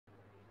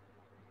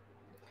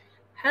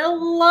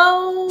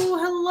Hello,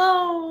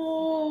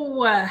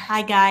 hello.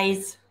 Hi,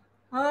 guys.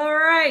 All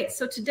right,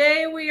 so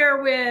today we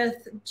are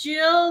with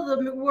Jill,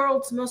 the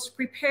world's most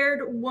prepared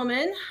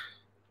woman.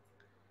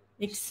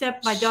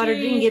 Except my daughter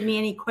didn't give me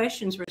any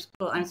questions I'm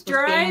supposed to be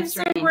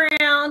answering. Drives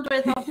around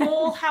with a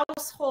whole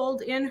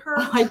household in her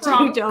trunk. I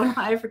don't.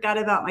 I forgot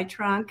about my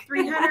trunk.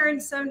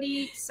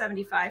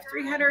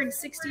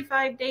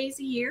 365 days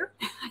a year.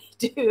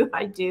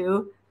 I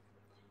do.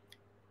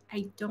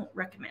 I don't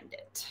recommend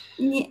it.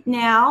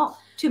 Now,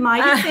 to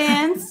my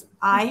defense,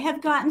 I have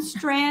gotten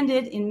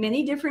stranded in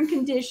many different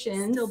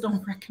conditions. Still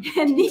don't recommend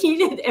and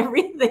needed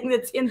everything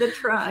that's in the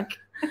trunk.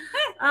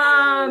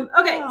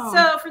 Okay,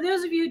 so for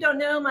those of you who don't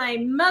know, my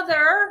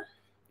mother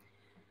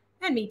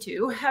and me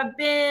too have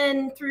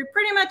been through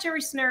pretty much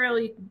every scenario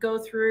you can go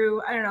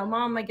through. I don't know,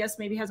 Mom, I guess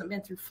maybe hasn't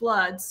been through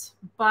floods,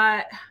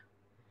 but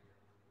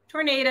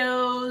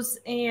tornadoes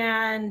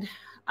and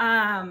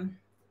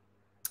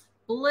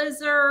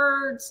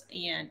blizzards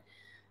and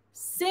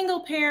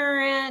single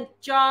parent,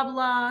 job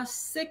loss,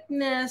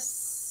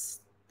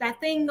 sickness, that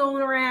thing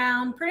going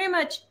around, pretty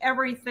much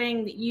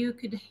everything that you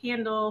could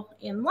handle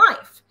in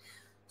life.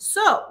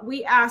 So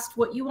we asked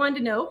what you wanted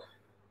to know.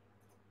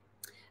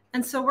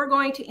 And so we're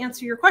going to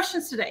answer your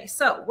questions today.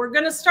 So we're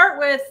going to start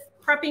with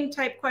prepping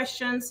type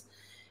questions.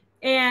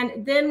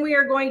 And then we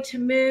are going to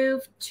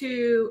move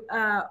to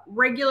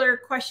regular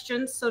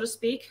questions, so to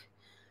speak.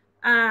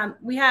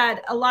 We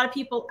had a lot of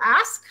people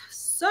ask.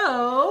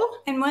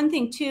 And one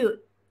thing too,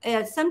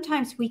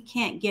 sometimes we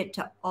can't get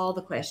to all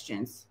the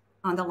questions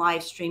on the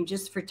live stream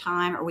just for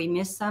time, or we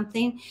miss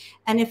something.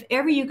 And if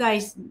ever you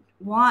guys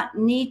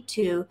need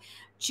to,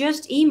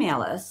 just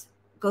email us.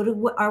 Go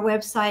to our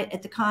website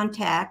at the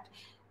contact,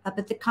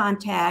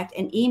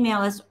 and email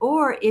us.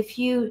 Or if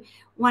you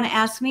want to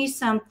ask me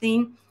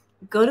something,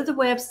 go to the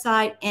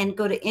website and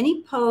go to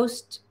any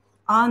post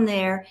on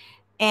there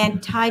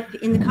and type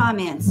in the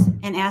comments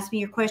and ask me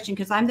your question,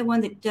 because I'm the one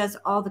that does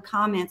all the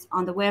comments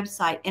on the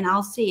website and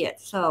I'll see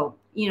it. So,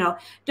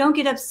 don't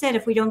get upset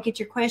if we don't get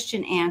your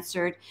question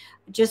answered.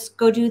 Just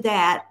go do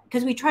that,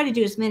 because we try to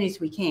do as many as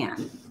we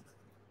can.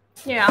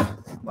 Yeah,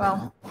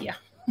 well, yeah.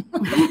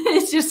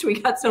 It's just we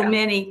got so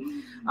many.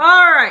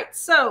 All right,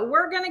 so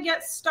we're going to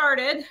get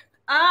started.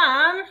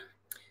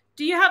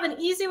 Do you have an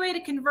easy way to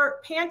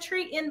convert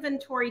pantry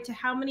inventory to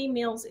how many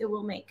meals it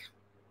will make?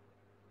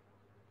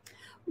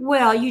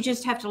 Well, you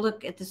just have to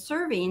look at the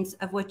servings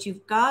of what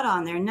you've got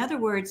on there. In other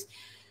words,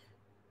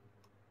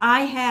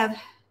 I have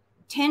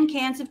 10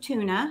 cans of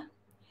tuna,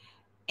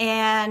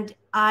 and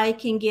I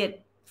can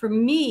get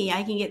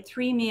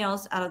 3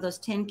 meals out of those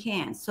 10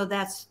 cans. So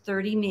that's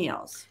 30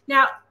 meals.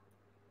 Now,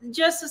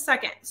 just a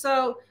second.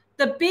 So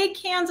the big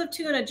cans of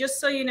tuna, just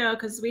so you know,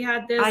 because we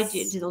had this. I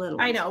did the little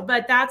ones. I know,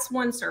 but that's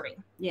one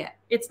serving. Yeah.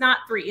 It's not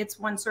 3. It's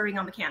one serving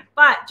on the can.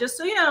 But just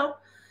so you know,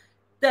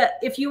 that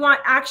if you want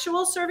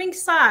actual serving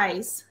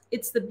size,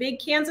 it's the big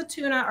cans of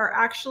tuna are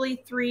actually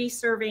 3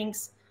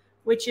 servings,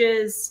 which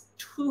is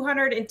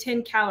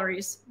 210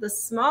 calories. The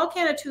small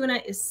can of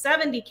tuna is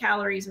 70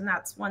 calories, and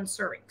that's 1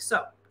 serving.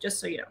 So just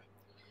so you know.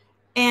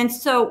 And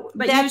so,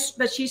 but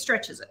she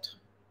stretches it.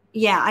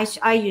 Yeah,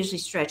 I usually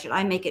stretch it.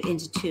 I make it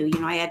into 2.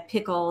 I add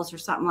pickles or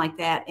something like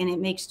that, and it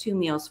makes 2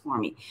 meals for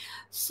me.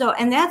 So,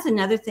 and that's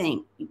another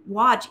thing.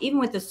 Watch, even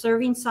with the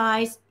serving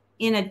size,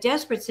 in a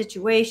desperate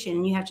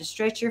situation, you have to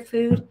stretch your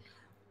food.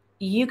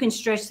 You can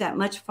stretch that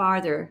much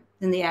farther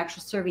than the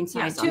actual serving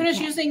size. Yeah, tuna is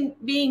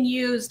being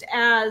used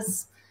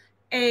as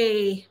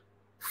a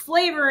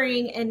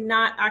flavoring and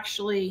not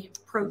actually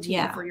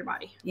protein for your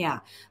body. Yeah,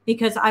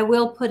 because I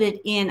will put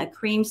it in a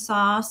cream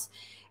sauce.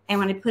 And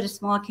when I put a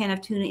small can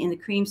of tuna in the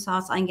cream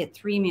sauce, I can get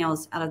 3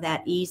 meals out of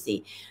that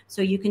easy.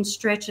 So you can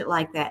stretch it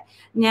like that.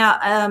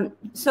 Now,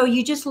 so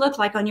you just look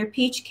like on your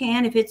peach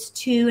can, if it's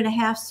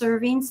 2.5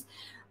 servings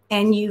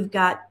and you've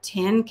got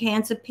 10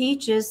 cans of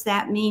peaches,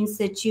 that means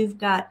that you've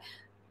got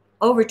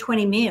over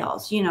 20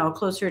 meals,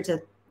 closer to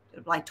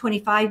like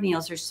 25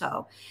 meals or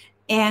so.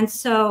 And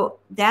so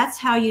that's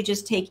how you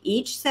just take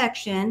each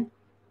section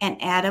and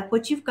add up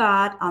what you've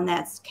got on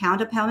that,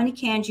 count up how many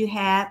cans you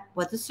have,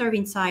 what the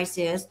serving size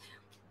is,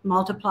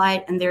 multiply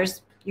it, and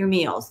there's your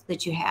meals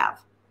that you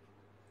have.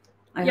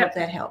 I hope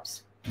that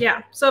helps.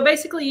 Yeah. So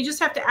basically you just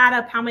have to add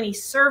up how many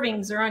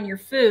servings are on your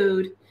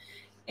food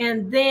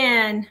and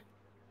then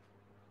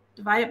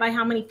divide it by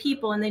how many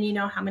people, and then you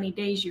know how many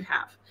days you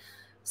have.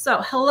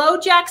 So hello,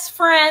 Jack's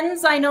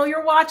friends. I know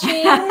you're watching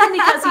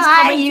because he's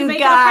coming to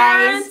make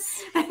an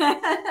appearance.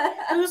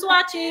 Who's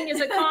watching? Is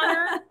it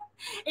Connor?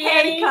 Annie?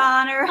 Hey,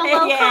 Connor.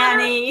 Hello, hey,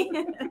 Connor. Annie.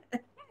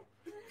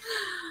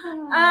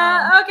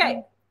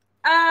 Okay.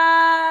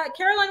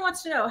 Caroline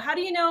wants to know, how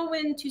do you know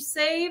when to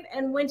save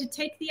and when to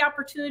take the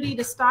opportunity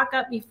to stock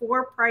up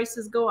before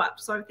prices go up?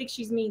 So I think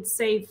she means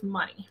save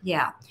money.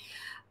 Yeah.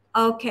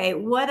 Okay.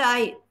 What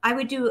I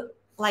would do,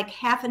 like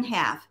half and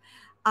half.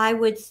 I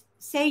would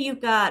say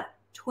you've got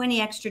 $20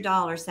 extra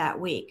that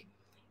week.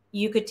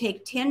 You could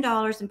take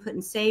 $10 and put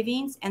in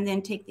savings, and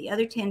then take the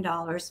other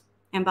 $10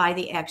 and buy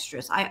the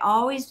extras. I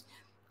always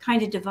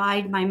kind of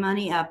divide my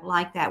money up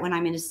like that when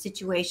I'm in a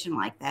situation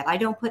like that. I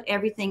don't put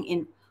everything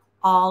in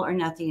all or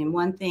nothing, in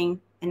one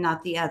thing and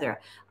not the other.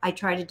 I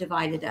try to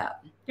divide it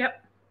up.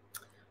 Yep.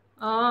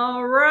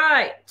 All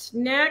right.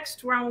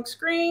 Next, wrong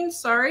screen.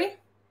 Sorry.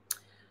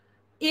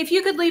 If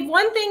you could leave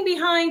one thing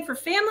behind for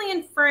family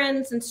and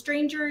friends and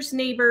strangers,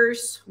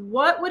 neighbors,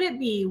 what would it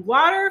be?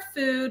 Water,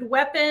 food,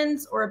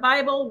 weapons, or a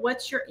Bible?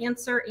 What's your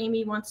answer?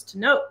 Amy wants to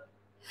know.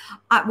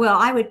 Well,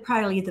 I would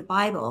probably leave the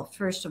Bible,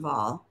 first of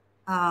all.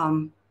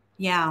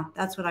 Yeah,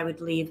 that's what I would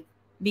leave,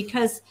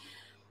 because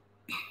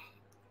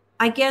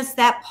I guess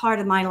that part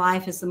of my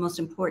life is the most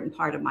important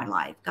part of my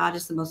life. God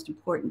is the most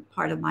important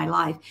part of my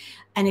life.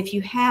 And if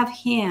you have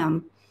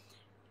him,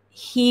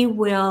 he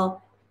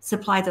will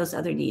supply those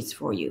other needs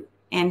for you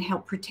and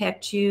help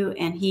protect you.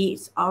 And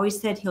he's always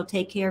said he'll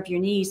take care of your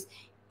needs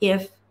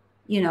if,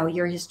 you know,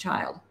 you're his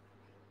child.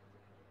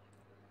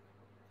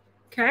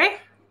 Okay.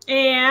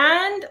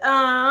 And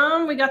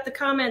we got the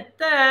comment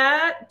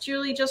that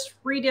Julie just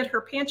redid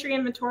her pantry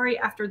inventory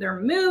after their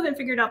move and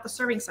figured out the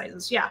serving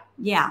sizes. Yeah.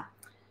 Yeah.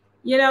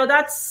 You know,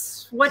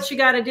 that's what you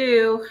got to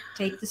do.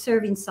 Take the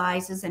serving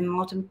sizes and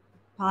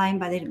multiply them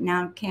by the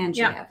amount of cans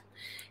you have.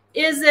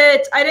 Is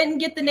it, I didn't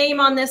get the name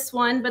on this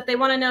one, but they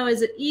want to know,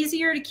 is it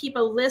easier to keep a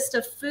list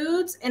of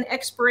foods and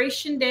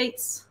expiration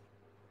dates?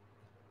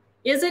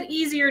 Is it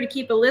easier to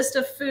keep a list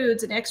of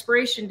foods and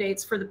expiration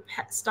dates for the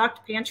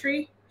stocked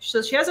pantry?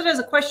 So she has it as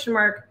a question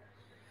mark.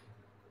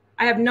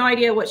 I have no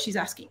idea what she's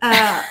asking.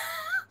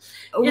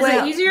 Is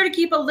it easier to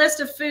keep a list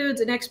of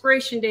foods and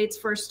expiration dates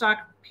for a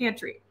stocked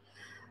pantry?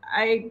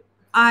 I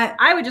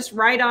would just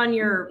write on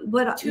your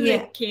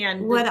tuna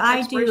can. What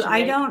I do,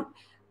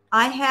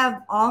 I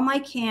have all my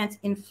cans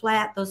in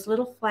those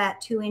little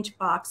flat 2-inch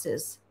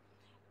boxes,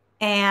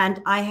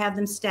 and I have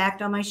them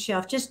stacked on my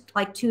shelf, just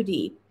like 2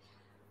 deep,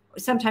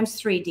 sometimes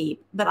 3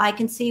 deep, but I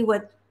can see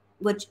what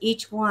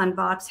each one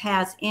box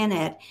has in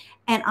it.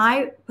 And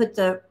I put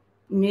the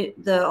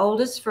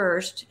oldest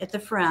first at the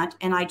front,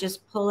 and I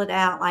just pull it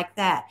out like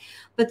that.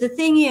 But the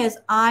thing is,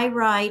 I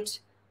write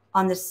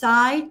on the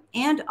side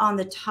and on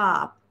the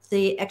top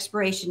the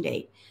expiration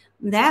date.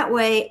 That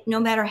way,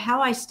 no matter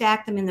how I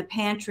stack them in the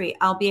pantry,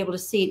 I'll be able to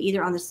see it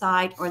either on the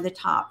side or the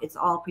top. It's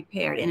all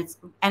prepared. And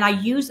I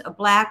use a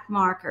black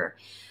marker,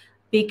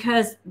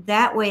 because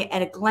that way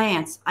at a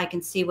glance, I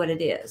can see what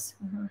it is.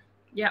 Mm-hmm.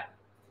 Yeah.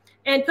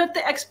 And put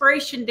the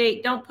expiration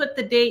date. Don't put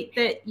the date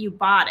that you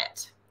bought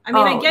it. I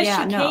mean, I guess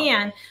you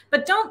can,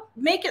 but don't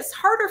make it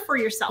harder for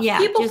yourself. Yeah,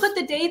 people put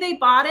the day they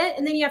bought it,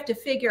 and then you have to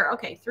figure,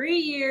 okay, 3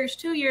 years,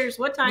 2 years,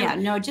 what time? Yeah,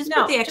 no, just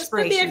put the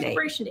expiration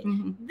date.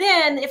 Mm-hmm.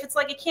 Then if it's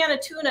like a can of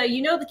tuna,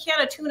 you know the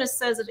can of tuna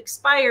says it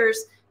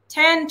expires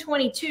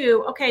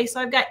 10/22. Okay, so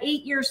I've got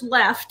 8 years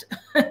left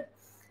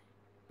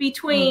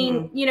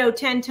between, you know,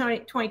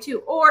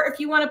 10/22. Or if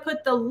you want to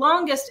put the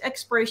longest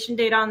expiration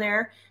date on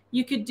there,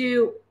 you could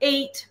do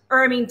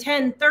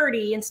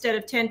 10/30 instead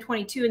of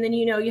 10/22. And then,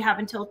 you know, you have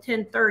until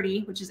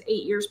 10/30, which is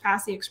 8 years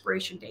past the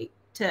expiration date,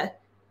 to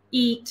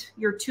eat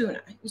your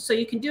tuna. So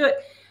you can do it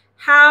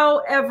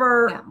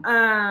however,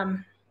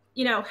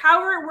 you know,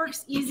 however it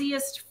works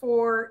easiest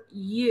for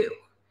you.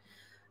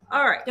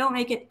 All right. Don't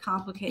make it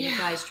complicated,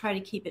 guys. Try to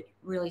keep it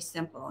really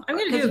simple. I'm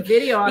going to do a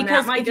video on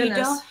that. My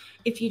goodness.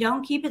 If you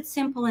don't keep it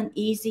simple and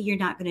easy, you're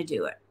not going to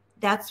do it.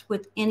 That's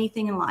with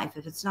anything in life.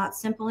 If it's not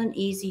simple and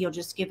easy, you'll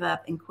just give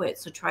up and quit.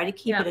 So try to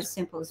keep it as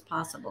simple as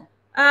possible.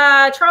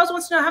 Charles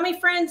wants to know, how many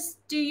friends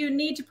do you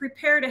need to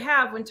prepare to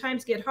have when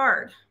times get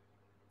hard?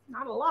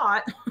 Not a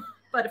lot,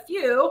 but a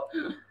few.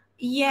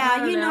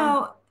 Yeah, you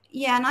know,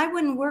 and I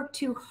wouldn't work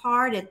too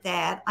hard at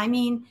that. I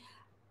mean,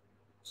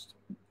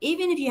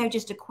 even if you have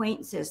just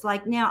acquaintances,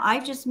 like now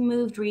I've just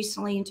moved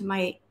recently into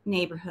my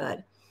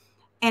neighborhood,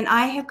 and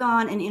I have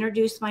gone and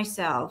introduced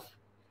myself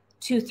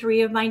to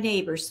 3 of my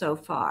neighbors so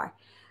far.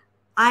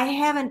 I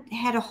haven't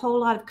had a whole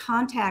lot of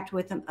contact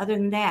with them other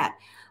than that.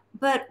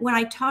 But when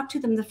I talked to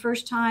them the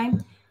first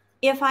time,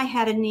 if I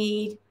had a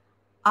need,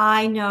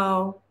 I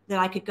know that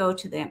I could go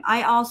to them.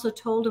 I also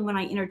told them when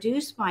I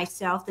introduced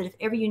myself that if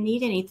ever you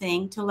need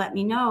anything, to let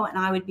me know, and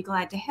I would be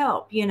glad to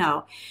help, you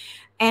know.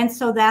 And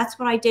so that's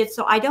what I did.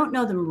 So I don't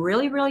know them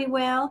really, really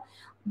well,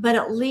 but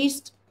at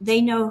least they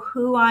know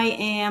who I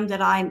am,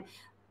 that I'm,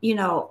 you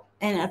know,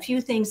 and a few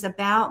things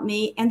about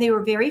me. And they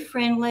were very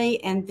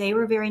friendly, and they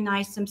were very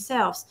nice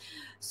themselves.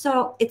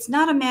 So it's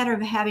not a matter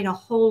of having a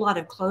whole lot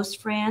of close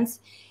friends.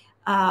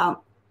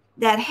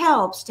 That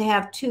helps to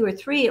have 2 or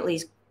 3 at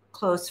least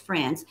close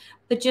friends,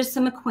 but just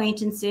some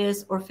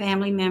acquaintances or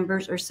family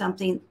members or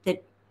something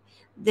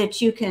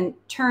that you can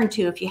turn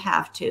to if you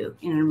have to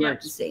in an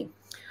emergency.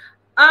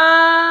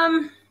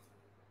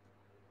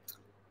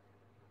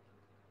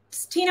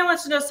 Tina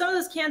wants to know, some of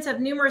those cans have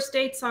numerous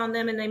dates on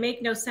them and they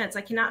make no sense.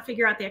 I cannot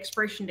figure out the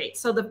expiration date.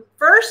 So the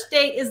first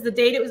date is the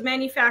date it was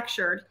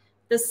manufactured.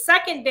 The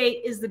second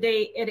date is the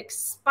date it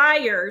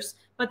expires,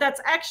 but that's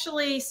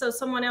actually, so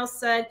someone else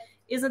said,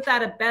 isn't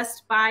that a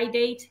best buy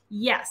date?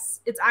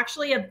 Yes, it's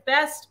actually a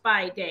best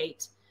buy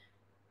date.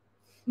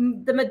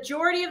 The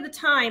majority of the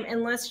time,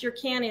 unless your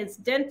can is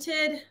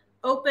dented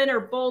open or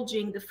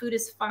bulging, the food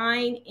is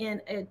fine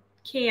in a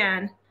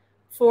can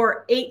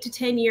for 8 to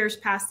 10 years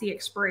past the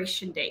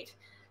expiration date.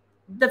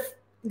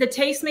 The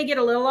taste may get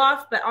a little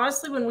off, but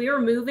honestly, when we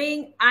were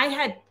moving, I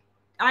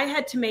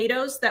had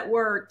tomatoes that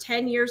were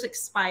 10 years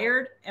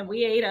expired, and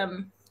we ate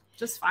them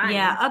just fine.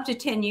 Yeah, up to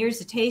 10 years,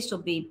 the taste will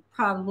be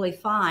probably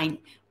fine.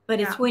 But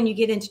it's when you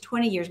get into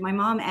 20 years. My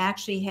mom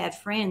actually had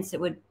friends that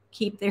would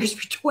keep theirs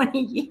for 20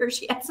 years.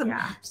 She had some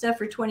stuff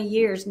for 20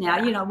 years now.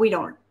 You know, we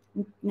don't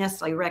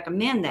necessarily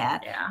recommend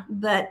that. Yeah.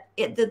 But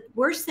the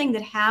worst thing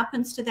that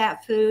happens to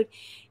that food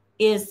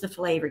is the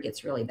flavor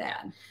gets really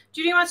bad.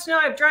 Judy wants to know,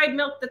 I have dried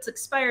milk that's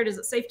expired. Is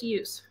it safe to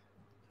use?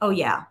 Oh,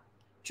 yeah.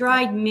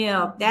 Dried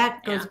milk,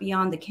 that goes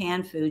beyond the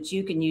canned foods.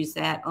 You can use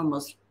that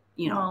almost,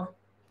 you know. Well,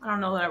 I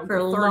don't know that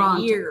for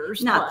 30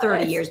 years. Not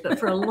 30 years, but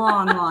for a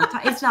long, long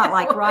time. It's not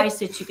like rice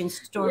that you can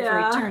store for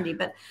eternity,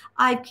 but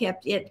I've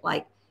kept it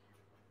like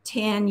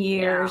 10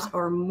 years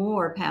or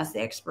more past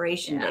the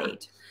expiration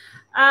date.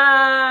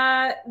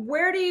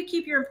 Where do you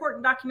keep your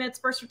important documents,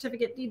 birth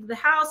certificate, deed to the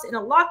house, in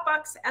a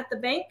lockbox at the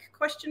bank?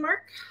 Question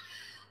mark.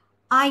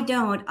 I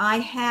don't. I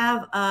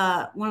have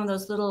one of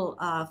those little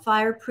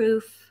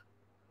fireproof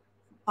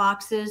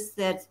boxes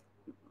that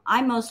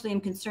I mostly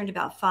am concerned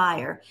about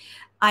fire.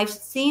 I've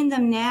seen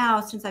them now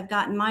since I've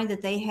gotten mine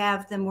that they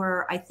have them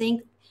where I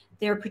think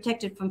they're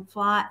protected from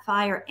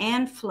fire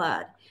and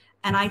flood.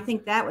 And I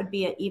think that would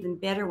be an even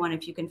better one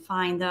if you can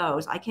find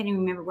those. I can't even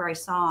remember where I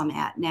saw them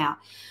at now.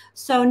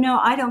 So no,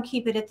 I don't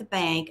keep it at the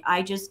bank.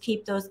 I just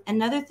keep those.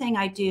 Another thing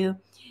I do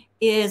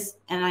is,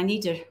 and I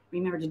need to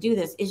remember to do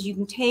this, is you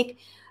can take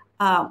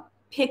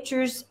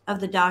pictures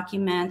of the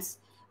documents,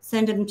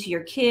 send them to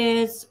your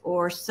kids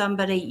or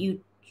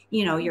somebody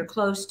you know you're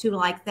close to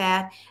like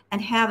that,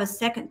 and have a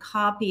second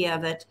copy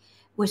of it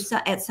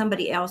at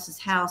somebody else's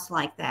house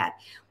like that.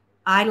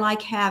 I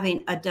like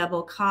having a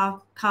double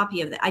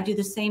copy of that. I do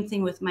the same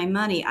thing with my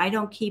money. I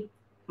don't keep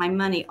my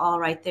money all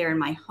right there in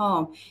my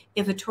home.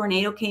 If a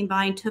tornado came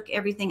by and took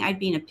everything, I'd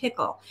be in a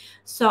pickle.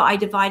 So I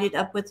divide it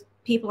up with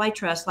people I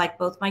trust, like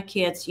both my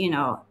kids. You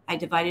know, I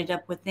divide it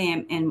up with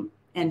them and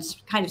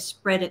kind of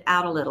spread it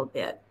out a little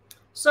bit.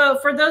 So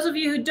for those of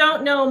you who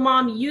don't know,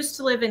 Mom used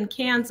to live in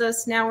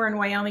Kansas. Now we're in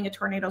Wyoming. A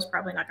tornado's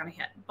probably not going to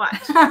hit, but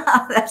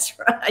that's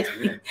right.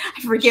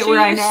 I forget where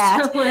I'm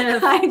at.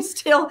 I'm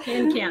still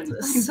in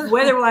Kansas.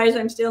 Weather-wise,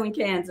 I'm still in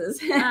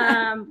Kansas.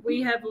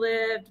 We have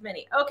lived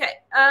many. Okay.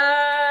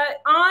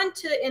 On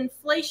to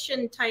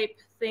inflation type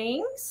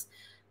things.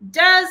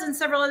 Des and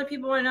several other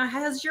people want to know,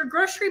 has your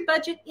grocery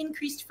budget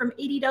increased from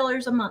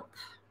 $80 a month?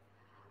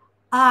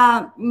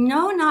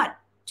 No, not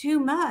too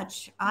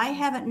much. I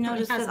haven't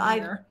noticed that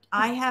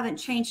I haven't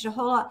changed a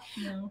whole lot.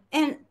 No.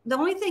 And the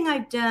only thing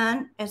I've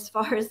done as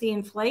far as the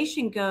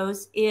inflation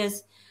goes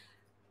is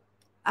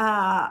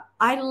I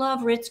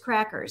love Ritz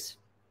crackers,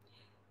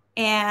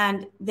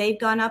 and they've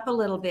gone up a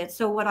little bit.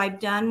 So what I've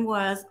done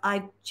was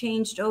I've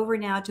changed over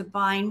now to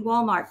buying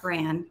Walmart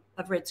brand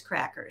of Ritz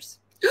crackers.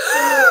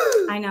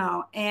 I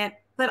know.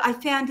 But I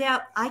found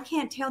out I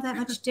can't tell that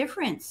much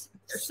difference.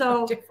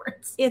 So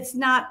it's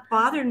not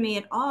bothered me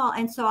at all.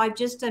 And so I've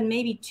just done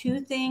maybe 2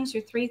 things or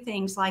 3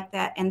 things like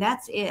that. And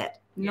that's it.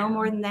 No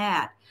more than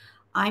that.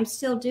 I'm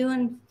still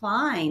doing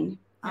fine.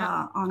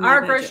 On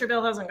our grocery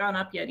bill hasn't gone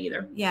up yet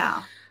either.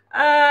 Yeah.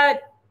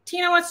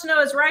 Tina wants to know,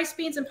 is rice,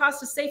 beans, and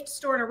pasta safe to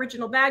store in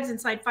original bags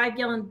inside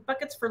 5-gallon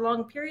buckets for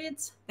long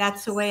periods?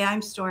 That's the way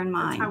I'm storing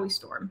mine. That's how we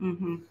store them.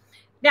 Mm-hmm.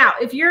 Now,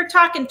 if you're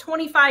talking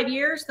 25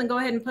 years, then go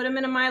ahead and put them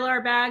in a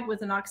Mylar bag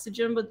with an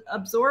oxygen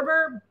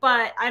absorber.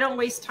 But I don't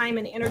waste time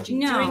and energy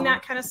doing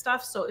that kind of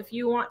stuff. So if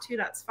you want to,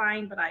 that's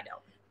fine, but I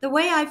don't. The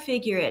way I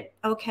figure it,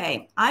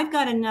 okay, I've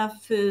got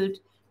enough food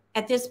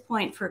at this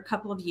point for a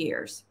couple of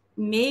years.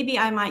 Maybe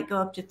I might go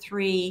up to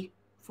 3-4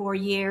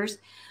 years.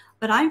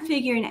 But I'm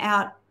figuring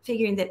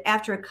that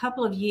after a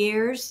couple of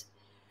years,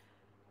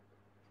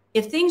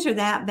 if things are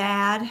that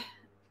bad,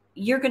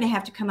 you're going to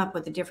have to come up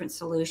with a different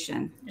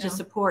solution to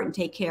support and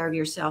take care of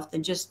yourself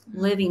than just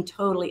living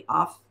totally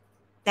off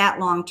that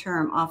long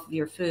term off of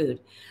your food.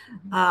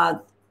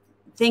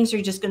 Things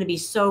are just going to be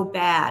so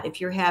bad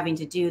if you're having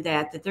to do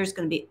that there's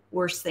going to be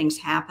worse things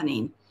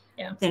happening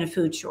than a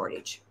food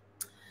shortage.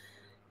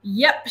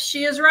 Yep,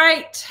 she is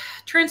right.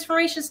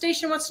 Transformation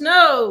Station wants to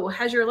know,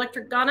 has your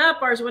electric gone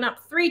up? Ours went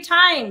up 3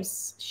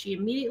 times. She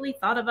immediately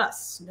thought of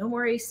us. No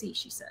more AC,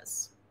 she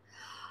says.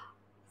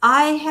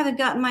 I haven't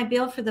gotten my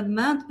bill for the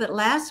month, but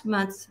last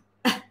month's,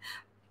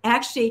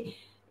 actually,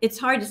 it's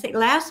hard to say.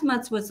 Last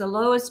month's was the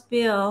lowest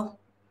bill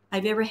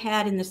I've ever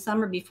had in the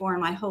summer before in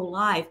my whole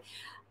life.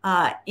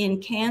 In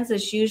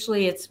Kansas,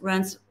 usually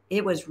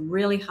it was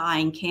really high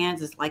in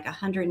Kansas, like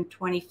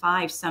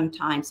 $125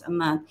 sometimes a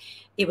month.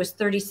 It was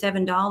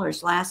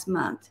 $37 last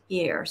month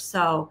here.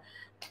 So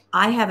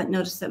I haven't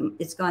noticed that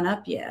it's gone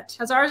up yet.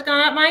 Has ours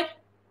gone up, Mike?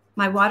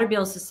 My water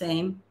bill's the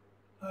same.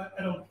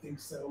 I don't think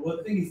so. Well,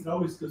 the thing is, it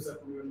always goes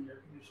up when we run the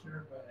air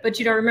conditioner. But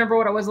you don't remember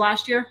what it was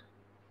last year?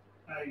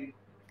 I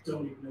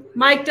don't even know.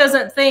 Mike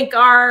doesn't think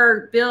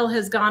our bill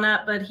has gone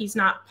up, but he's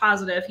not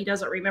positive. He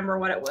doesn't remember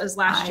what it was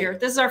last year.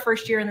 This is our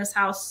first year in this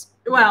house.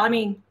 Well, I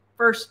mean,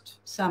 first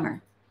summer.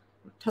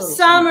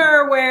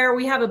 Summer where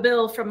we have a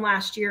bill from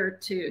last year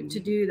to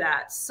do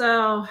that.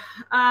 So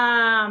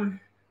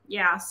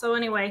yeah, so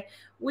anyway,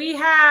 we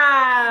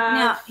have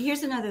now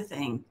here's another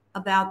thing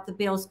about the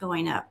bills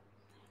going up.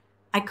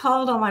 I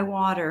called on my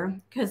water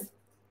because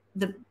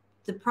the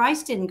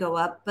price didn't go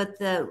up, but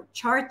the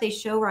chart they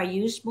show where I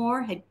used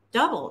more had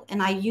doubled,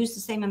 and I used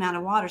the same amount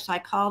of water. So I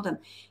called him.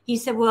 He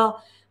said,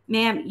 well,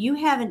 ma'am, you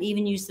haven't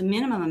even used the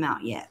minimum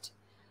amount yet.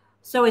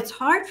 So it's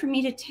hard for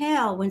me to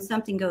tell when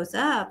something goes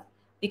up,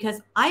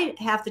 because I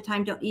half the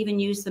time don't even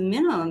use the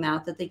minimum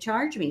amount that they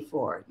charge me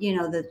for. You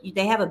know,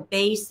 they have a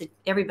base that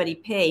everybody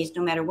pays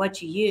no matter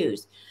what you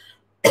use.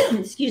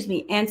 Excuse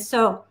me. And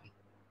so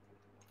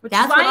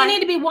that's why you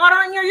need to be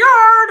watering your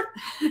yard.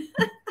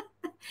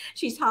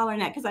 She's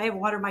hollering at because I have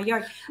water in my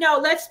yard. No,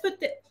 let's put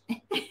the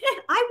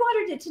I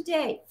watered it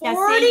today.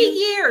 40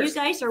 years. You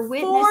guys are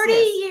witnesses. 40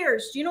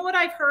 years. Do you know what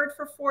I've heard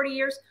for 40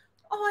 years?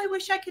 Oh, I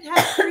wish I could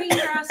have green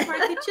grass where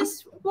I could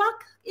just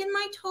walk in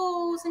my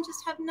toes and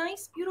just have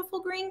nice, beautiful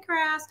green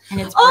grass.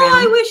 And it's brown.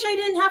 I wish I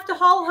didn't have to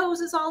haul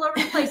hoses all over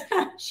the place.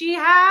 She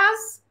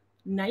has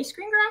nice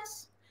green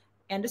grass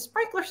and a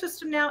sprinkler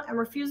system now and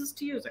refuses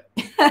to use it.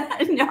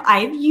 No,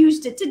 I've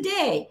used it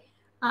today.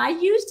 I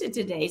used it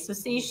today. So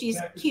see, she's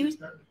cute.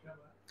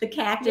 The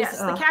cactus. Yes,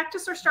 the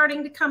cactus are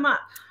starting to come up.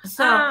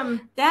 So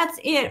that's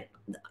it.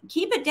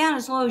 Keep it down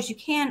as low as you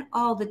can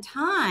all the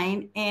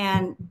time,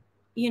 and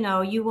you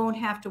know, you won't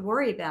have to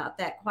worry about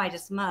that quite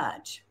as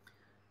much.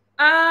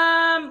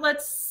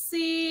 Let's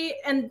see.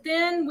 And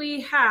then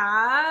we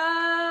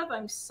have,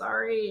 I'm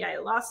sorry, I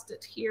lost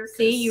it here.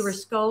 See, you were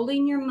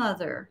scolding your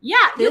mother. Yeah,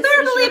 you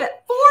better believe it.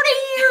 40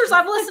 years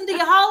I've listened to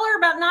you holler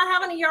about not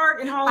having a yard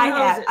and hauling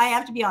hoses. I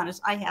have to be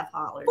honest, I have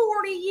hollered.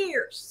 40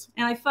 years.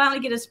 And I finally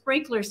get a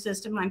sprinkler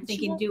system. I'm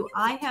thinking, do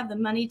I have the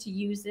money to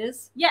use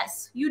this?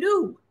 Yes, you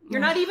do.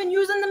 You're not even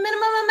using the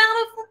minimum amount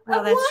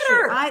of that's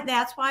water. True.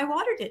 That's why I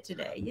watered it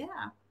today. Yeah.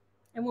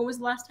 And when was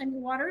the last time you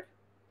watered?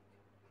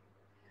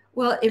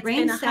 Well, it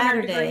rained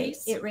Saturday.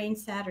 It rained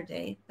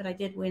Saturday, but I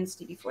did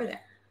Wednesday before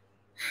that.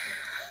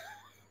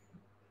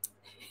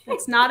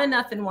 That's not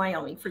enough in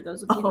Wyoming for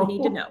those of you who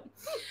need to know.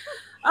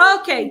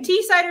 Okay,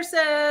 T Cider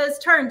says,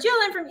 turn Jill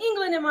in from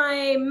England, and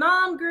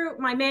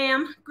my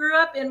ma'am grew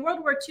up in World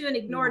War II and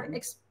ignored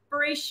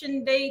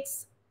expiration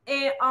dates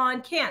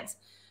on cans.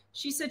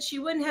 She said she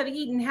wouldn't have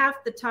eaten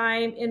half the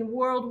time in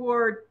World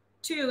War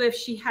II if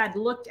she had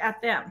looked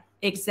at them.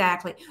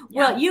 Exactly.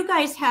 Yeah. Well, you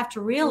guys have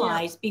to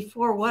realize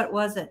before, what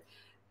was it,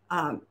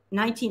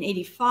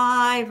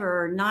 1985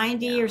 or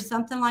 90 or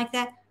something like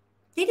that,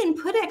 they didn't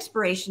put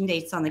expiration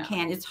dates on the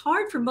can. It's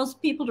hard for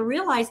most people to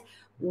realize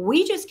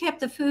we just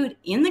kept the food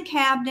in the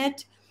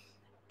cabinet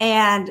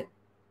and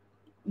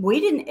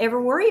we didn't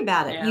ever worry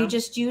about it. You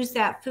just used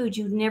that food.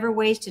 You never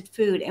wasted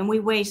food. And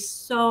we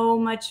waste so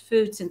much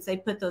food since they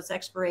put those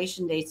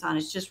expiration dates on.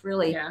 It's just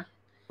really...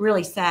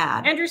 really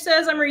sad. Andrew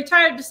says, I'm a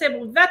retired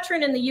disabled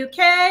veteran in the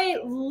UK,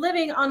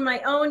 living on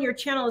my own. Your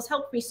channel has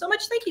helped me so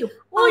much. Thank you.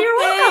 Well, you're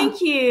welcome.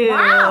 Thank you.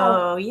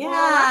 Wow. Yeah.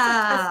 Well,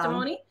 that's a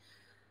testimony.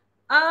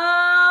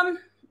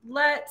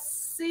 Let's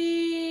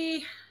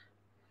see.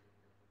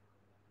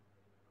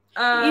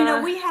 You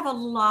know, we have a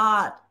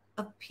lot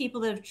of people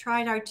that have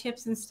tried our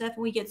tips and stuff,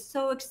 and we get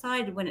so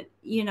excited when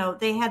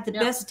they had the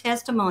best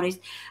testimonies.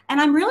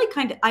 And I'm really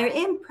I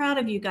am proud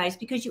of you guys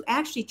because you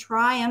actually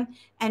try them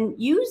and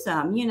use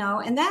them,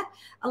 and that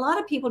a lot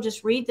of people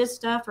just read this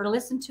stuff or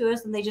listen to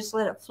us and they just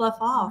let it fluff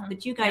off,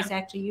 but you guys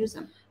actually use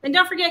them. And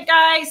don't forget,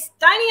 guys,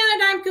 Dining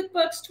on a Dime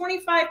cookbooks,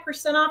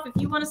 25% off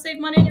if you want to save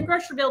money on your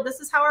grocery bill. This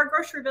is how our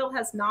grocery bill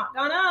has not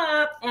gone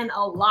up. And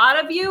a lot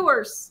of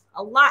viewers,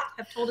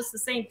 have told us the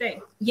same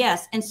thing.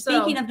 Yes. And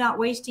speaking of not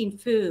wasting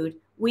food,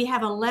 we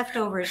have a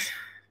leftovers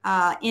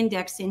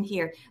index in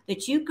here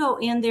that you go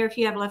in there. If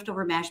you have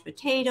leftover mashed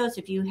potatoes,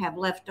 if you have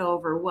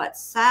leftover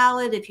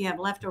salad, if you have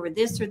leftover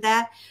this or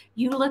that,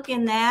 you look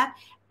in that.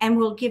 And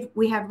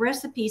we have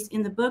recipes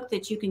in the book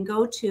that you can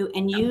go to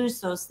and use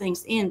those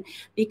things in,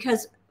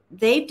 because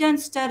they've done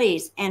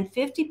studies and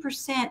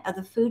 50% of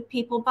the food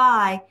people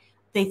buy,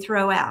 they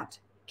throw out.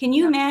 Can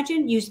you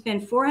imagine you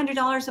spend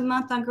 $400 a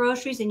month on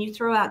groceries and you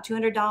throw out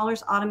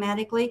 $200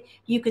 automatically?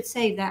 You could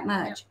save that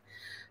much.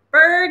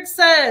 Bird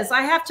says,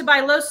 I have to buy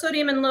low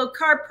sodium and low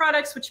carb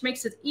products, which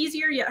makes it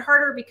easier yet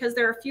harder because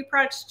there are a few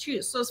products to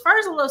choose. So as far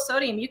as the low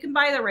sodium, you can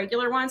buy the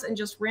regular ones and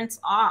just rinse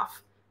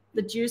off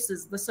the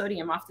juices, the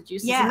sodium off the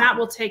juices, and that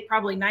will take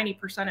probably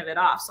 90% of it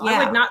off. So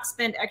I would not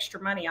spend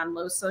extra money on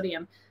low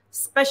sodium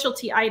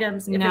specialty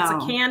items if it's a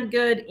canned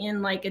good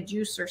in like a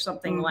juice or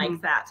something like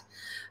that.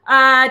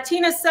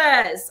 Tina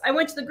says, I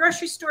went to the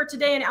grocery store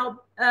today in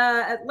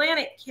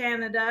Atlantic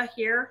Canada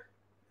here.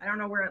 I don't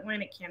know where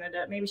Atlantic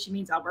Canada, maybe she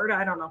means Alberta,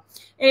 I don't know.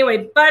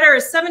 Anyway, butter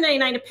is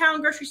 $7.99 a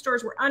pound. Grocery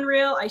stores were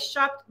unreal. I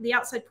shopped the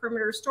outside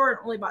perimeter store and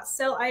only bought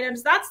sale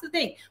items. That's the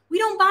thing. We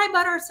don't buy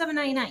butter at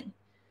 $7.99.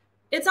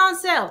 It's on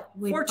sale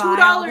for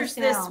 $2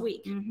 this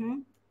week.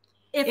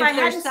 If I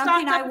hadn't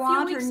something stocked up I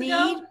want a few or weeks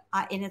need, ago,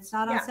 and it's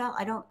not on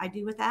sale, I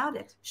do without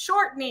it.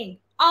 Shortening,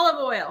 olive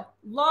oil,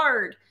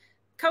 lard,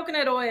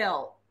 coconut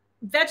oil,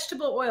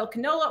 vegetable oil,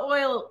 canola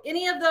oil,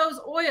 any of those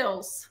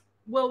oils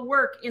will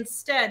work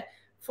instead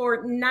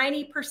for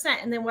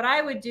 90%. And then what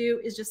I would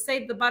do is just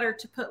save the butter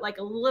to put like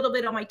a little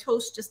bit on my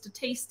toast just to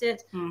taste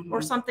it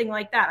or something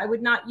like that. I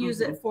would not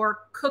use it for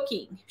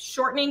cooking.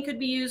 Shortening could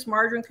be used.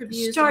 Margarine could be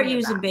used. Start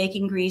using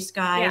bacon grease,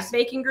 guys. Yeah,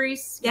 bacon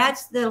grease.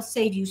 That'll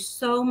save you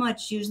so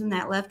much using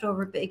that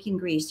leftover bacon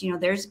grease. You know,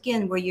 there's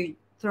again where you're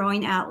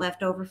throwing out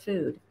leftover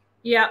food.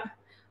 Yeah.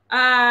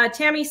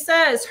 Tammy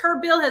says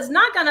her bill has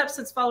not gone up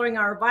since following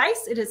our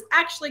advice. It has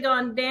actually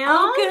gone down.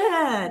 Oh,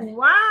 good.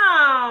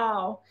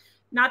 Wow.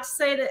 Not to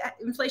say that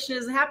inflation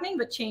isn't happening,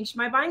 but changed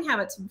my buying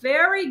habits.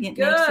 Very good. It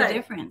makes a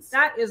difference.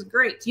 That is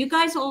great. You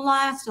guys will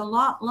last a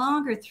lot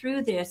longer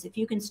through this if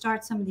you can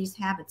start some of these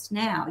habits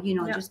now, you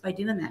know, just by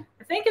doing that.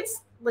 I think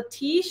it's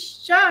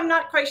Letitia. I'm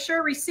not quite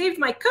sure. Received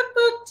my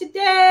cookbook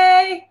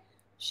today.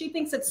 She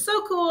thinks it's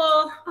so cool.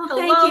 Oh,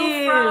 hello thank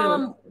you.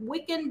 from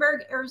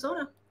Wickenburg,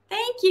 Arizona.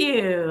 Thank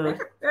you.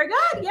 Very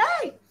good.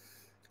 Yay.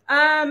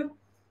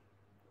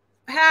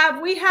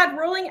 Have we had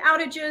rolling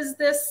outages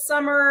this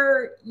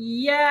summer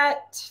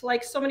yet?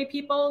 Like so many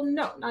people?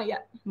 No, not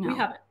yet. No. We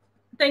haven't,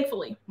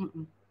 thankfully.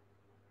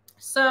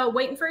 So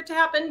waiting for it to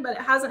happen, but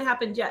it hasn't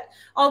happened yet.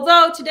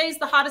 Although today's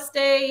the hottest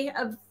day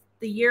of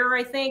the year,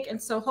 I think.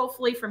 And so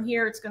hopefully from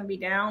here, it's going to be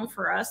down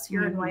for us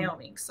here in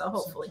Wyoming. So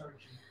hopefully.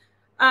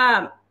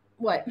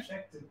 What? I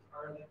checked it.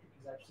 Our electric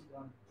has actually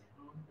gone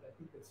down, but I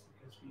think that's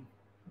because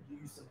we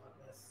used a lot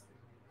less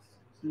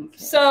than we used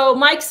to. So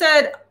Mike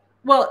said,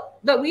 well,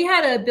 but we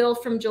had a bill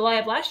from July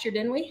of last year,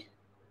 didn't we?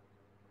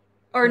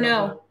 Or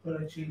no? But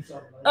I changed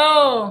all the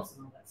lights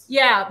and all that stuff.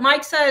 Yeah.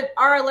 Mike said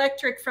our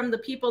electric from the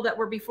people that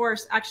were before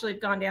us actually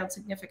have gone down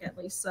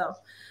significantly. So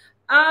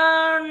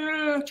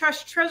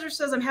Trash Treasure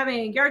says I'm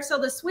having a yard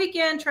sale this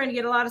weekend, trying to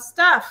get a lot of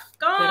stuff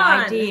gone.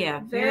 Good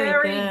idea.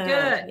 Very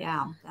good.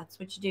 Yeah, that's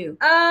what you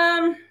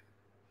do.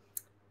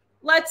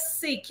 Let's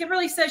see.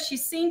 Kimberly says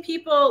she's seen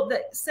people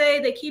that say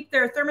they keep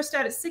their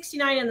thermostat at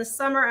 69 in the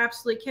summer.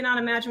 Absolutely cannot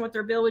imagine what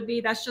their bill would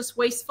be. That's just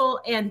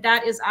wasteful, and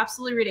that is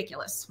absolutely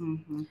ridiculous.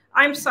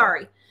 I'm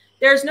sorry.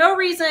 There's no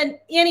reason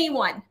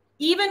anyone,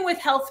 even with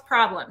health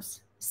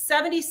problems,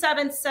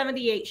 77,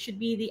 78 should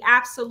be the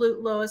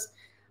absolute lowest.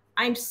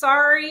 I'm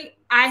sorry.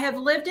 I have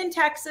lived in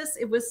Texas.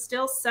 It was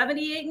still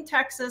 78 in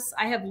Texas.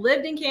 I have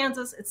lived in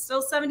Kansas. It's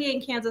still 78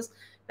 in Kansas.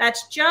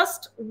 That's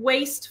just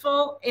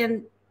wasteful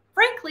and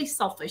frankly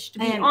selfish, to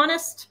be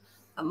honest.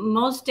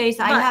 Most days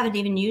I haven't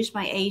even used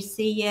my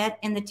AC yet,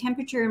 and the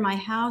temperature in my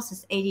house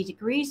is 80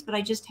 degrees, but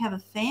I just have a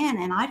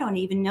fan and I don't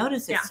even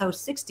notice it. So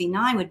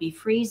 69 would be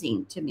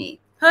freezing to me.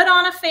 Put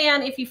on a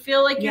fan if you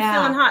feel like you're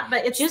feeling hot,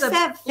 but it's just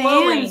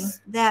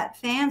that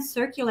fan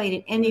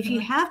circulated. And if you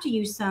have to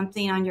use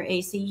something on your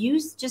AC,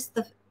 use just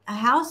a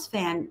house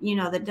fan, you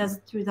know, that does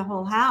it through the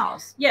whole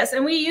house. Yes,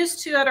 and we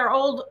used to at our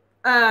old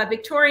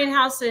Victorian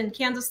house in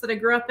Kansas that I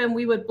grew up in,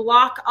 we would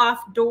block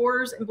off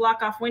doors and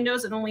block off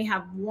windows and only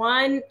have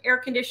one air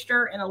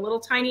conditioner in a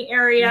little tiny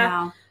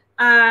area.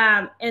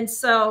 And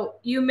so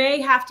you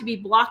may have to be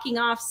blocking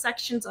off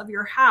sections of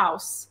your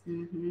house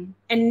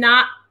and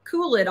not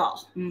cool it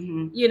all.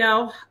 You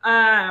know,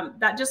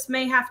 that just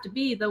may have to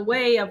be the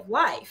way of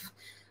life.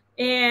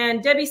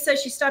 And Debbie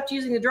says she stopped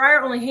using the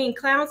dryer, only hanging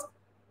clothes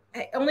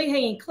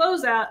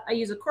out. I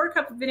use a quarter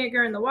cup of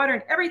vinegar in the water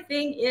and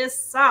everything is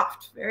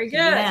soft. Very good.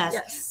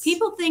 Yes.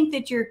 People think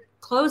that your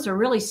clothes are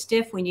really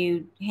stiff when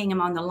you hang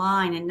them on the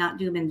line and not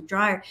do them in the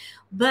dryer.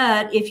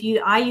 But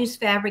I use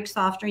fabric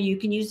softener, you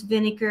can use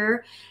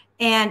vinegar.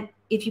 And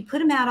if you put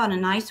them out on a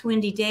nice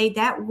windy day,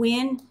 that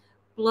wind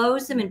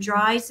blows them and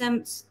dries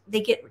them.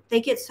 They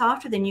get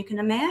softer than you can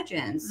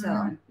imagine.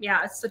 So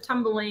yeah, it's a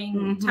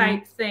tumbling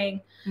type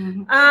thing.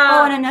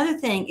 Oh, and another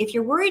thing, if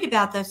you're worried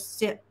about the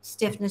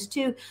stiffness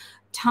too,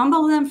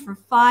 tumble them for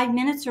 5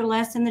 minutes or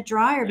less in the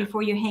dryer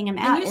before you hang them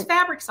out. And use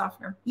fabric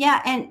softener.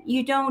 Yeah, and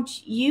you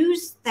don't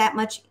use that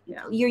much.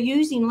 You're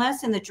using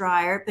less in the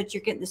dryer, but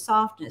you're getting the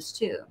softness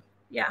too.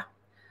 Yeah.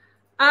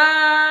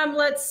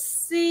 Let's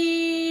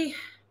see.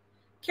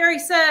 Carrie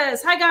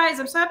says, hi guys,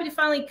 I'm so happy to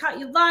finally caught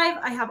you live.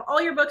 I have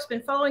all your books,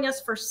 been following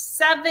us for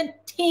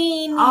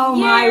 17 years. Oh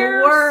my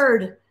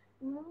word.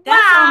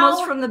 That's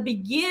almost from the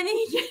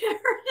beginning.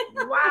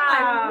 Wow.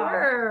 My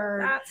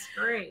word. That's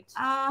great.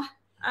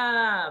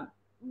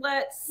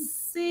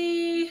 Let's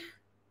see.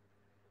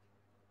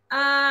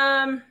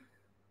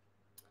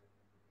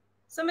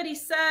 Somebody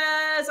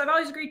says, I've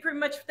always agreed pretty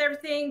much with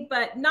everything,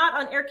 but not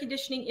on air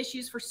conditioning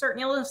issues for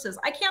certain illnesses.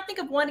 I can't think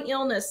of one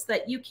illness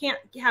that you can't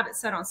have it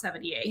set on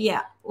 78.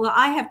 Yeah. Well,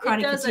 I have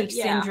chronic fatigue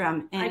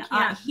syndrome, and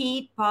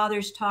heat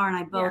bothers Tara and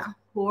I both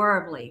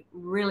horribly,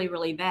 really,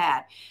 really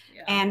bad.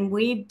 Yeah. And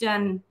we've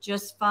done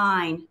just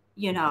fine,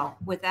 you know,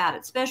 without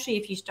it, especially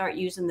if you start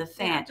using the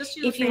fan.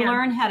 If you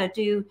learn how to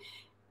do,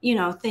 you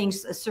know,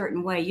 things a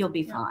certain way, you'll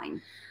be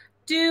fine.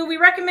 Do we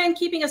recommend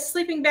keeping a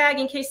sleeping bag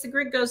in case the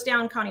grid goes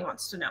down? Connie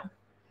wants to know.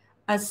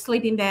 A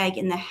sleeping bag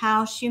in the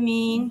house, you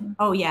mean?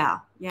 Oh, yeah.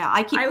 Yeah.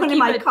 I keep putting in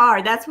my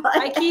car. That's why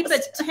I keep a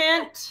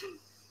tent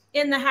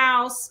in the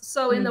house.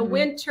 So in the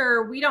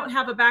winter, we don't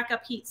have a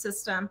backup heat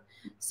system.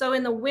 So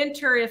in the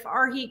winter, if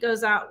our heat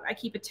goes out, I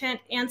keep a tent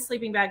and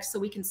sleeping bags so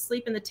we can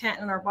sleep in the tent,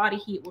 and our body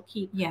heat will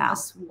keep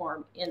us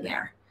warm in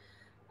there.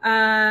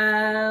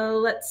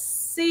 Let's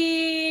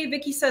see.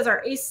 Vicky says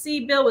our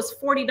AC bill was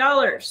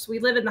 $40. We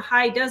live in the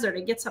high desert.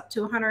 It gets up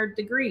to 100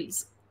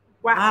 degrees.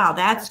 Wow,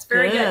 that's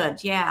very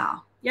good. Yeah.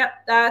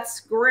 Yep, that's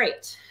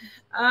great.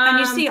 And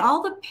you see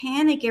all the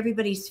panic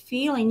everybody's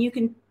feeling, you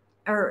can,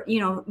 or, you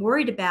know,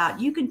 worried about,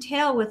 you can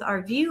tell with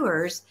our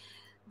viewers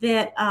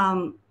that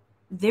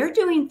they're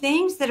doing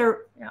things that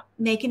are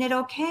making it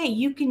okay.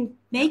 You can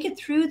make it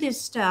through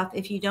this stuff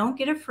if you don't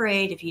get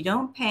afraid, if you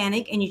don't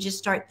panic, and you just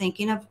start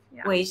thinking of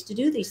ways to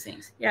do these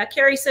things. Yeah,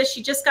 Carrie says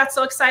she just got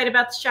so excited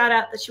about the shout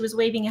out that she was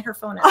waving at her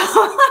phone at us.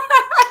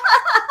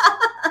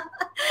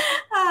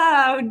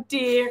 Oh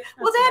dear.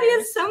 Well, that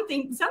is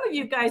something. Some of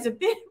you guys have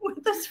been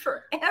with us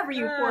forever,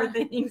 you poor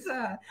things.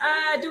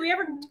 Do we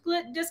ever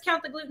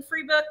discount the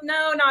gluten-free book?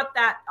 No, not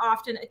that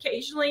often.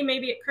 Occasionally,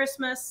 maybe at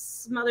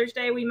Christmas, Mother's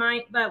Day, we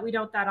might, but we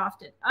don't that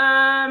often.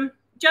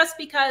 Just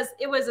because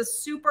it was a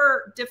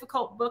super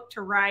difficult book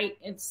to write,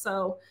 and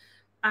so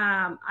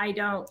I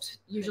don't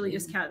usually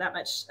discount it that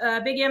much.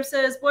 Big M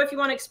says, boy, if you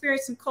want to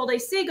experience some cold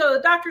AC, go to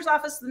the doctor's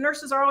office. The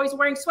nurses are always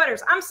wearing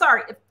sweaters. I'm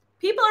sorry. If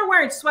people are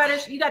wearing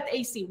sweaters, you got the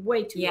AC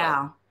way too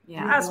low.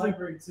 Yeah. That's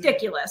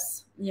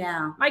ridiculous.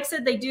 Yeah. Mike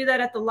said they do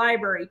that at the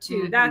library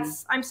too.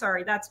 That's, I'm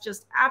sorry, that's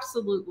just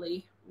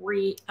absolutely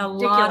ridiculous. A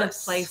lot of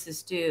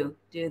places do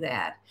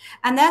that.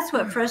 And that's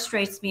what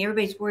frustrates me.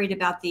 Everybody's worried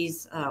about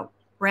these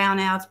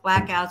brownouts,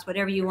 blackouts,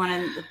 whatever you want,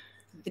 and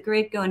the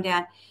grape going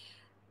down.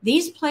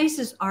 These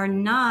places are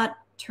not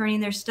turning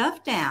their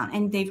stuff down,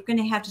 and they're going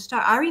to have to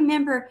start. I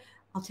remember,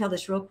 I'll tell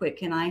this real quick.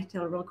 Can I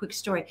tell a real quick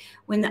story?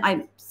 When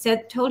I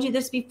told you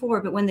this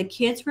before, but when the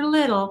kids were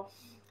little,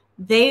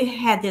 they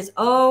had this,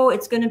 we're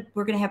going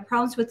to have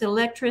problems with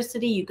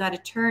electricity. You got to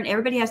turn,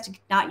 everybody has to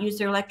not use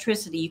their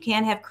electricity. You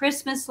can't have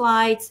Christmas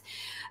lights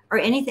or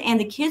anything. And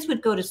the kids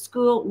would go to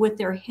school with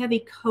their heavy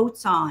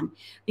coats on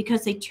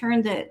because they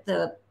turned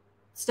the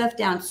stuff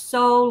down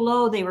so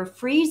low. They were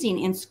freezing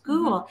in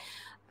school.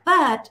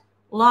 But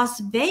Las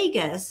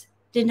Vegas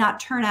did not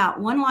turn out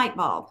one light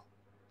bulb.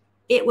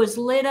 It was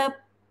lit up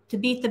to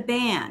beat the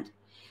band.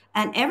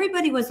 And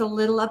everybody was a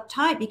little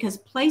uptight because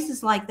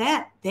places like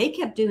that, they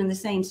kept doing the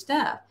same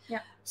stuff. Yeah.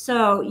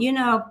 So, you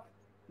know,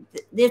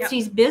 it's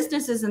these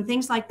businesses and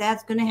things like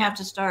that's going to have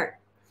to start.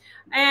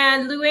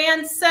 And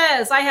Luann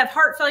says, I have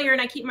heart failure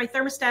and I keep my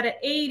thermostat at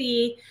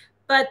 80.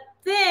 But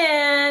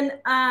then,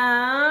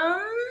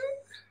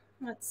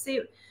 let's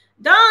see.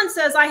 Dawn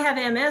says, I have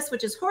MS,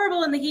 which is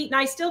horrible in the heat, and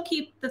I still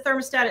keep the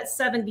thermostat at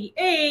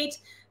 78.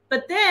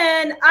 But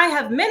then I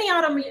have many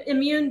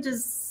autoimmune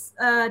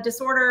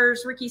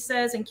disorders, Ricky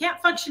says, and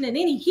can't function in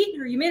any heat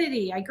or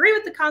humidity. I agree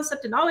with the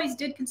concept and always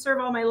did conserve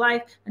all my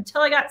life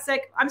until I got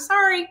sick. I'm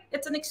sorry,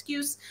 it's an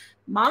excuse.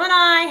 Mom and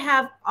I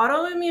have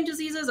autoimmune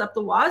diseases up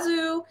the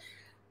wazoo.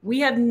 We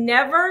have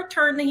never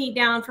turned the heat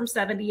down from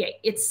 78.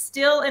 It's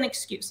still an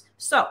excuse.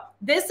 So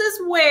this is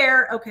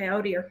where, okay,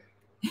 oh dear.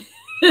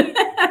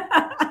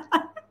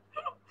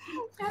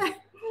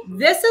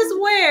 This is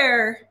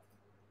where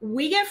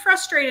we get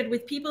frustrated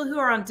with people who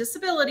are on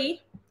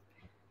disability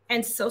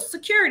and Social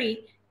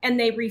Security, and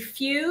they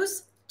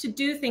refuse to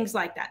do things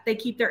like that. They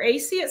keep their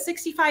AC at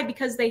 65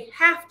 because they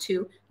have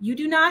to. You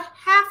do not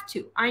have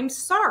to. I'm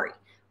sorry.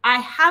 I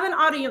have an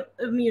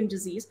autoimmune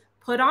disease.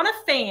 Put on a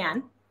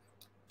fan,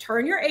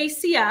 turn your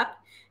AC up.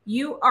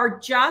 You are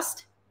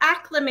just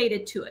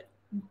acclimated to it.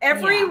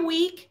 Every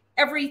week,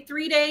 every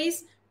 3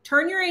 days,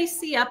 turn your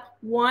AC up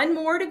 1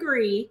 more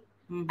degree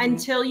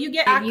until you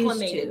get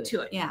acclimated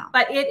to it. Yeah.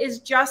 But it is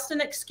just an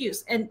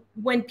excuse. And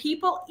when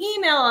people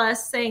email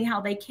us saying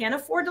how they can't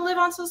afford to live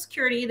on Social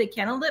Security, they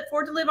can't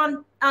afford to live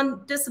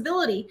on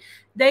disability,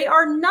 they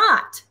are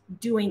not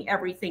doing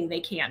everything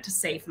they can to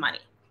save money.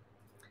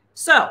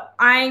 So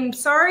I'm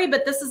sorry,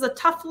 but this is a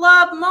tough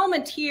love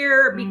moment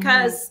here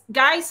because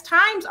guys,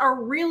 times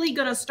are really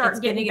going to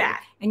start getting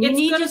back. And you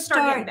need to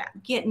start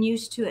getting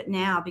used to it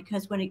now,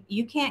 because when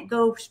you can't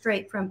go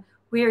straight from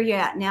where you're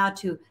at now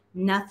to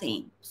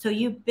nothing. So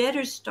you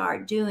better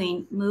start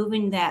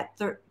moving that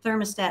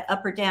thermostat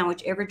up or down,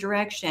 whichever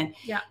direction,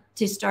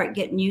 to start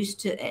getting used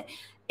to it.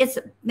 It's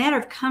a matter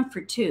of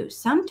comfort too.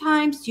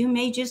 Sometimes you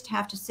may just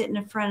have to sit in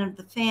the front of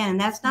the fan,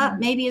 and that's not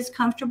maybe as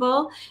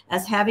comfortable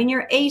as having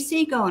your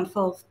AC going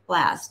full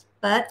blast.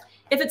 But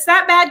if it's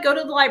that bad, go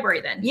to the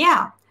library then.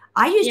 Yeah.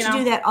 I used to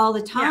do that all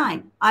the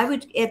time. I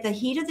would, at the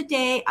heat of the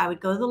day, I would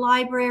go to the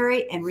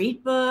library and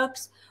read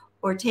books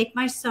or take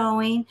my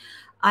sewing.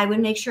 I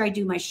would make sure I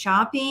do my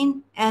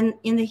shopping and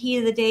in the heat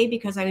of the day,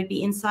 because I would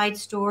be inside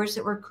stores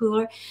that were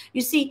cooler.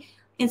 You see,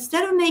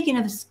 instead of making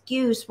an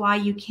excuse why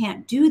you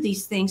can't do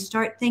these things,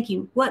 start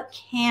thinking, what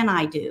can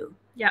I do?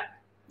 Yeah.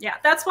 Yeah.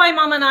 That's why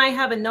Mom and I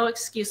have a no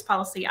excuse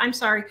policy. I'm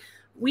sorry.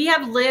 We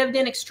have lived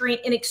in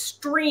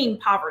extreme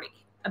poverty,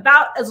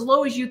 about as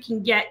low as you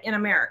can get in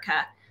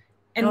America.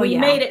 And we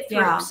made it through.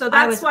 Yeah. So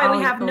that's why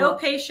we have no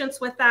patience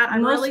with that.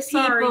 I'm really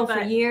sorry. Most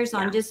people for years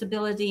on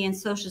disability and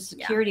Social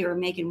Security were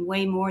making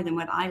way more than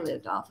what I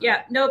lived off of.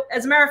 Yeah. Nope.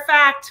 As a matter of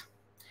fact,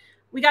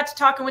 we got to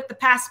talking with the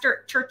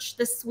pastor at church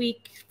this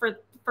week for the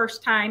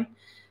first time,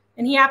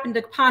 and he happened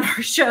upon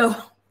our show.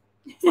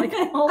 It's like,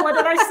 oh, what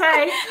did I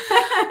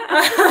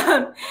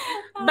say?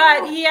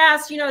 But he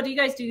asked, do you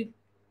guys do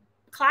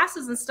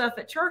classes and stuff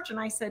at church? And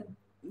I said,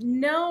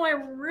 no, I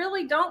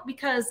really don't,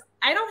 because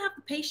I don't have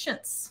the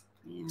patience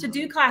to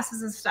do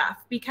classes and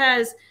stuff,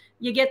 because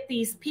you get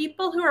these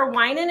people who are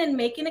whining and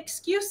making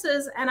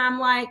excuses. And I'm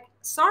like,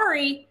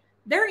 sorry,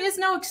 there is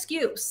no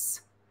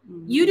excuse.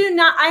 You do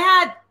not. I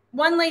had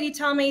one lady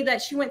tell me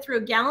that she went through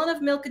a gallon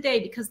of milk a day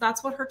because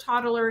that's what her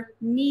toddler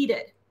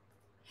needed.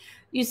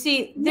 You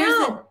see,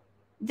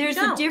 there's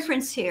a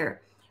difference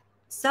here.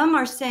 Some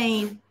are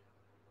saying,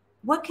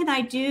 what can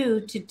I do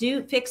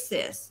to fix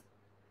this?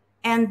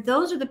 And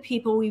those are the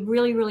people we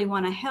really, really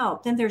want to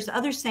help. Then there's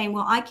others saying,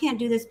 well, I can't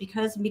do this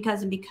because,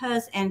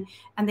 and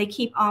they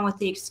keep on with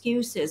the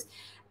excuses.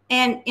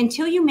 And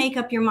until you make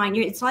up your mind,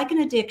 it's like an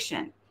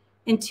addiction.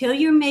 Until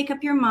you make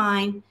up your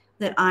mind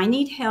that I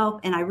need help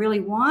and I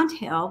really want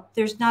help,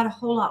 there's not a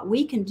whole lot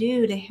we can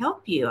do to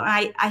help you.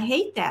 I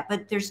hate that,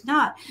 but there's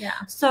not.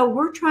 Yeah. So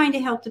we're trying to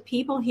help the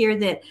people here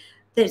that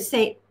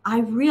say, I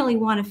really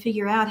want to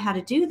figure out how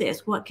to do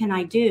this. What can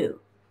I do?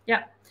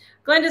 Yeah.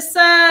 Glenda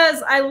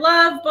says, I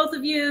love both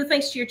of you.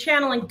 Thanks to your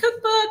channel and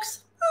cookbooks.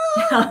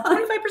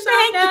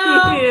 25%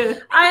 now. You.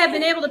 I have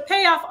been able to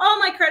pay off all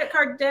my credit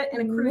card debt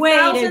and accrue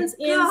thousands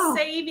in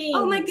savings.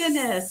 Oh my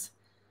goodness.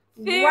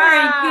 Very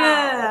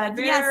Wow. good.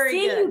 Very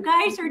see, good. you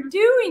guys are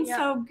doing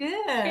so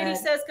good. Katie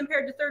says,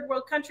 compared to third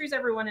world countries,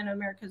 everyone in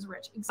America is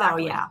rich.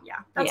 Exactly. Oh, yeah. Yeah.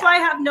 That's why I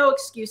have no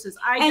excuses.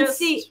 I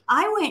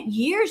went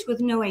years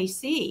with no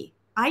AC.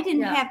 I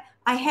didn't have,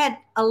 I had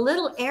a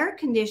little air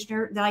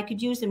conditioner that I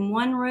could use in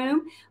one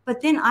room,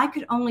 but then I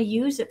could only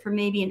use it for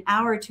maybe an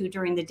hour or two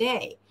during the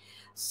day.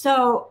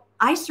 So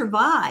I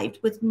survived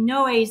with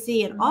no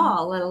AC at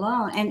all, let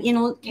alone, and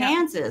in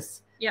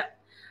Kansas. Yep.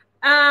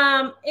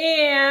 And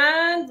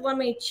let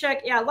me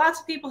check. Yeah,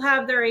 lots of people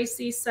have their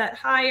AC set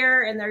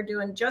higher and they're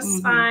doing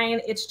just fine.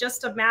 It's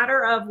just a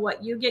matter of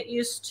what you get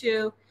used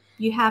to.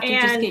 You have to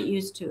just get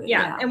used to it.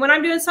 Yeah. And when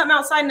I'm doing something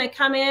outside and I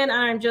come in and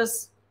I'm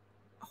just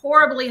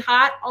horribly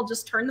hot, I'll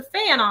just turn the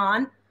fan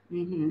on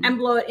and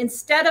blow it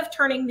instead of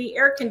turning the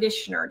air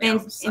conditioner down.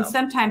 And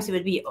sometimes it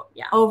would be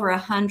over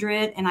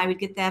 100 and I would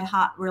get that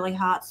hot, really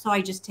hot. So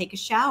I just take a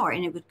shower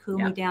and it would cool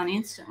me down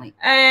instantly.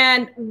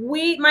 And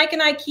Mike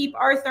and I keep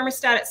our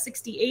thermostat at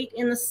 68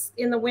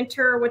 in the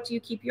winter. What do you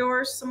keep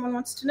yours? Someone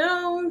wants to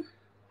know.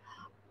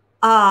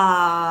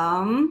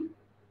 I'm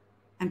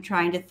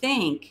trying to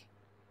think.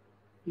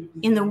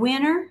 In the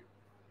winter?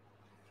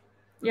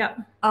 Yeah.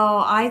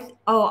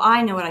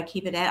 I know what I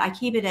keep it at. I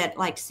keep it at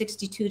like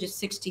 62 to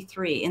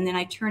 63, and then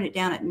I turn it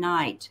down at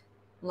night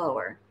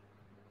lower.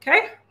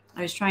 Okay.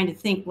 I was trying to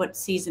think what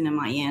season am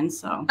I in,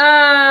 so.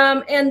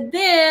 And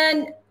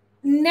then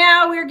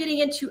now we're getting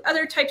into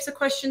other types of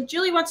questions.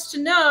 Julie wants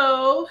to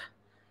know,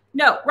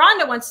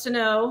 Rhonda wants to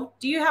know,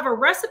 do you have a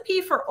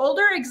recipe for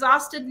older,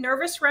 exhausted,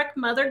 nervous wreck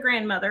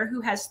grandmother who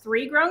has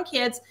 3 grown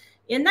kids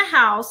in the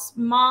house,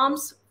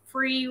 mom's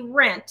free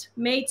rent,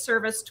 maid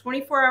service,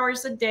 24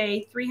 hours a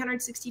day,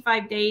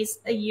 365 days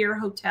a year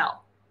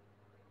hotel?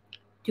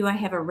 Do I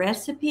have a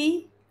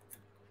recipe?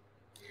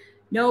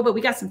 No, but we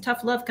got some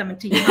tough love coming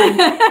to you.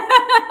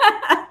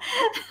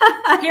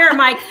 Here,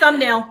 Mike,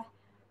 thumbnail.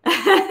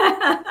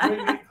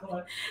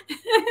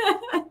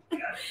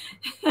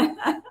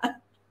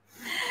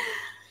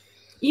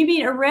 You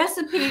mean a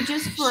recipe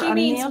just for she a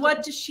means meal?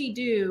 What does she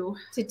do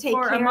to take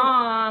for care a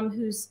mom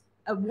who's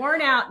a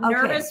worn out,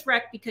 nervous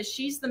wreck because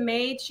she's the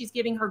maid. She's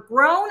giving her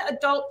grown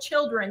adult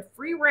children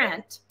free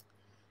rent.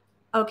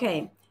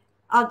 Okay.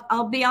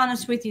 I'll be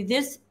honest with you.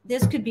 This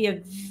could be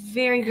a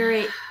very,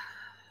 very,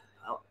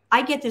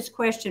 I get this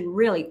question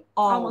really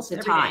almost the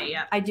time. Day,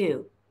 yeah. I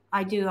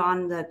do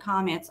on the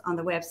comments on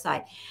the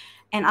website,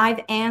 and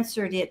I've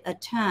answered it a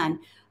ton.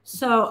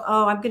 So,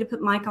 I'm going to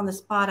put Mike on the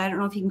spot. I don't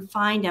know if you can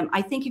find him.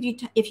 I think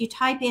if you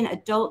type in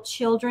adult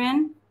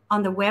children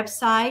on the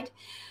website,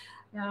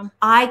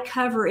 I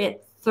cover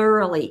it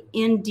thoroughly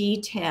in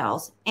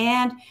details.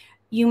 And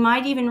you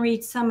might even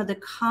read some of the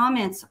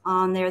comments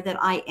on there that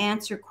I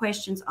answer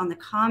questions on the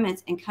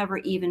comments and cover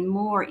even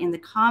more in the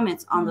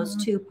comments on those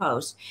 2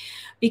 posts,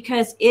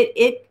 because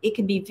it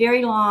can be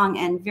very long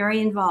and very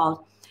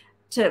involved.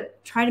 To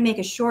try to make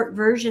a short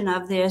version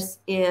of this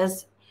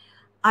is,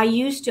 I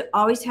used to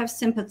always have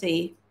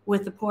sympathy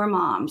with the poor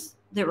moms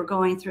that were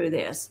going through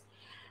this.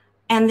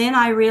 And then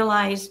I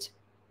realized,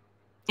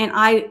 and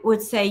I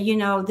would say,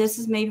 this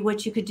is maybe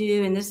what you could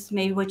do, and this is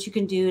maybe what you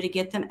can do to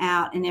get them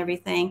out and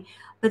everything.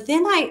 But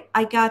then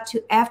I got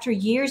to, after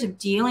years of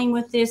dealing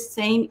with this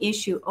same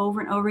issue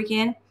over and over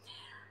again,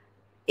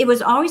 it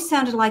was always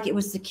sounded like it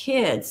was the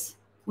kids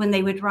when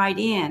they would write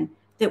in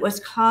that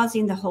was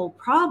causing the whole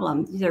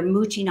problem. They're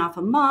mooching off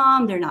of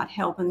mom. They're not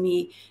helping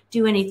me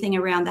do anything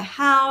around the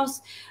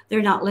house.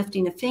 They're not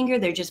lifting a finger.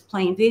 They're just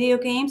playing video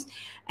games.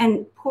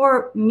 And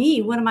poor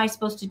me, what am I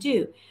supposed to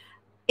do?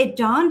 It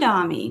dawned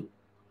on me,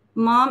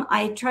 Mom,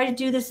 I try to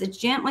do this as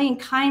gently and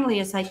kindly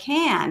as I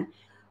can.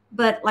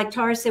 But like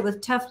Tara said,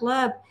 with tough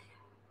love,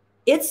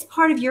 it's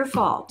part of your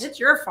fault. It's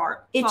your fault.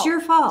 It's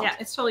your fault. Yeah,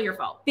 it's totally your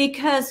fault.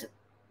 Because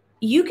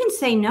you can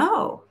say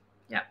no.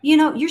 Yeah. You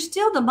know, you're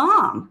still the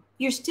mom.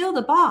 You're still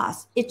the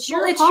boss. It's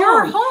your it's home.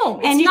 your home.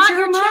 It's and not it's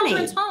your money.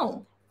 Children's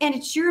home. And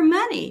it's your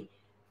money.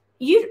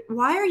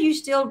 Why are you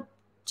still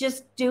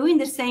just doing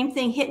the same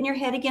thing, hitting your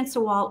head against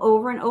the wall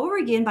over and over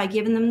again by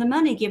giving them the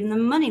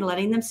money,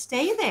 letting them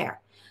stay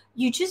there?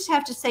 You just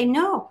have to say,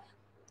 no,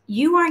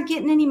 you aren't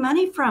getting any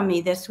money from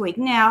me this week.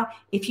 Now,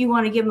 if you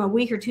want to give them a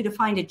week or two to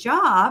find a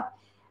job,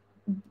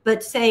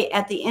 but say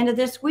at the end of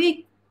this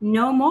week,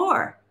 no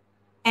more,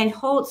 and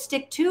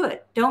stick to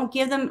it. Don't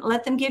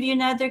let them give you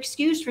another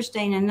excuse for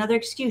staying, another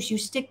excuse. You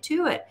stick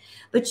to it,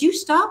 but you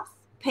stop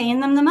paying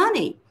them the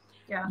money.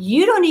 Yeah.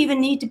 You don't even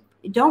need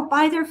to, don't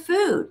buy their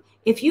food.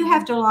 If you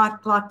have to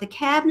lock the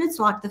cabinets,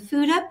 lock the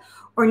food up,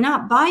 or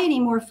not buy any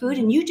more food,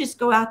 and you just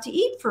go out to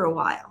eat for a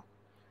while.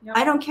 Yep.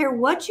 I don't care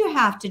what you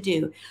have to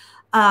do.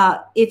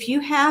 If you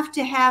have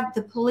to have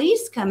the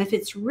police come, if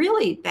it's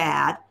really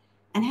bad,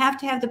 and have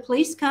to have the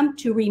police come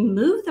to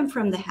remove them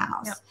from the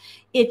house, yep.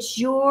 It's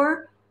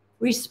your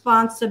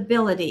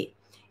responsibility.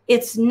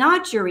 It's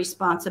not your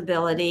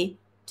responsibility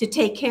to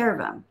take care of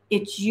them.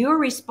 It's your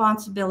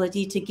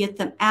responsibility to get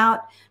them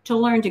out, to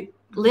learn to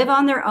live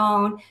on their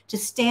own, to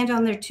stand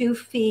on their 2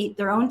 feet,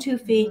 their own 2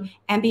 feet, mm-hmm.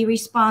 and be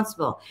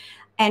responsible.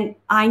 And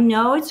I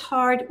know it's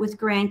hard with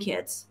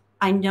grandkids.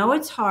 I know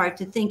it's hard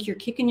to think you're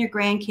kicking your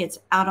grandkids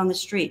out on the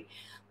street,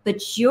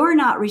 but you're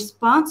not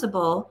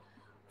responsible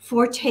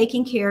for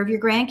taking care of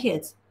your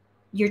grandkids.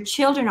 Your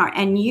children are,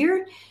 and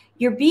you're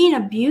being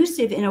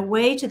abusive in a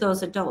way to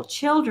those adult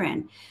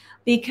children,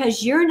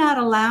 because you're not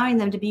allowing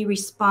them to be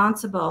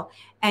responsible,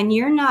 and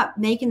you're not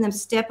making them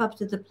step up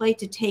to the plate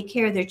to take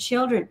care of their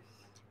children.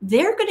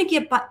 They're going to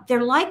get by.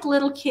 They're like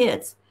little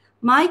kids.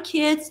 My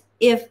kids,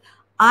 if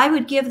I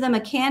would give them a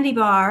candy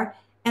bar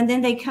and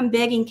then they come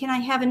begging, can I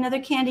have another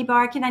candy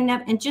bar? Can I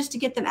never? And just to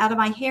get them out of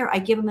my hair, I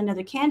give them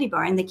another candy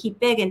bar, and they keep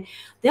begging.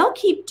 They'll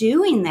keep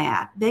doing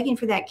that, begging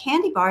for that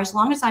candy bar as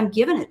long as I'm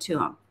giving it to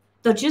them.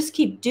 They'll just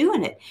keep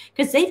doing it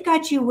because they've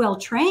got you well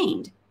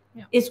trained,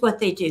 yeah. Is what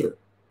they do.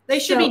 They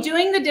should be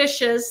doing the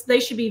dishes. They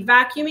should be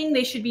vacuuming.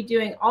 They should be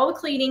doing all the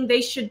cleaning. They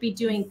should be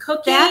doing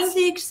cooking. That's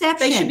the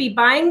exception. They should be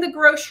buying the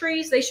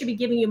groceries. They should be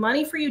giving you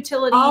money for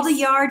utilities. All the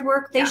yard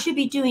work. They should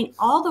be doing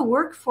all the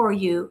work for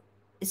you,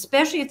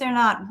 especially if they're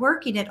not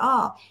working at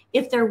all.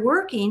 If they're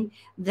working,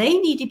 they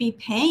need to be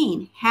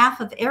paying half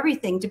of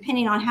everything,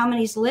 depending on how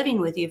many's living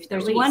with you. If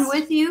there's one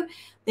with you,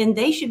 then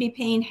they should be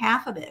paying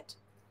half of it,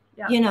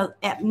 you know,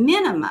 at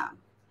minimum.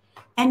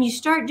 And you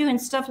start doing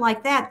stuff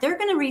like that, they're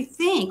going to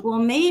rethink, well,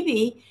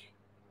 maybe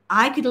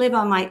I could live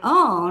on my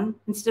own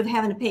instead of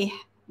having to pay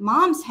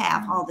mom's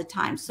half all the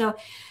time. So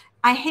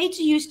I hate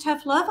to use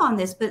tough love on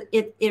this, but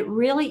it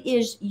really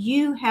is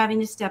you having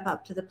to step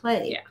up to the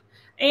plate. Yeah.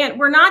 And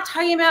we're not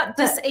talking about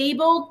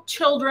disabled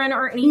children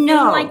or anything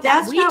like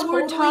that. That's not what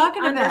we're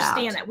talking about.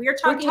 Understand that. We are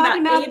talking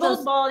about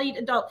able-bodied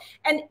adult.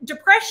 And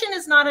depression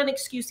is not an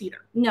excuse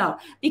either. No,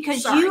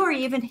 because you are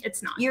even,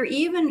 it's not. You're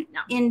even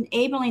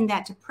enabling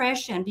that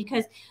depression,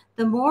 because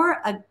the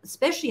more,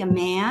 especially a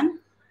man,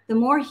 the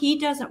more he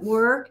doesn't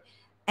work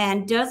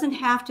and doesn't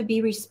have to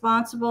be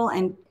responsible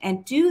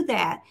and do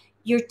that,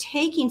 you're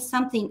taking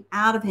something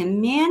out of him.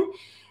 Men,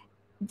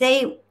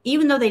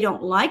 even though they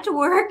don't like to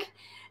work,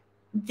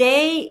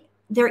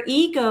 their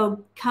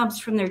ego comes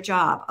from their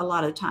job a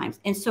lot of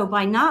times. And so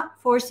by not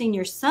forcing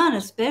your son,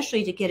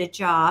 especially, to get a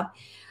job,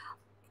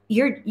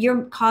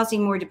 you're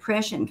causing more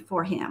depression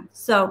for him.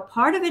 So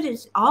part of it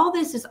is all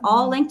this is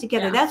all linked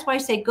together. Yeah. That's why I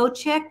say go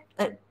check,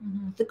 go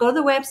to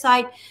the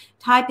website,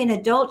 type in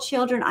adult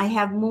children. I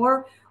have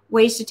more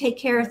ways to take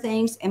care of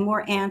things and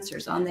more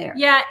answers on there.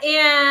 Yeah.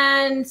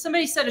 And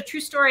somebody said a true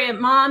story. A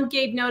mom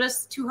gave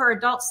notice to her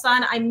adult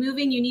son, I'm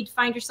moving. You need to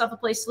find yourself a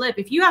place to live.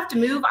 If you have to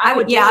move, I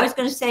would. Yeah, I was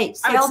going to say,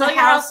 sell the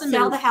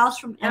house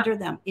from under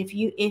them. If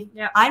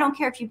I don't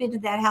care if you've been to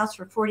that house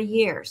for 40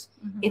 years.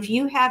 If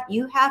you have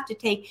to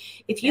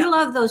take, if you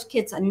love those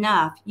kids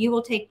enough, you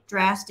will take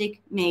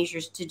drastic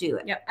measures to do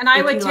it. Yeah. And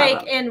I would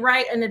take and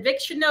write an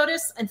eviction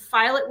notice and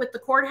file it with the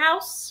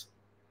courthouse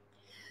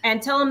and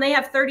tell them they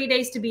have 30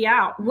 days to be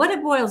out. What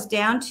it boils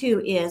down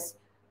to is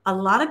a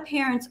lot of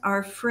parents are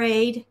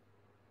afraid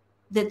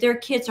that their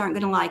kids aren't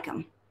going to like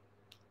them.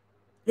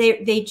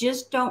 They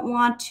just don't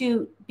want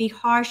to be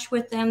harsh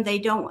with them.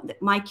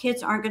 My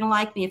kids aren't going to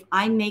like me if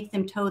I make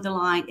them toe the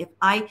line.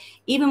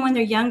 Even when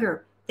they're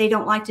younger, they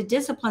don't like to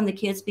discipline the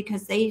kids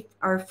because they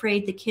are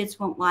afraid the kids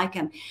won't like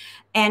them.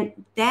 And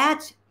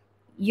that,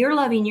 you're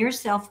loving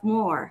yourself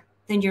more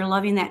than you're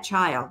loving that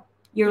child.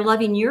 You're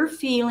loving your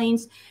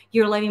feelings.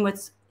 You're loving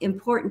what's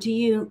important to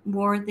you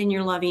more than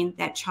you're loving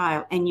that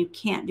child. And you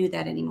can't do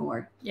that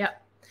anymore.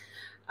 Yep.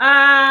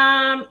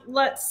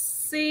 Let's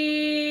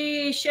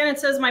see. Shannon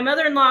says, my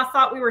mother-in-law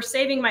thought we were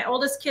saving my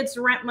oldest kids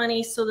rent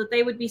money so that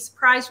they would be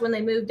surprised when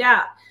they moved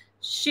out.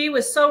 She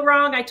was so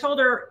wrong. I told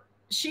her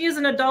she is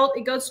an adult.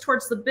 It goes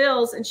towards the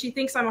bills, and she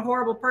thinks I'm a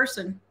horrible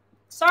person.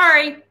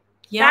 Sorry.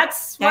 Yep.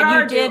 That's what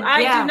I do. did. I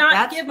Yeah, do not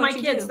that's give what my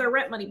you kids do. their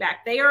rent money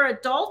back. They are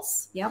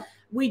adults. Yep.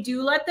 We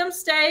do let them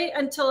stay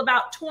until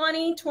about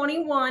 20,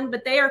 21,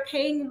 but they are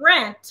paying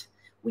rent.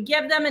 We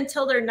give them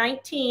until they're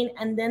 19,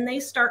 and then they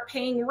start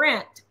paying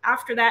rent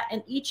after that.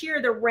 And each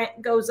year the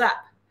rent goes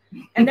up.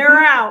 And they're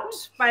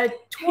out by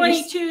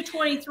 22,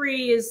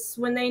 23 is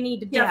when they need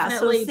to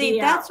definitely so see, be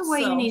that's out. the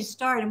way you need to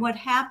start. And what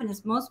happened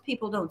is most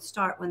people don't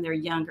start when they're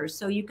younger.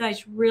 So you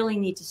guys really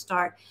need to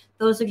start.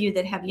 Those of you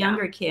that have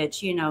younger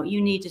kids, you know,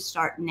 you need to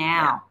start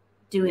now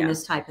doing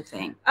this type of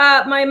thing.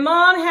 My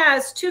mom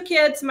has 2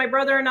 kids, my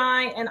brother and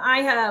I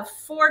have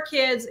 4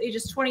 kids,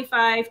 ages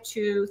 25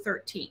 to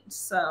 13.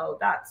 So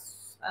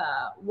that's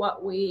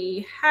what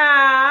we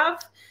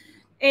have.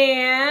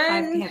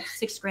 And I have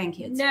 6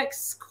 grandkids.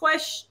 Next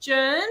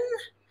question.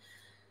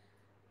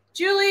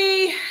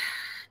 Julie,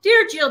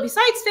 dear Jill,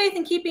 besides faith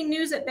and keeping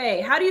news at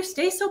bay, how do you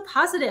stay so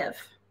positive?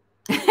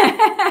 Please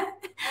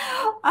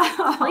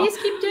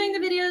keep doing the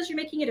videos. You're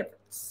making a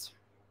difference.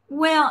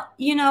 Well,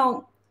 you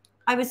know,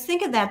 I was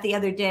thinking that the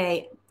other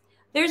day.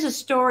 There's a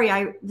story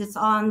that's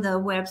on the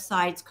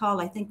website. It's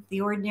called, I think,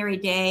 The Ordinary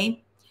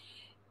Day.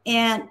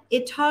 And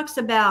it talks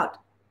about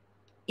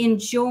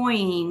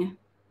enjoying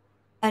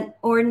an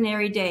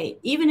ordinary day,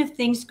 even if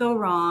things go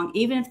wrong,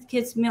 even if the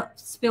kids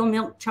spill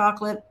milk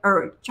chocolate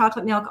or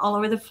chocolate milk all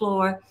over the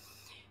floor.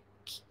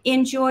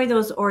 Enjoy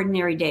those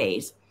ordinary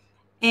days.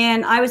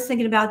 And I was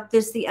thinking about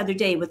this the other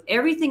day with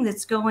everything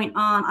that's going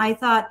on. I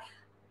thought,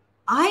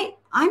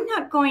 I'm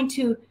not going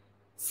to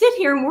sit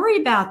here and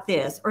worry about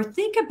this or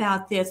think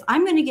about this.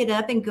 I'm going to get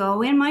up and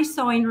go in my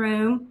sewing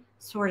room,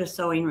 sort of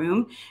sewing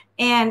room,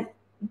 and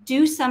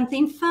do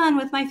something fun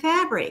with my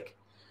fabric.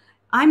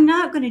 I'm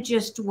not going to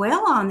just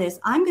dwell on this.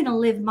 I'm going to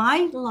live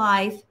my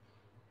life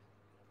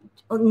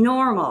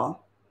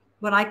normal,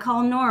 what I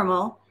call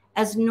normal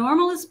as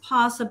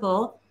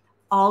possible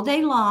all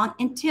day long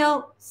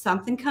until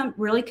something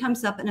really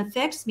comes up and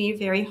affects me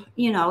very,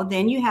 you know,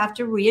 then you have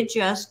to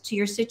readjust to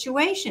your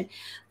situation.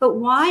 But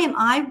why am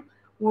I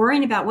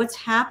worrying about what's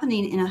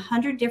happening in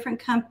 100 different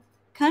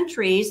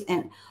countries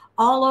and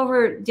all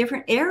over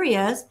different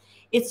areas?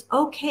 It's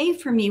okay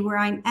for me where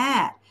I'm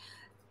at.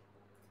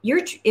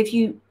 If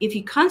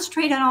you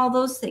concentrate on all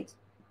those things,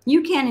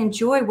 you can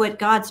enjoy what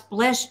God's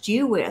blessed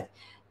you with.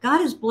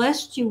 God has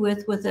blessed you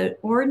with an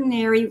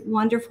ordinary,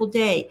 wonderful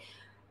day.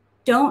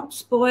 Don't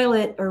spoil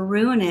it or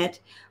ruin it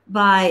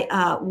by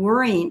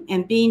worrying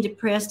and being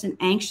depressed and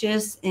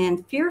anxious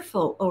and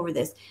fearful over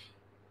this.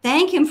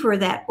 Thank Him for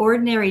that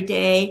ordinary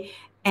day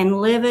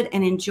and live it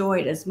and enjoy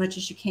it as much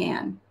as you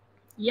can.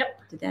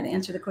 Yep. Did that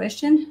answer the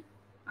question?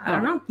 I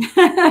don't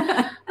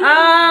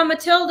know.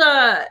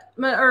 Matilda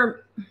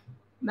or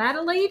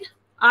Madeleine?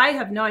 I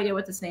have no idea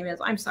what this name is.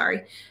 I'm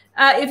sorry.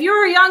 If you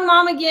were a young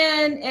mom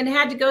again and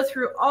had to go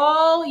through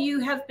all you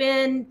have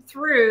been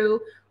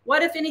through,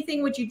 what, if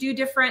anything, would you do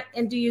different?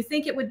 And do you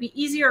think it would be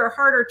easier or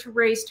harder to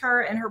raise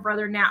Tara and her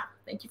brother now?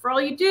 Thank you for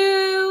all you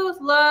do.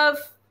 Love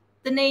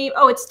the name.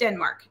 Oh, it's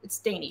Denmark. It's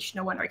Danish.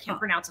 No wonder I can't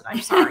pronounce it.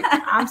 I'm sorry.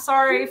 I'm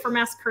sorry for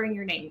massacring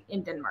your name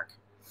in Denmark.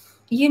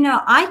 You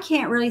know, I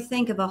can't really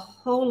think of a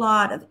whole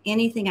lot of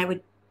anything I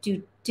would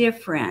do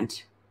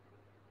different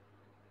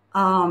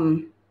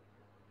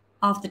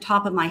off the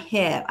top of my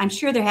head. I'm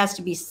sure there has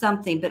to be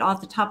something, but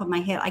off the top of my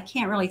head, I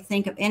can't really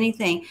think of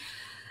anything.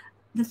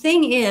 The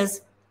thing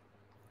is,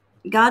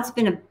 God's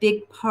been a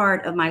big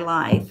part of my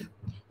life.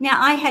 Now,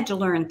 I had to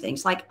learn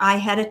things. Like, I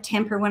had a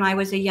temper when I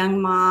was a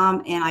young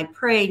mom, and I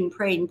prayed and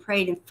prayed and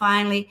prayed, and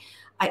finally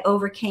I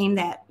overcame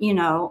that,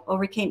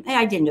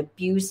 I didn't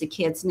abuse the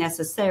kids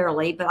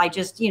necessarily, but I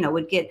just,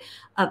 would get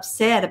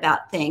upset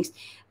about things.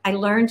 I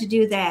learned to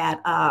do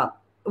that,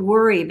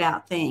 worry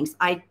about things.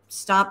 I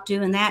stopped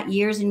doing that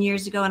years and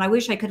years ago, and I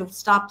wish I could have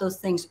stopped those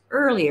things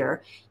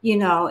earlier,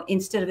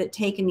 instead of it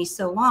taking me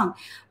so long.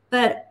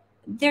 But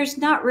there's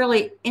not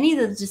really any of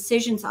the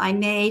decisions I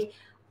made.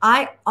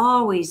 I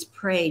always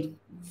prayed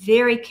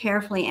very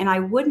carefully, and I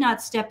would not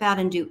step out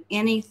and do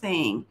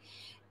anything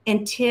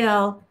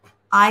until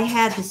I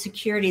had the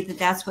security that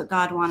that's what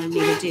God wanted me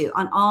to do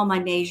on all my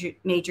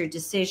major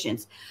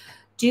decisions.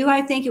 Do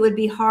I think it would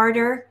be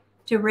harder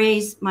to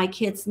raise my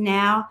kids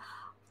now?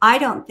 I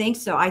don't think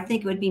so. I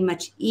think it would be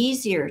much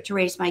easier to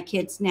raise my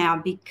kids now,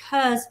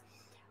 because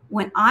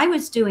when I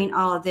was doing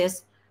all of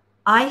this,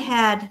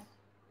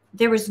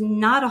 there was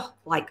not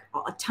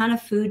a ton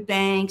of food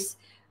banks.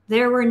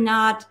 There wasn't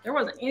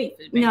any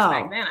food banks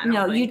back then. I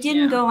don't think. You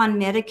didn't go on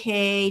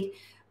Medicaid.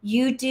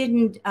 You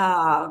didn't,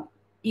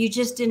 you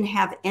just didn't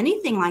have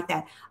anything like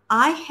that.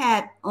 I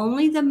had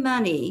only the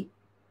money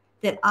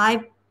that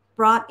I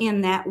brought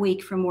in that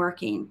week from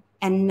working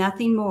and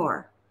nothing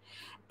more.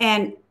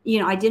 And,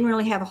 I didn't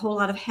really have a whole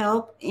lot of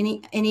help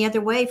any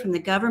other way from the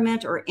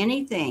government or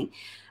anything.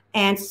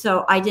 And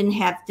so I didn't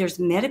have, there's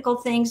medical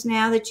things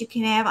now that you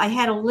can have. I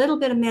had a little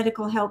bit of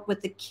medical help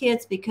with the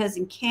kids, because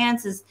in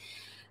Kansas,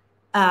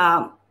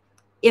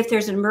 if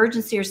there's an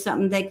emergency or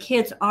something, the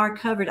kids are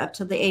covered up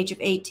to the age of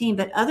 18.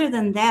 But other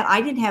than that,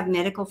 I didn't have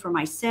medical for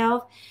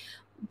myself.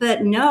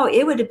 But no,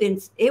 it would have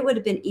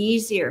been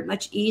easier,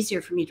 much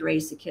easier for me to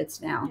raise the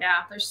kids now.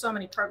 Yeah, there's so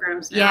many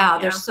programs now. Yeah,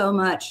 there's so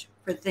much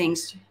for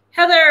things.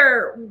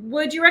 Heather,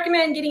 would you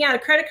recommend getting out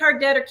of credit card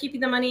debt or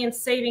keeping the money in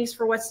savings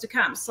for what's to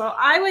come? So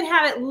I would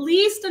have at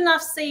least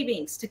enough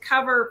savings to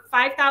cover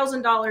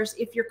 $5,000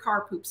 if your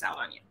car poops out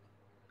on you.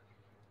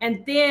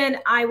 And then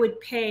I would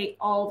pay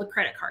all the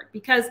credit card,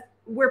 because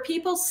where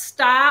people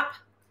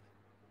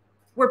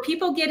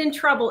get in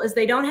trouble is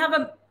they don't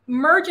have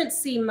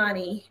emergency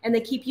money and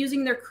they keep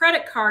using their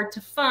credit card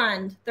to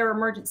fund their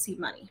emergency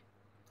money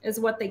is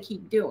what they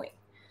keep doing.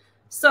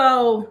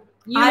 So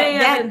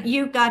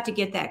you've got to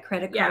get that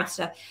credit card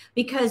stuff,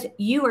 because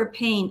you are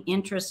paying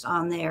interest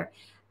on there.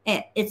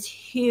 It's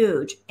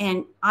huge.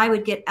 And I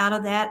would get out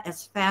of that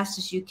as fast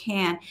as you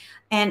can.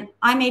 And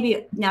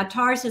now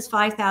Tara says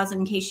 5,000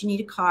 in case you need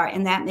a car,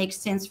 and that makes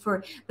sense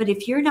but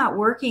if you're not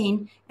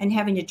working and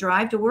having to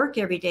drive to work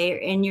every day,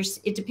 and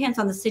it depends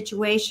on the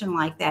situation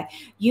like that,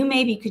 you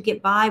maybe could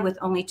get by with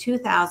only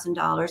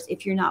 $2,000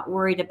 if you're not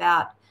worried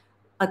about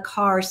a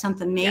car or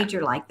something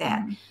major like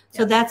that.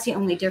 So that's the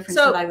only difference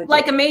that I would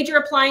like a major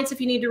appliance,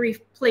 if you need to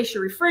replace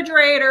your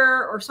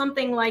refrigerator or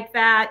something like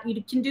that,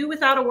 you can do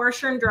without a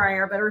washer and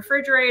dryer. But a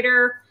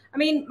refrigerator, I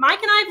mean,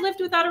 Mike and I have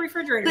lived without a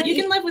refrigerator. But you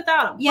can live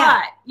without them.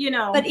 Yeah.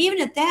 But, But even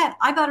at that,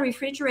 I bought a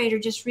refrigerator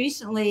just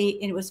recently,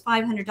 and it was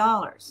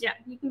 $500. Yeah,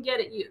 you can get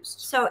it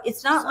used. So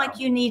it's not like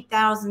you need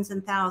thousands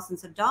and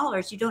thousands of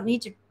dollars. You don't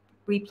need to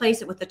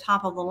replace it with the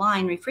top of the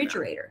line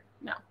refrigerator.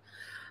 No.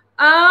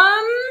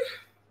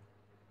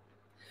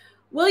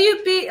 Will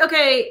you be,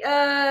 okay,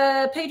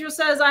 Pedro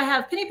says, I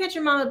have Penny Pincher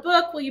Mama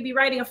book. Will you be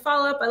writing a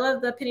follow-up? I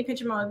love the Penny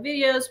Pincher Mama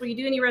videos. Will you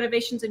do any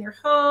renovations in your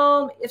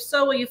home? If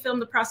so, will you film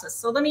the process?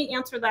 So let me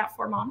answer that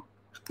for Mom.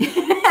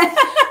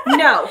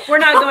 No, we're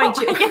not going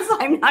to. I guess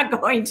I'm not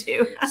going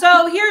to.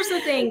 So here's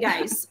the thing,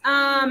 guys.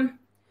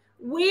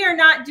 We are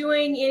not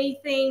doing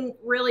anything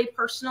really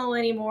personal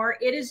anymore.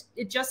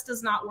 It just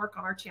does not work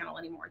on our channel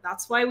anymore.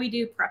 That's why we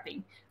do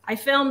prepping. I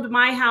filmed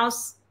my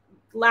house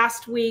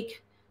last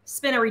week,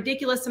 spent a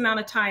ridiculous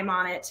amount of time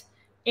on it,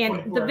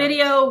 and the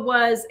video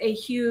was a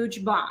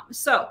huge bomb.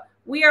 So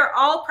we are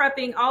all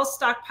prepping, all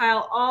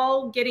stockpile,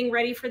 all getting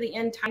ready for the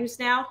end times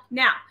now.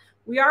 Now,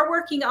 we are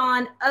working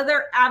on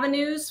other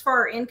avenues for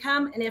our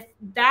income, and if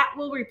that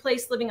will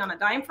replace living on a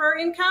dime for our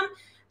income,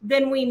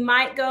 then we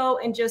might go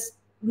and just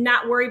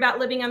not worry about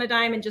living on a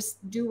dime and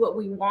just do what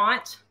we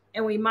want.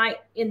 And we might,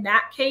 in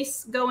that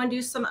case, go and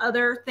do some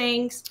other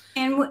things.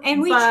 And we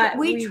try.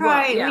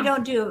 We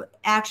don't do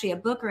actually a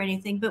book or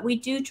anything, but we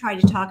do try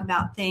to talk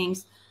about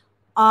things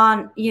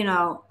on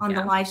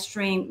the live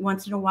stream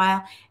once in a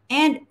while.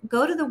 And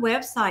go to the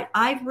website.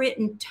 I've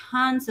written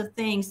tons of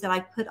things that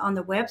I put on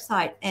the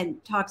website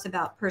and talks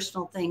about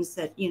personal things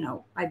that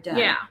I've done.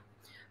 Yeah.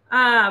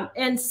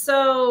 And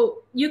so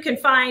you can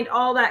find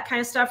all that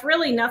kind of stuff.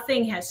 Really,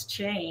 nothing has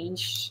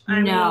changed.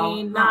 I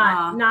mean,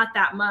 not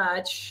that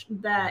much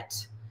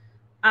that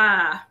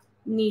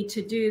need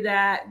to do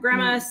that.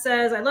 Grandma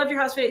says, I love your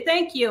house video.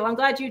 Thank you. I'm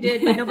glad you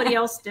did, but nobody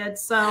else did.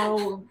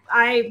 So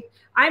I'm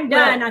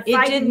done. I'm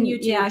fighting YouTube.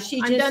 Yeah,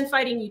 I'm done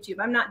fighting YouTube.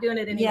 I'm not doing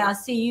it anymore. Yeah,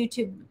 see,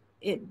 YouTube,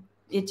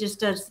 it just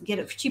does get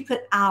it. She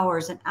put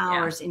hours and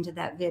hours into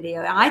that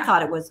video. And I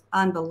thought it was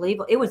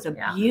unbelievable. It was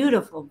a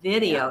beautiful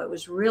video. Yeah. It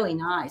was really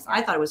nice.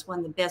 I thought it was one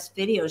of the best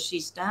videos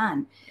she's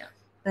done. Yeah.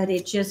 But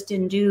it just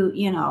didn't do,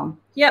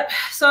 Yep.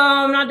 So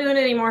I'm not doing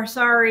it anymore.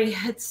 Sorry.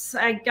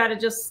 I got to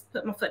just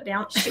put my foot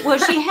down. Well,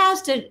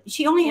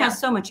 she only has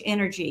so much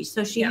energy.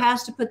 So she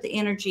has to put the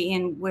energy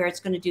in where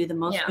it's going to do the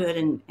most good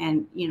and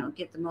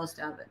get the most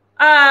out of it.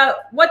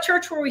 What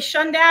church were we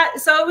shunned at?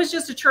 So it was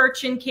just a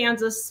church in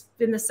Kansas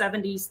in the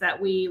 70s that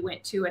we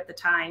went to at the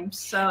time.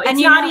 So it's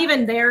not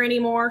even there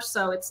anymore.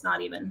 So it's not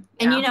even.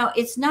 And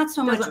it's not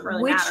so much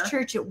really which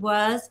church it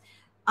was.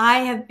 I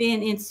have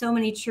been in so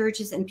many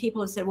churches, and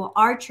people have said, well,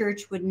 our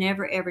church would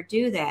never, ever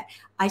do that.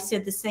 I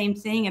said the same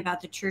thing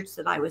about the church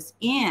that I was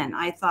in.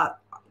 I thought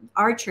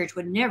our church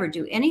would never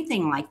do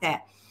anything like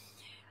that.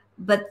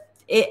 But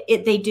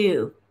they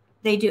do.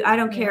 They do. I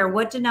don't care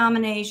what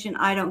denomination.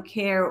 I don't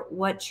care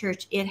what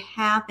church. It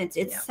happens.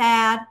 It's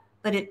sad,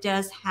 but it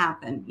does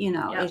happen.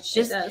 It's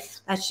just,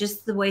 that's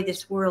just the way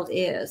this world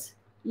is.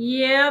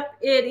 Yep,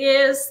 it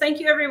is. Thank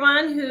you,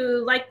 everyone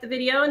who liked the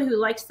video and who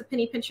likes the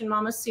Penny Pinch and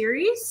Mama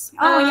series.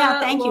 Oh,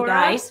 yeah. Thank you,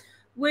 guys.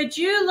 Would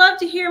you love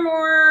to hear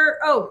more?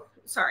 Oh,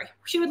 sorry.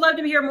 She would love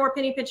to hear more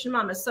Penny Pinch and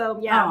Mama.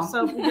 So,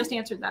 so we just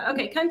answered that.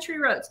 Okay, country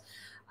roads.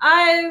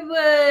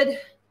 I would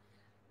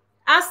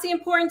ask the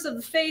importance of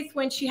the faith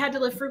when she had to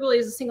live frugally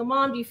as a single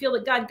mom. Do you feel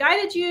that God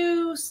guided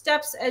you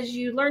steps as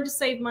you learned to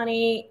save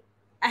money?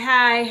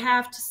 I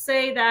have to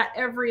say that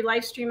every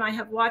live stream I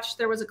have watched,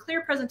 there was a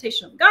clear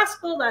presentation of the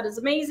gospel. That is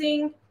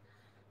amazing.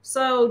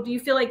 So do you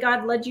feel like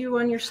God led you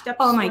on your steps?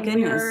 Oh, my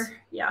goodness.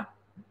 Yeah.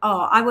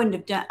 Oh, I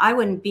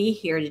wouldn't be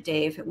here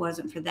today if it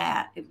wasn't for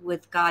that,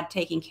 with God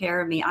taking care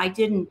of me. I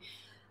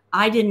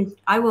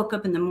woke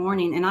up in the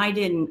morning and I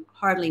didn't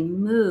hardly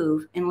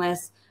move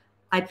unless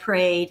I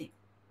prayed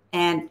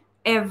and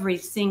every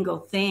single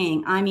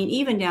thing. I mean,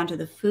 even down to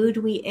the food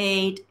we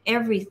ate,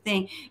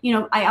 everything. You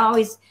know, I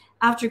always,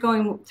 after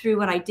going through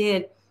what I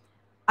did,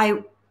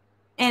 I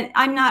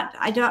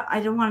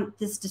don't want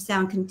this to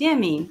sound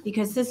condemning,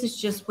 because this is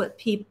just what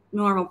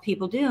normal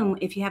people do.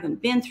 If you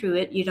haven't been through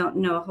it, you don't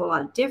know a whole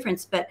lot of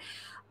difference. But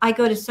I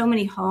go to so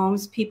many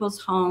homes, people's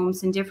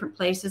homes in different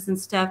places and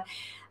stuff,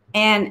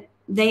 and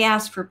they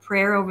ask for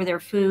prayer over their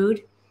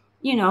food.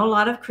 You know, a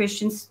lot of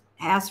Christians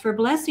ask for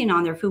blessing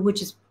on their food,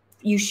 which is,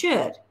 you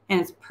should, and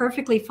it's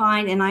perfectly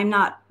fine. And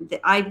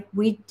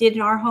we did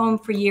in our home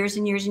for years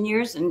and years and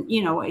years, and,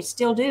 you know, I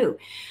still do.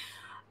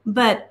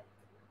 But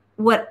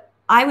what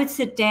I would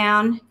sit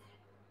down,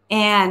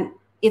 and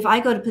if I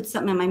go to put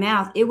something in my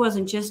mouth, it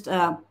wasn't just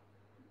a,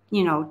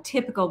 you know,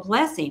 typical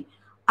blessing.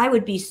 I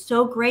would be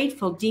so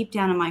grateful deep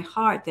down in my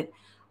heart that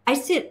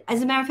as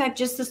a matter of fact,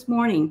 just this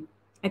morning,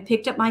 I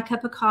picked up my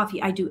cup of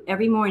coffee. I do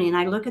every morning, and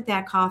I look at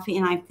that coffee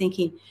and I'm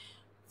thinking,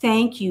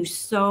 thank you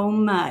so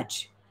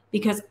much,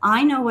 because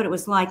I know what it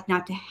was like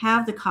not to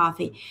have the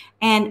coffee.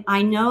 And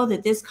I know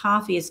that this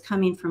coffee is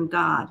coming from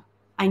God.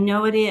 I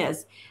know it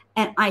is.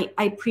 And I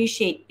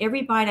appreciate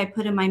every bite I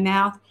put in my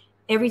mouth,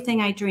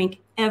 everything I drink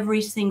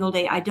every single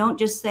day. I don't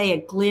just say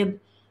a glib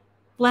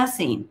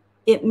blessing.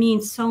 It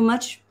means so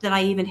much that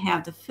I even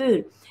have the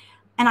food.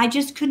 And I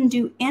just couldn't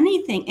do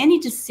anything, any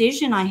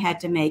decision I had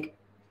to make.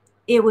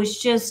 It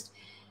was just,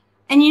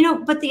 and you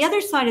know, but the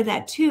other side of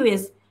that too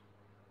is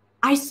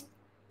as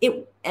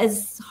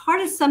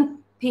hard as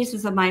some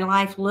pieces of my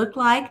life looked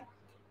like,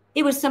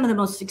 it was some of the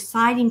most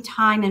exciting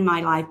time in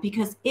my life,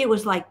 because it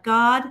was like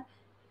God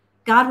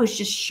was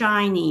just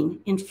shining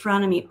in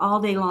front of me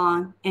all day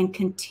long and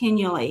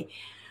continually.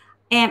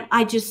 And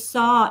I just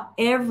saw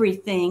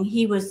everything.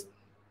 He was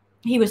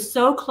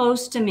so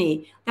close to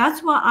me.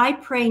 That's why I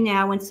pray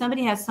now when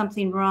somebody has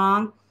something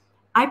wrong,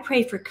 I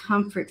pray for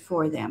comfort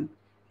for them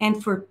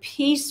and for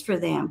peace for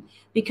them,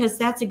 because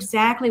that's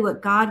exactly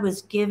what God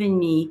was giving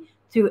me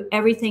through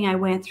everything I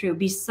went through,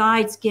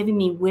 besides giving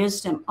me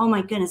wisdom. Oh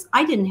my goodness,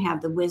 I didn't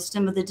have the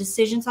wisdom of the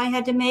decisions I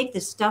had to make,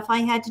 the stuff I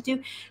had to do.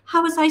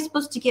 How was I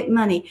supposed to get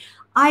money?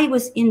 I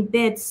was in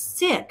bed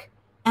sick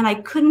and I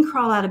couldn't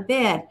crawl out of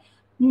bed,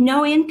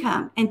 no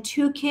income, and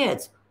 2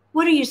 kids.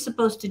 What are you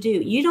supposed to do?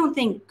 You don't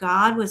think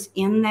God was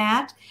in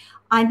that?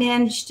 I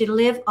managed to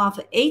live off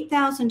of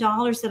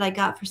 $8,000 that I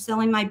got for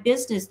selling my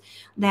business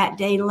that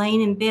day,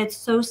 laying in bed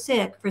so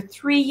sick for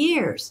 3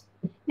 years.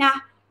 Now,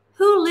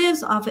 who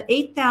lives off of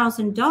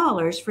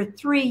 $8,000 for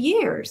 3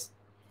 years?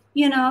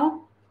 You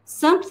know,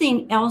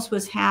 something else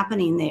was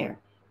happening there.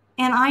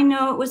 And I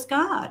know it was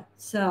God.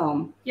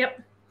 So,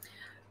 yep.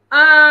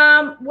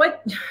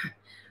 What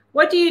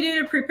do you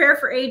do to prepare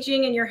for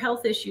aging and your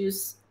health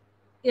issues,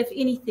 if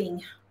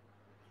anything?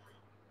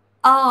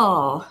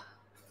 Oh,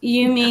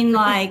 you mean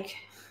like,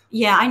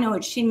 yeah, I know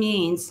what she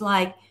means.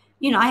 Like,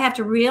 you know, I have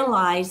to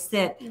realize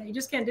that. Yeah, you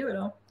just can't do it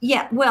all.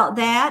 Yeah, well,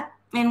 that,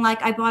 and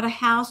like I bought a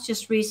house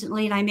just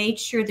recently, and I made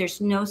sure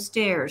there's no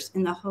stairs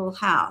in the whole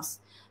house.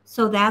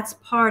 So that's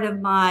part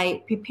of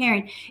my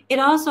preparing. It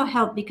also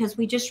helped because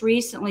we just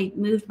recently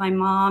moved my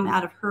mom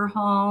out of her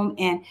home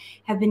and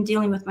have been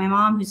dealing with my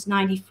mom who's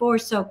 94.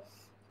 So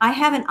I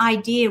have an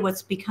idea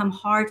what's become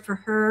hard for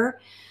her.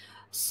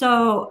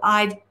 So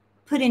I've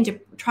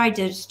tried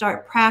to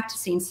start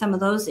practicing some of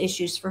those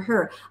issues for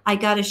her. I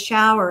got a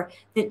shower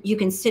that you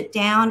can sit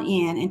down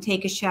in and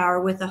take a shower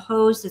with a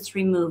hose that's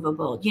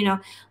removable, you know,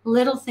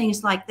 little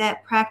things like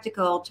that,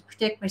 practical to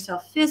protect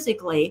myself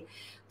physically,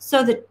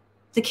 so that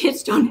the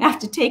kids don't have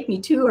to take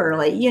me too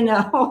early, you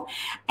know,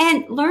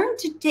 and learn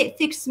to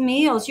fix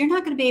meals. You're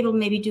not going to be able to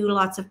maybe do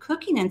lots of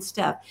cooking and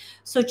stuff.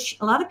 So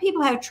a lot of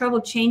people have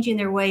trouble changing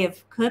their way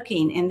of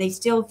cooking, and they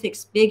still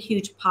fix big,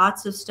 huge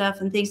pots of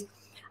stuff and things.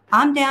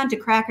 I'm down to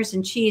crackers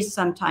and cheese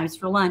sometimes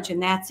for lunch, and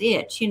that's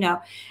it, you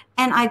know.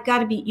 And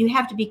you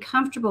have to be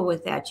comfortable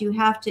with that. You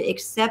have to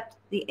accept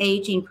the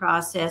aging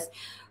process.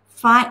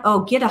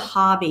 Get a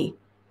hobby,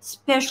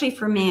 especially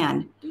for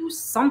men. Do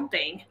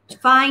something.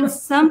 Find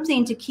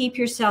something to keep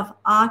yourself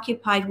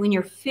occupied when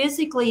you're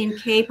physically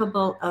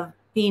incapable of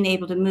being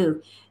able to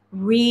move.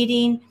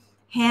 Reading,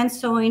 hand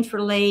sewing for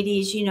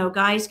ladies, you know,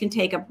 guys can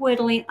take up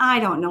whittling.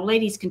 I don't know,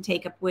 ladies can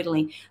take up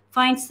whittling.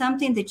 Find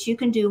something that you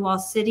can do while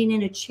sitting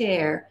in a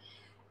chair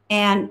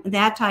and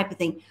that type of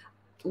thing.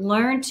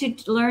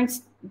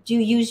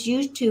 Use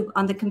YouTube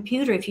on the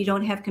computer if you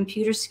don't have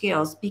computer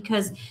skills,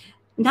 because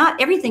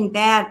not everything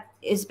bad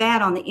is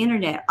bad on the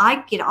internet.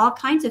 I get all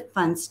kinds of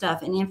fun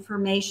stuff and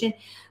information.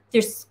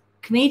 There's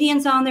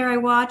comedians on there I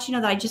watch, you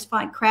know, that I just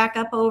crack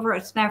up over.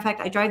 As a matter of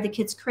fact, I drive the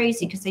kids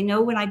crazy because they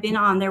know when I've been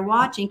on there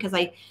watching, because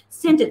I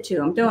send it to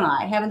them, don't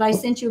I? Haven't I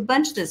sent you a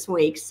bunch this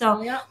week?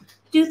 So yep.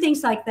 Do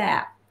things like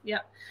that.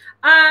 Yep.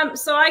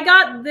 So I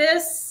got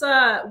this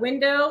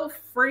window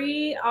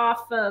free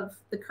off of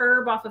the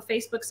curb, off of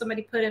Facebook.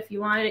 Somebody put, if you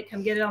wanted it,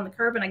 come get it on the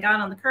curb. And I got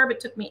it on the curb. It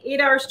took me 8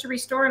 hours to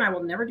restore, and I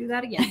will never do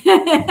that again.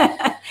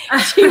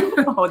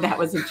 Oh, that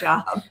was a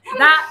job.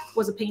 That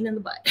was a pain in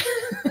the butt.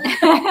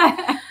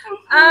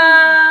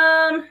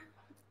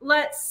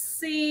 Let's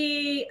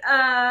see.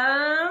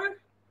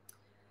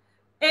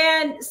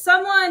 And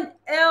someone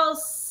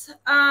else,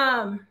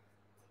 how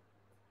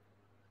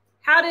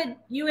did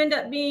you end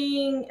up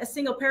being a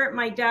single parent?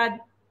 My dad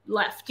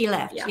left. He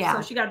left, yeah.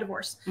 So she got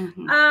divorced.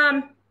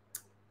 Mm-hmm.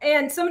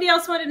 And somebody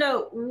else wanted to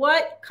know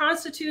what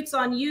constitutes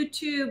on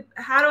YouTube.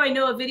 How do I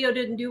know a video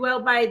didn't do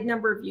well? By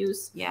number of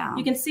views. Yeah.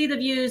 You can see the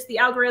views. The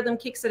algorithm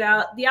kicks it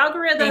out. The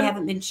algorithm. They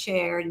haven't been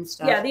shared and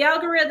stuff. Yeah. The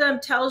algorithm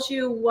tells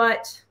you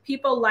what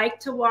people like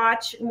to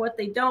watch and what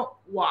they don't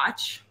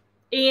watch.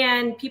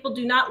 And people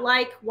do not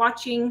like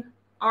watching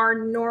our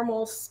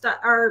normal stuff,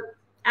 our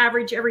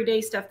average everyday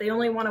stuff. They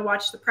only want to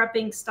watch the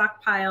prepping,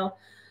 stockpile,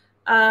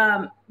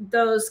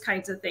 those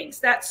kinds of things.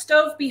 That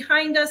stove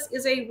behind us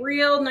is a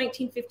real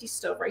 1950s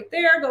stove right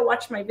there. Go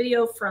watch my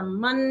video from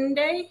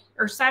Monday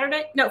or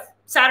Saturday. No,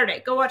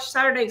 Saturday. Go watch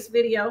Saturday's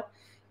video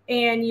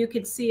and you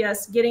could see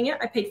us getting it.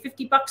 I paid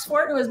 $50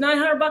 for it. It was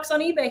 $900 on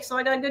eBay, so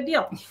I got a good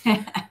deal.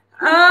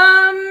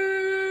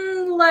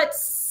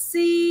 Let's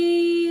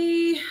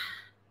see.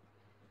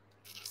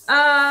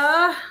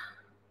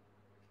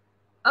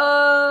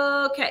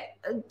 Okay.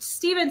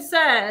 Steven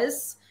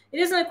says, it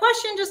isn't a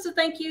question, just a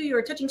thank you. You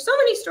are touching so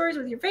many stories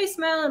with your face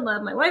smile and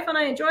love. My wife and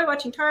I enjoy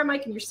watching Tara,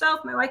 Mike, and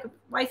yourself. My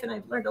wife and I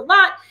have learned a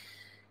lot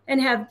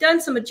and have done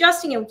some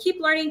adjusting and we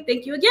keep learning.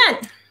 Thank you again.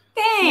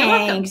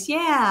 Thanks.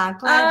 Yeah.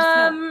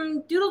 Glad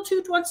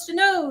Doodletoot wants to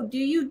know, do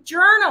you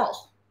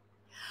journal?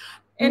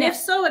 And if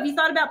so, have you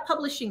thought about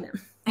publishing them?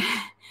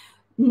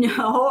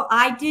 No,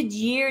 I did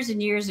years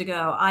and years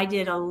ago. I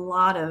did a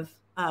lot of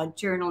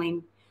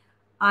journaling.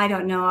 I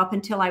don't know, up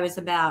until I was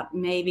about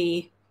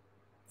maybe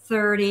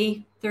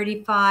 30,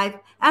 35.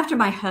 After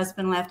my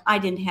husband left, I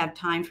didn't have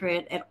time for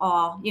it at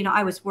all. You know,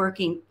 I was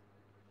working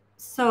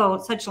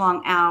such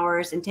long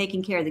hours and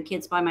taking care of the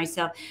kids by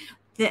myself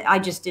that I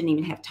just didn't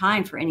even have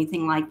time for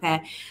anything like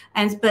that.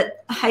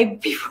 But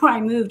before I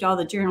moved, all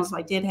the journals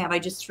I did have, I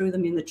just threw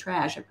them in the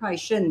trash. I probably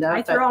shouldn't have.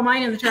 I threw all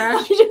mine in the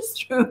trash. I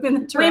just threw them in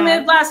the trash. We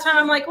moved last time.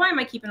 I'm like, why am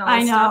I keeping all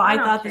this stuff? I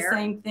thought the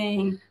same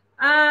thing.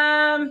 Do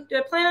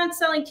I plan on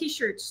selling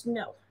t-shirts?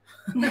 No.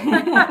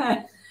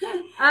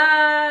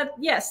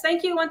 Yes.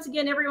 Thank you once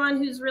again, everyone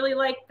who's really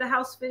liked the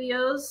house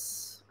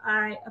videos.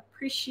 I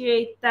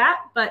appreciate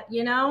that, but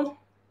you know,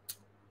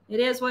 it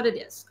is what it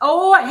is.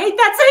 Oh, I hate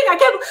that saying.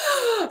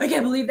 I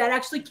can't believe that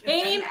actually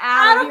came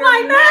out of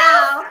my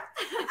mouth.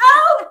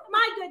 Oh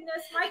my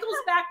goodness.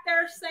 Michael's back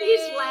there saying,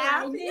 he's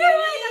laughing.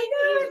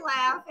 He's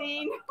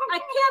laughing. I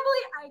can't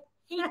believe I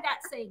hate that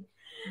saying.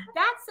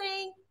 That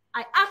saying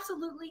I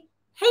absolutely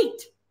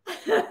hate.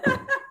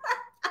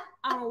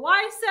 I don't know why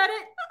I said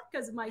it,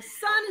 because my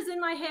son is in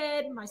my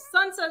head. My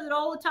son says it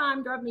all the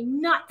time, drive me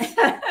nuts.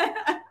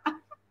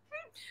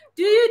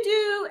 Do you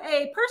do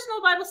a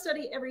personal Bible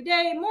study every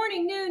day,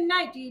 morning, noon,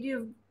 night? Do you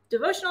do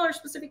devotional or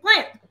specific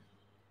plan?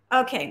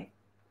 Okay.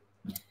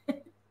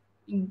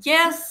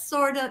 Yes,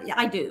 sort of.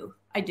 I do.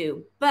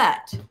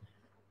 But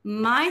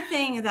my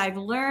thing that I've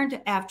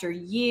learned after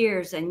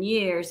years and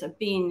years of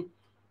being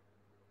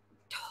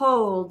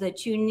told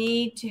that you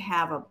need to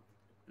have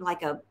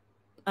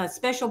a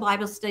special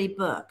Bible study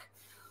book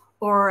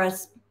or a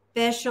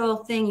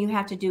special thing you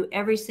have to do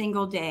every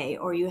single day,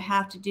 or you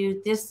have to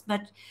do this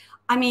much.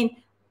 I mean,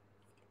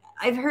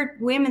 I've heard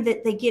women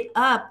that they get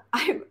up.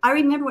 I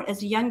remember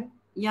as a young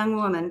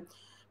woman,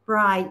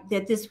 bride,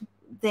 that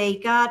they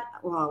got,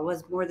 well, it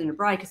was more than a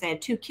bride because I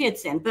had 2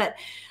 kids then, but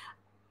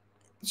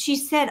she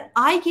said,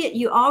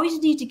 you always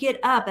need to get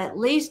up at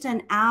least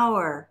an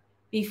hour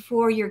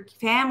before your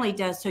family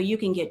does, so you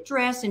can get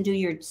dressed and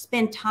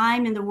spend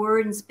time in the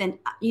Word and spend,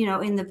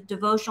 in the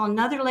devotional.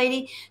 Another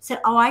lady said,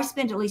 I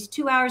spend at least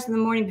 2 hours in the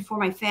morning before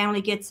my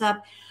family gets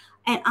up.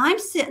 And I'm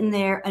sitting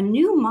there, a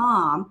new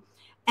mom,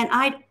 and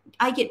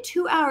I get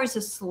 2 hours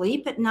of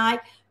sleep at night.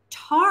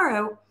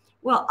 Tara,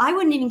 well, I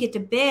wouldn't even get to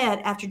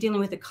bed after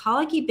dealing with a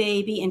colicky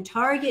baby and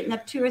Tara getting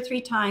up 2 or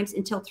 3 times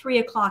until 3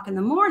 o'clock in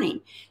the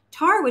morning.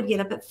 Tara would get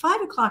up at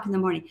 5 o'clock in the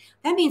morning.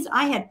 That means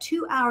I had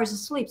 2 hours of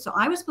sleep. So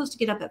I was supposed to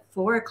get up at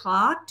 4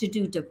 o'clock to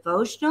do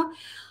devotional.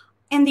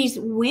 And these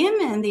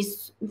women,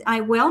 these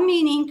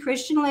well-meaning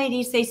Christian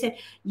ladies, they said,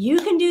 you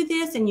can do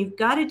this and you've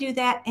got to do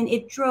that. And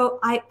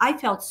I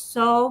felt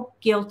so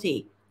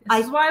guilty.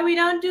 This is why we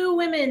don't do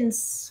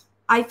women's.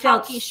 I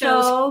felt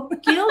so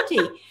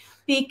guilty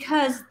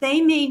because they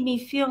made me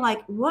feel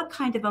like, what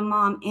kind of a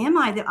mom am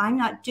I that I'm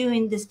not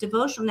doing this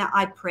devotional? Now,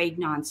 I prayed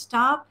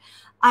nonstop.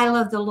 I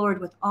love the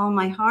Lord with all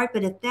my heart.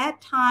 But at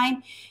that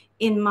time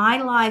in my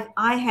life,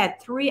 I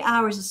had 3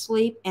 hours of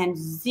sleep and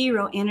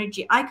 0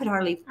 energy. I could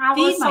hardly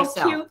feed myself.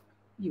 So cute.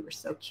 You were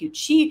so cute.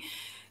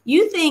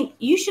 You think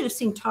you should have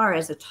seen Tara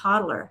as a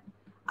toddler.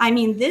 I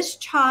mean, this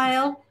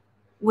child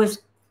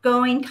was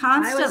going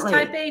constantly. I was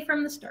type A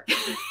from the start.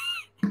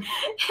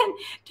 And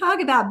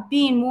talk about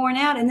being worn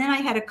out. And then I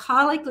had a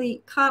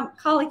colicky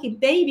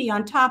baby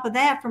on top of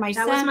that for my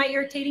son. That was my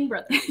irritating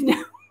brother.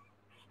 No,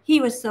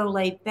 he was so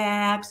laid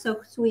back,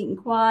 so sweet and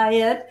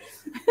quiet.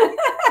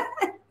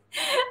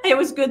 It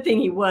was a good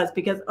thing he was,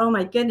 because, oh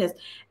my goodness.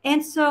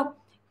 And so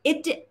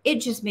it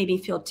just made me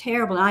feel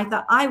terrible. And I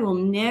thought, I will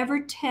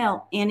never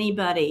tell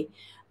anybody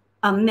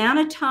amount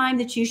of time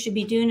that you should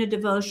be doing a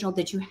devotional,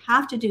 that you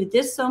have to do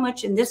this so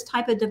much in this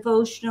type of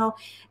devotional,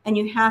 and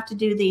you have to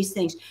do these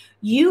things.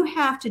 You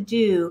have to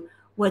do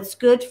what's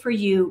good for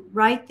you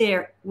right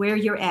there where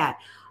you're at.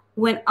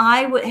 When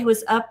I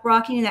was up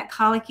rocking that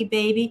colicky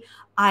baby,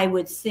 I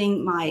would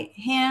sing my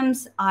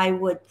hymns. I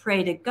would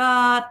pray to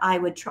God. I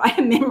would try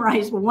to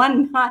memorize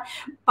one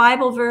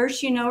Bible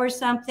verse, or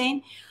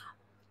something.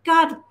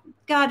 God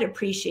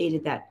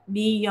appreciated that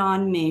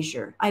beyond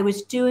measure. I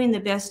was doing the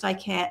best I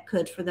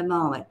could for the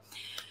moment.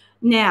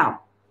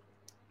 Now,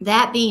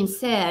 that being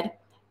said,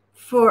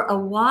 for a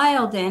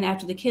while then,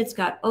 after the kids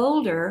got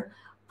older,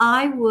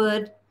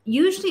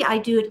 usually I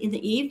do it in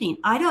the evening.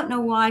 I don't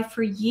know why,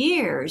 for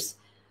years,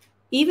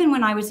 even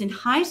when I was in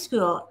high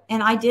school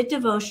and I did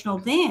devotional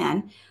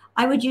then,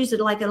 I would use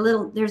it like a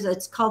little,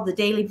 it's called the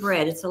daily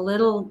bread. It's a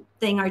little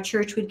thing our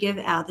church would give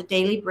out, the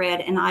daily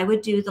bread. And I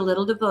would do the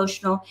little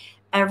devotional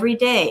every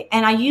day.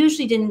 And I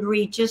usually didn't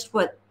read just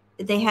what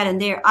they had in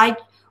there.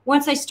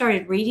 Once I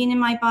started reading in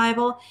my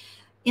Bible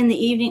in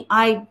the evening,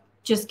 I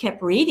just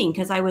kept reading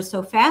because I was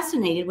so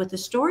fascinated with the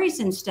stories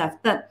and stuff.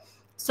 But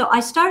so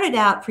I started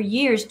out for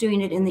years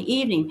doing it in the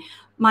evening.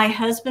 My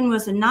husband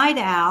was a night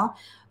owl.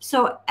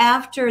 So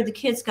after the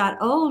kids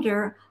got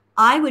older,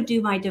 I would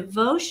do my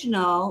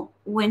devotional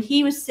when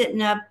he was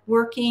sitting up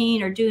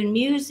working or doing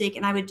music,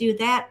 and I would do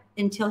that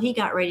until he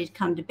got ready to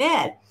come to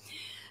bed.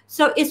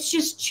 So it's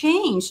just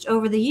changed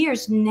over the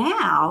years.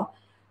 Now,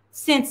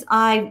 since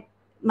my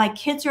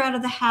kids are out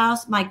of the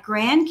house, my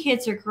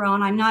grandkids are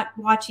grown, I'm not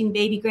watching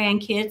baby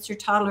grandkids or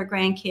toddler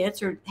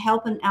grandkids or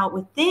helping out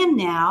with them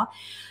now,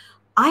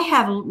 I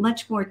have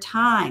much more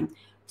time.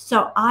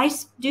 So I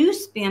do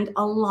spend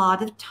a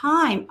lot of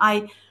time.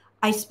 I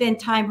spend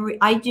time,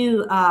 I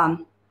do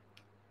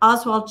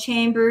Oswald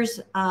Chambers,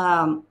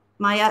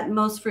 My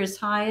Utmost for His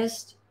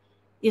Highest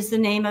is the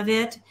name of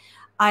it.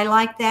 I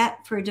like that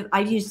I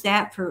use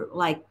that for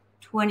like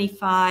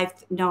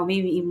 25, no,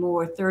 maybe even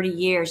more, 30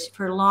 years.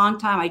 For a long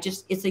time,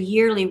 it's a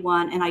yearly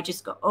one, and I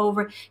just go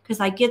over because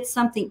I get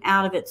something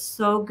out of it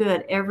so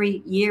good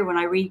every year when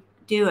I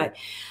redo it.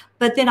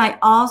 But then I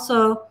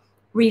also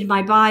read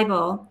my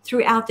Bible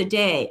throughout the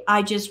day.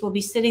 I just will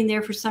be sitting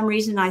there for some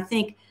reason. I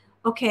think,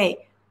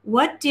 okay,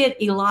 what did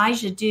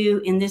Elijah do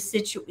in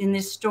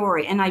this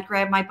story? And I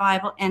grab my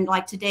Bible, and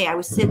like today, I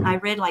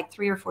read like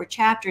 3 or 4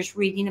 chapters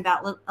reading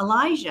about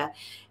Elijah.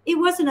 It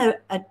wasn't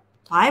a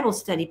Bible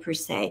study per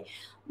se.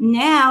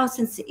 Now,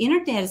 since the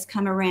internet has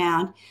come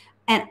around,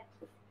 and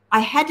I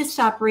had to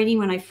stop reading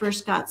when I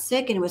first got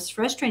sick, and it was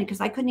frustrating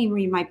because I couldn't even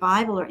read my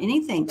Bible or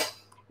anything.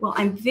 Well,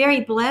 I'm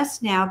very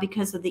blessed now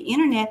because of the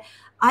internet.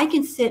 I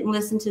can sit and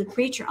listen to the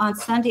preacher on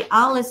Sunday.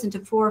 I'll listen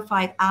to 4 or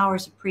 5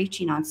 hours of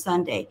preaching on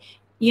Sunday.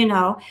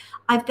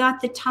 I've got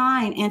the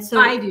time. And so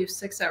I do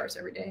 6 hours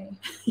every day.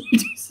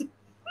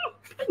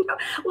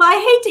 Well,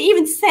 I hate to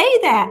even say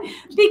that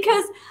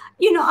because,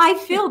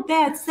 I feel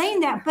bad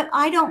saying that, but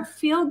I don't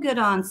feel good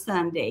on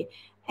Sunday.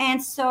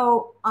 And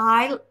so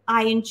I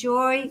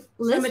enjoy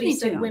listening Somebody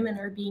said to them. Women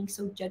are being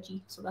so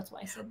judgy, so that's why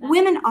I said that.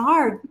 Women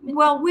are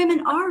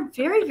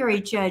very, very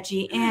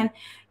judgy. And,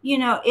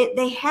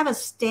 they have a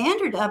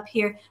standard up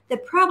here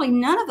that probably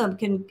none of them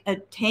can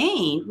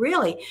attain,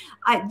 really.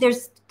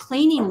 There's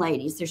cleaning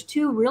ladies. There's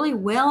 2 really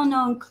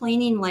well-known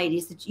cleaning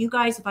ladies that you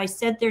guys, if I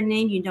said their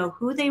name, you know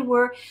who they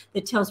were,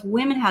 that tells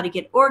women how to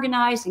get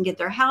organized and get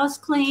their house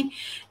clean.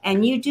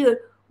 And you do it.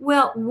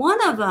 Well,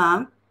 one of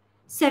them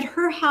said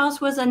her house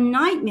was a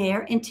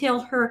nightmare until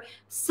her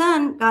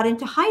son got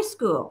into high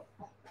school.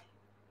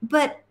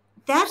 But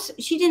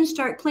she didn't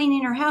start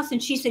cleaning her house.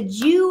 And she said,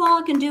 you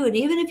all can do it.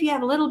 Even if you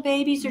have little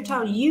babies or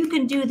toddlers, you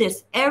can do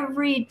this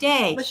every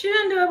day. But she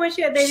didn't do it when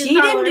she had babies. She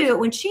didn't do it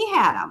when she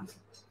had them.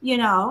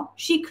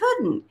 She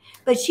couldn't.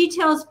 But she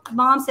tells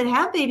moms that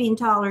have baby and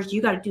toddlers,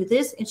 you got to do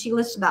this. And she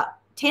lists about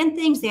 10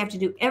 things they have to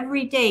do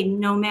every day,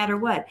 no matter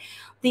what.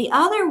 The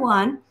other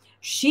one,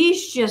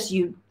 she's just,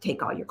 you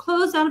take all your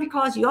clothes out of your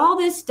closet, all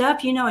this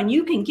stuff, and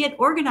you can get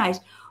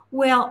organized.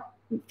 Well,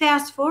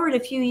 fast forward a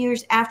few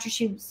years after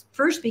she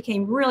first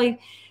became really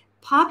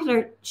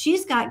popular,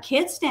 she's got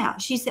kids now.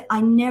 She said,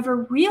 I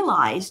never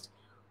realized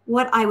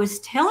what I was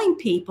telling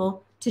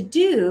people to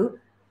do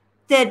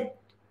that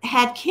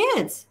had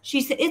kids.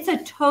 She said, it's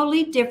a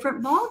totally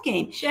different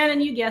ballgame.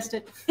 Shannon, you guessed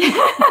it.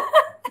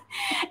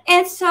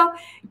 And so,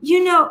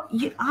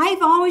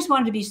 I've always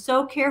wanted to be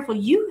so careful.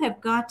 You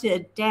have got to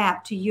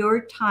adapt to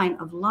your time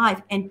of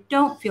life and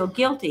don't feel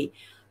guilty.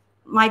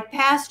 My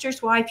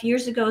pastor's wife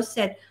years ago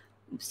said,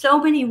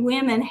 so many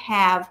women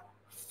have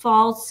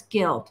false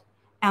guilt.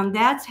 And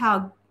that's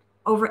how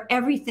over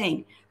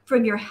everything,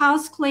 from your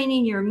house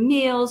cleaning, your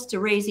meals, to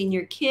raising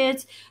your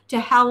kids,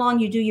 to how long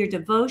you do your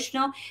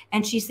devotional.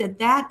 And she said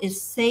that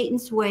is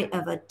Satan's way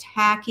of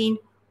attacking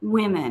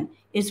women,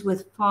 is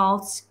with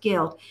false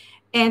guilt.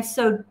 And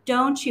so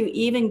don't you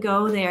even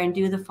go there and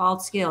do the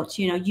false guilt.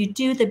 You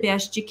do the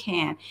best you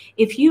can.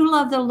 If you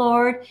love the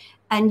Lord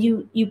and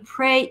you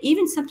pray,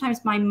 even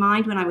sometimes my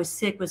mind when I was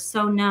sick was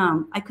so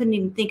numb, I couldn't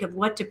even think of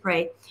what to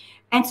pray.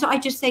 And so I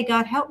just say,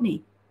 God, help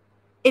me.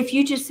 if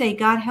you just say,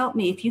 God help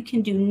me, if you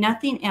can do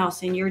nothing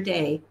else in your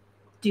day,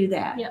 do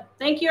that. Yep.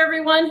 Thank you,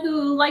 everyone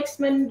who likes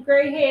my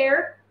gray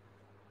hair.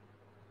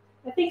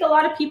 I think a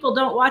lot of people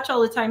don't watch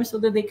all the time, so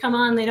that they come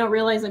on, they don't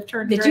realize I've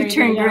turned Did gray. you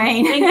turn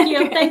gray? Thank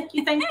you, thank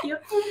you, thank you.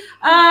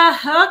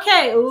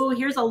 Okay. Oh,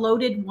 here's a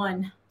loaded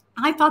one.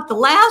 I thought the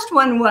last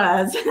one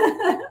was.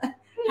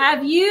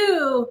 Have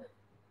you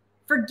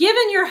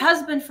forgiven your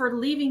husband for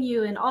leaving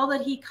you and all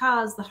that he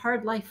caused the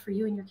hard life for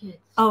you and your kids?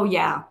 Oh,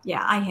 yeah.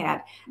 Yeah, I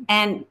had.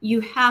 And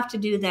you have to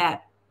do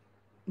that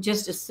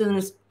just as soon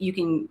as you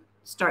can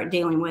start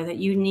dealing with it.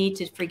 You need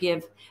to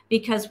forgive,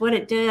 because what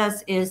it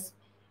does is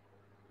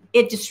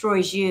it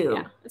destroys you.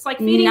 Yeah. It's like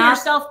feeding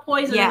yourself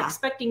poison and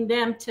expecting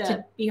them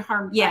to be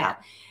harmed by it.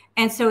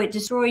 And so it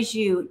destroys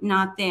you,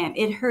 not them.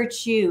 It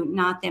hurts you,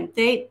 not them.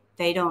 They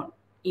don't,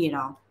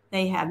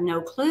 they have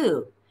no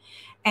clue.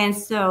 And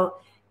so,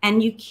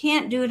 and you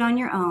can't do it on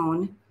your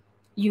own.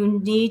 You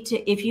need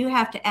to, if you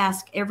have to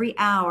ask every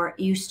hour,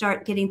 you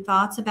start getting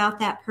thoughts about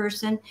that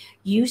person,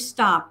 you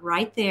stop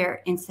right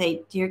there and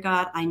say, dear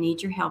God, I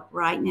need your help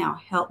right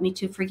now. Help me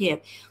to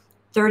forgive.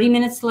 30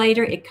 minutes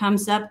later, it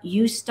comes up,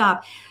 you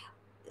stop.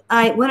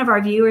 One of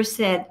our viewers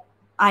said,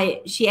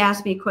 she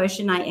asked me a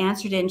question, I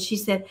answered it, and she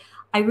said,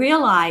 I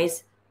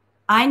realize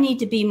I need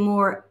to be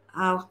more,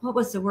 what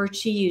was the word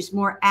she used?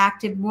 More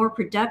active, more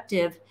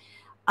productive,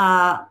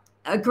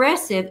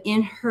 aggressive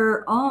in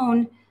her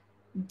own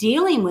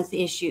dealing with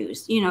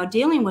issues,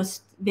 dealing with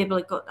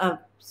biblical,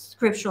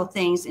 scriptural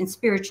things and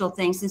spiritual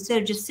things,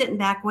 instead of just sitting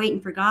back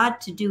waiting for God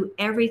to do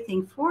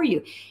everything for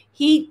you.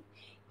 He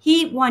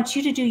wants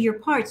you to do your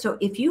part. So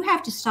if you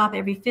have to stop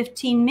every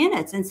 15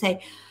 minutes and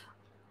say,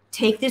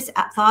 take this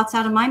thoughts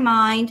out of my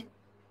mind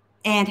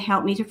and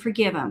help me to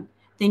forgive them,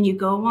 then you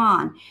go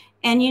on.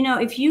 And,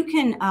 if you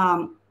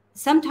can,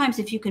 sometimes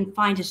if you can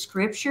find a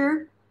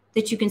scripture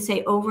that you can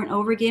say over and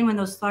over again when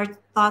those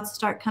thoughts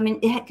start coming,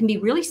 it can be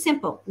really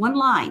simple, one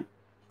line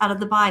out of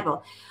the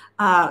Bible,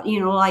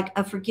 like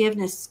a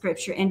forgiveness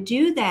scripture, and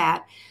do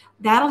that.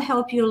 That'll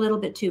help you a little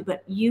bit too,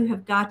 but you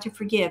have got to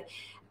forgive.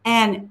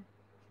 And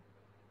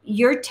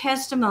your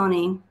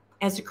testimony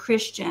as a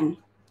Christian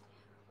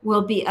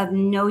will be of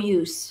no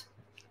use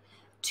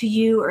to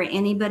you or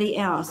anybody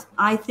else.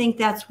 I think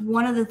that's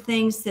one of the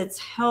things that's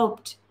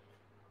helped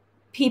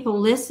people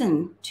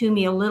listen to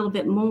me a little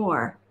bit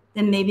more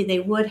than maybe they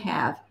would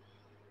have,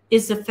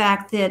 is the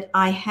fact that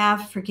I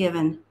have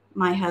forgiven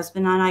my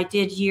husband, and I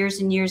did years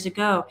and years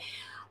ago.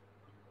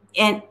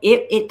 And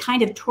it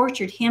kind of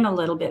tortured him a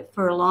little bit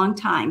for a long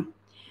time.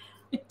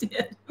 It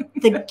did.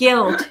 The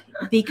guilt,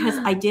 because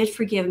I did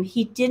forgive him.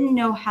 He didn't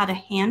know how to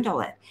handle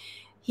it.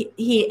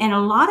 He and a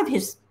lot of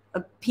his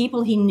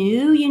people he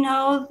knew,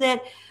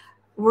 that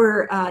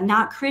were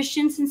not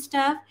Christians and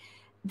stuff,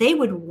 they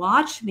would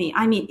watch me.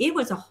 I mean, it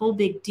was a whole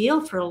big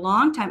deal for a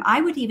long time.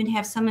 I would even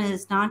have some of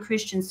his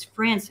non-Christians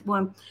friends.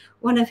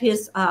 One of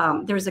his,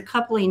 there was a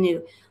couple he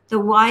knew. The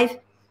wife,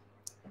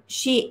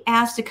 she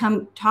asked to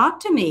come talk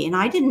to me, and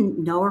I didn't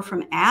know her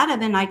from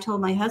Adam. And I told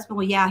my husband,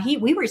 well, yeah,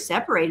 we were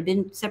separated,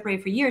 been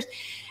separated for years.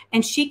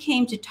 And she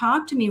came to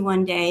talk to me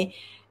one day,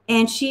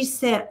 and she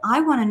said,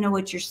 I want to know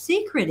what your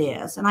secret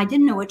is. And I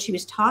didn't know what she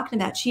was talking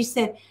about. She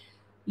said,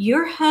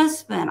 your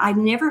husband, I've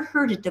never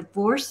heard a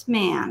divorced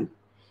man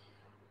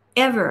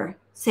ever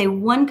say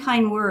one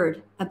kind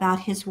word about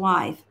his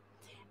wife.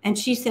 And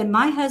she said,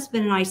 my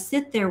husband and I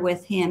sit there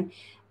with him,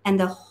 and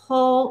the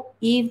whole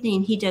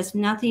evening he does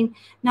nothing.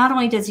 Not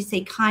only does he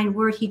say kind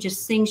word, he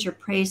just sings your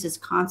praises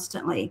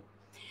constantly.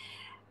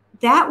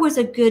 That was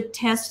a good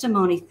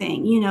testimony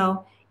thing.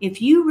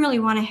 If you really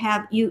want to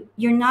have,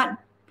 you're not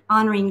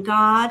honoring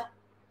God,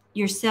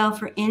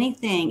 yourself, or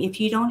anything. If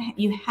you don't,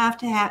 you have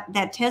to have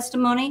that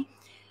testimony.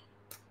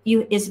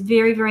 Is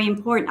very, very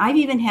important. I've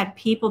even had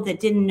people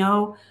that didn't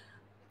know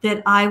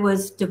that I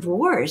was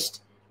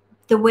divorced.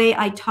 The way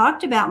I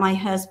talked about my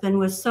husband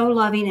was so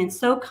loving and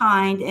so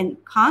kind, and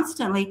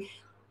constantly,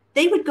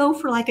 they would go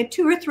for like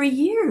 2 or 3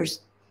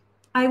 years.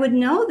 I would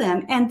know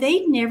them, and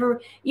they'd never,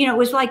 it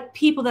was like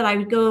people that I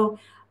would go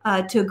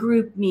to a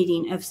group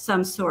meeting of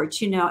some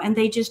sort, and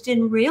they just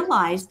didn't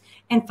realize.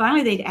 And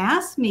finally they'd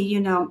ask me,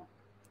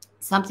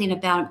 something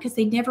about it, because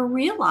they never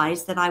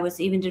realized that I was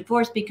even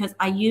divorced, because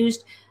I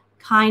used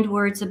kind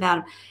words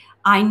about them.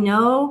 I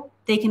know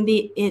they can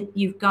be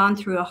you've gone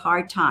through a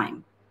hard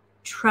time.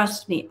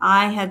 Trust me,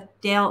 I have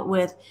dealt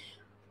with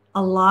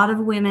a lot of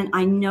women.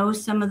 I know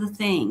some of the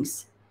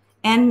things,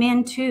 and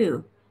men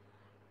too.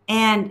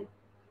 And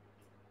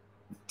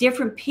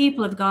different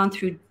people have gone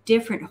through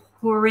different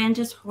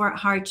horrendous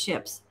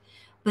hardships,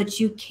 but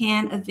you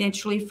can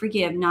eventually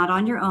forgive, not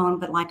on your own,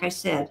 but like I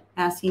said,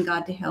 asking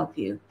God to help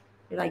you.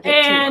 Did I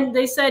get and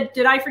they said,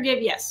 did I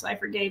forgive? Yes, I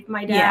forgave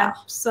my dad. Yeah.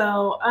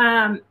 So,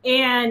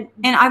 and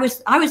I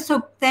was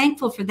so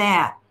thankful for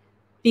that,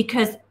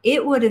 because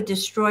it would have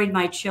destroyed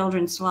my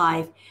children's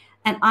life.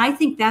 And I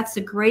think that's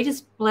the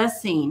greatest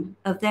blessing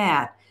of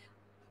that.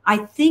 I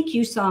think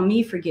you saw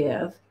me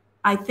forgive.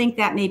 I think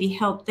that maybe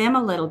helped them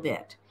a little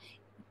bit.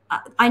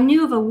 I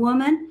knew of a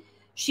woman,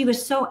 She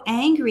was so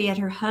angry at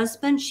her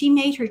husband. She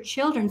made her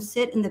children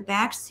sit in the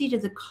back seat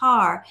of the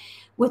car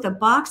with a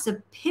box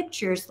of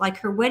pictures, like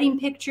her wedding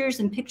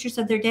pictures and pictures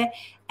of their dad,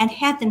 and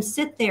had them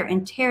sit there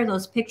and tear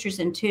those pictures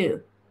in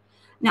two.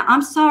 Now,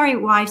 I'm sorry,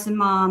 wives and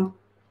mom,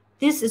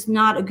 this is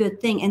not a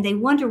good thing. And they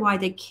wonder why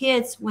the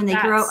kids, when they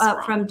grow up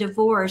wrong. from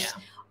divorce,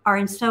 are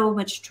in so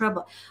much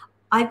trouble.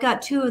 I've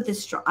got two of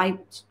this. I'm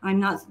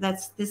not,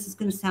 this is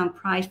going to sound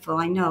prideful.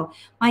 I know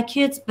my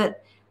kids,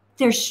 but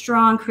they're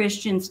strong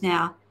Christians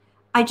now.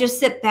 I just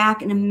sit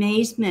back in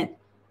amazement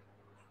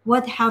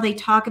how they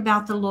talk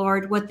about the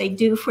Lord, what they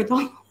do for the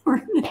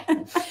Lord.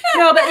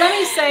 No, but let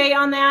me say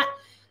on that,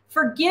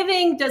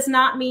 forgiving does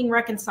not mean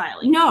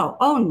reconciling. No.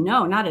 Oh,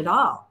 no, not at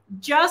all.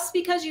 Just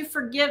because you've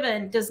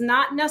forgiven does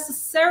not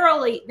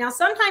necessarily, now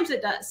sometimes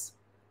it does,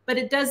 but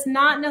it does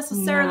not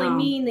necessarily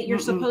mean that you're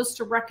supposed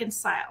to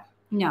reconcile.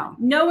 No.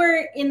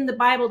 Nowhere in the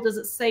Bible does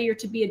it say you're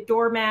to be a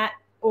doormat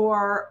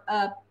or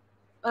a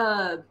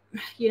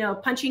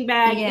punching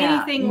bag,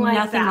 anything like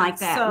that. Nothing like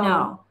that. So,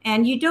 no.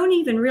 And you don't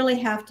even really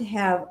have to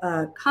have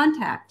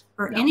contact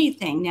or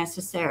anything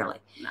necessarily.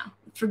 No.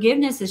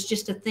 Forgiveness is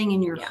just a thing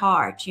in your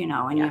heart,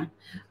 And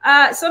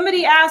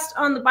somebody asked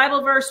on the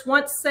Bible verse,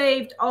 once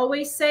saved,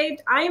 always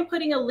saved. I am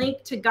putting a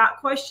link to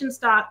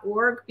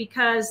gotquestions.org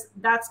because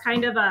that's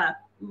kind of a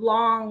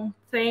long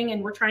thing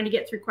and we're trying to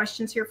get through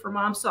questions here for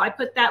mom. So I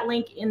put that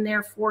link in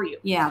there for you.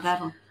 Yeah,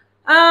 that'll.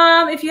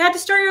 If you had to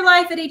start your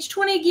life at age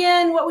 20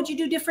 again, what would you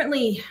do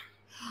differently?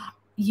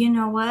 You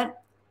know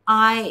what?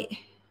 I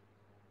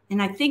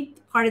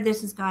think part of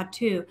this is God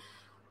too.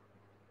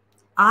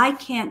 I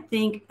can't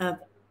think of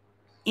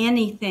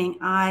anything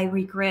I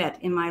regret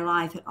in my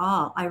life at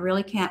all. I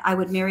really can't. I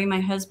would marry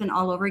my husband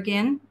all over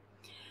again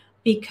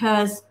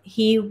because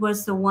he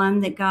was the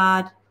one that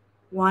God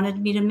wanted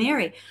me to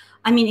marry.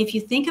 I mean, if you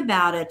think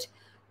about it,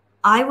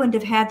 I wouldn't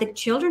have had the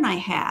children I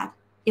had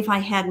if I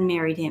hadn't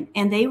married him.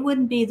 And they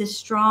wouldn't be the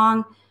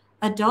strong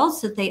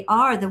adults that they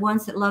are, the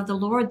ones that love the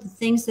Lord, the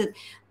things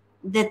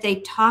that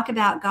they talk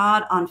about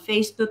God on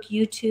Facebook,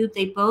 YouTube.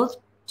 They both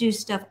do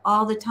stuff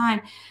all the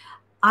time.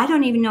 I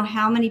don't even know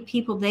how many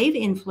people they've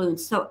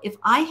influenced. So if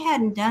I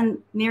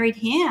hadn't married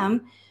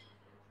him,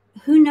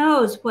 who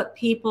knows what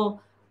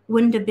people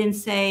wouldn't have been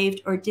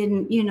saved or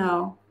didn't,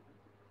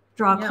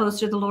 draw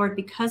closer to the Lord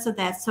because of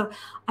that. So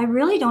I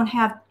really don't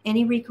have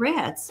any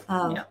regrets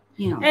of,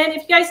 And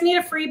if you guys need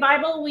a free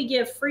Bible, we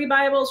give free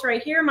Bibles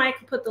right here. Mike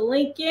will put the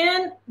link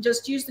in.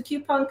 Just use the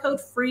coupon code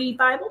FREE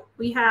BIBLE.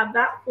 We have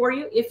that for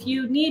you if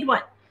you need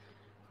one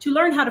to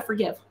learn how to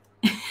forgive.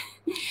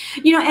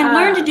 And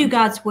learn to do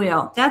God's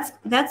will.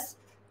 That's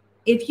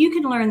if you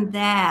can learn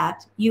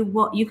that, you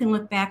can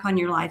look back on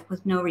your life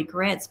with no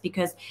regrets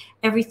because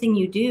everything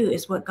you do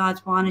is what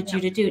God's wanted you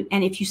to do.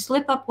 And if you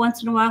slip up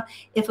once in a while,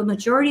 if a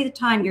majority of the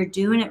time you're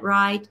doing it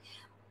right,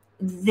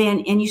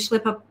 and you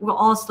slip up, we'll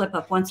all slip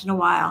up once in a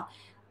while.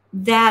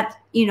 That,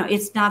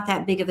 it's not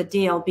that big of a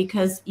deal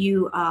because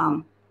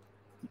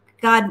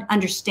God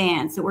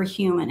understands that we're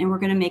human and we're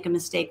going to make a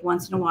mistake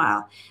once in a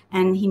while.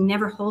 And he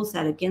never holds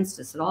that against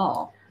us at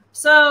all.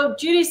 So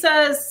Judy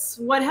says,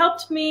 what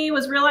helped me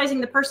was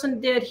realizing the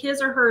person did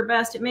his or her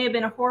best. It may have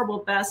been a horrible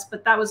best,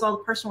 but that was all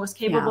the person was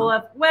capable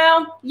of.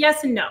 Well,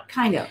 yes and no.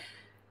 Kind of.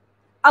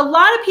 A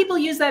lot of people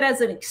use that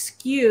as an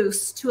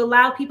excuse to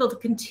allow people to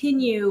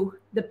continue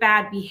the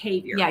bad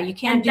behavior. Yeah, you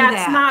can't do that.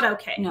 That's not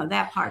okay. No,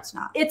 that part's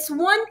not. It's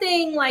one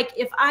thing, like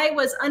if I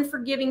was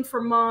unforgiving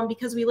for mom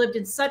because we lived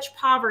in such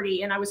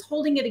poverty and I was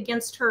holding it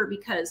against her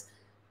because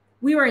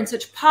we were in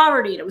such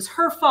poverty and it was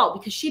her fault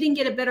because she didn't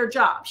get a better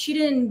job. She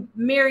didn't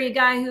marry a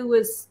guy who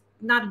was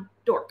not a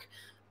dork.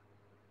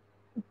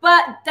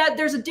 But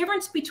there's a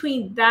difference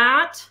between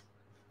that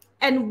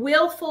and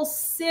willful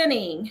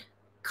sinning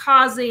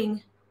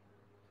causing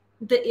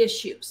the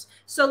issues.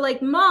 So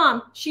like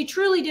mom, she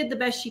truly did the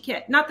best she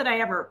could. Not that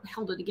I ever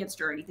held it against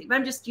her or anything, but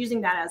I'm just using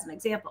that as an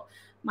example.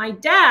 My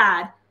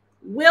dad,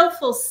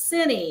 willful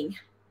sinning,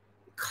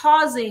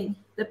 causing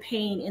the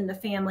pain in the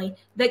family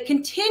that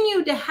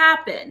continued to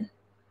happen.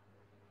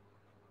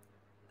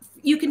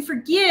 You can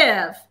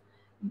forgive,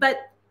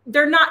 but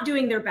they're not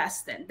doing their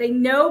best then. They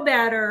know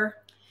better.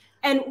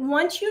 And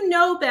once you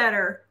know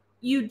better,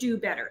 you do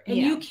better and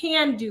you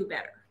can do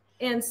better.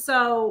 And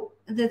so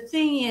the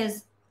thing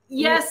is,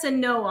 yes and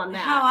no on that.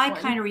 How I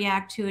kind of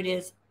react to it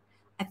is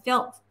I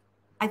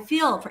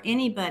feel for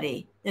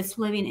anybody that's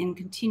living in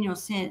continual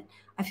sin,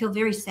 I feel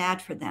very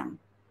sad for them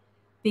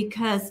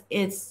because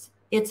it's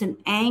an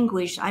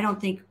anguish. I don't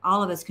think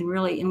all of us can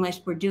really, unless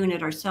we're doing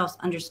it ourselves,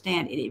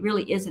 understand it. It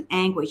really is an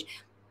anguish.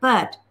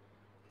 But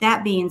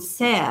that being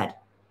said,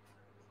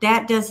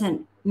 that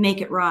doesn't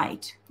make it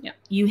right. Yeah.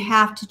 You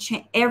have to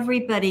change.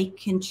 Everybody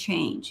can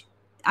change.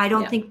 I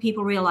don't think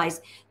people realize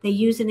they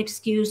use an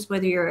excuse,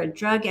 whether you're a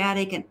drug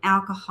addict, an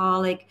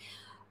alcoholic,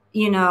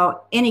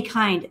 any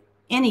kind,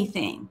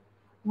 anything,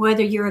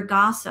 whether you're a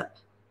gossip,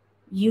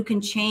 you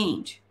can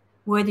change.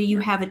 Whether you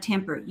have a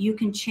temper, you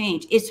can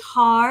change. It's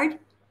hard.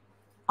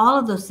 All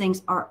of those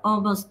things are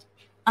almost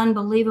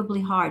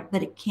unbelievably hard,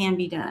 but it can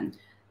be done.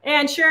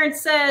 And Sharon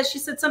says, she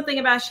said something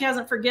about she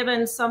hasn't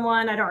forgiven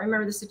someone. I don't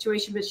remember the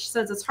situation, but she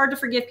says it's hard to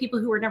forgive people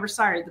who were never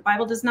sorry. The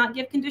Bible does not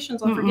give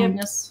conditions on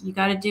forgiveness. You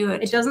got to do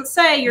it. It doesn't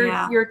say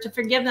you're to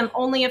forgive them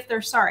only if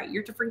they're sorry.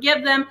 You're to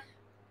forgive them,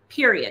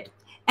 period.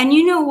 And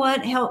you know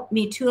what helped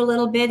me too a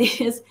little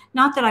bit is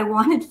not that I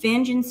wanted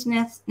vengeance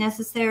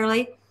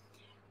necessarily,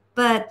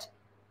 but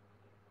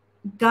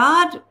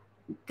God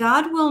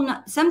will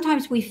not.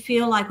 Sometimes we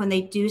feel like when they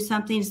do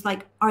something, it's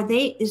like,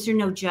 is there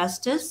no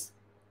justice?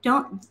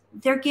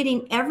 They're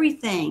getting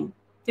everything.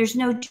 There's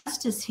no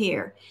justice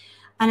here.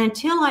 And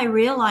until I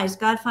realized,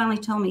 God finally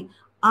told me,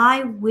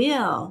 I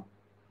will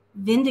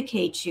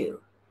vindicate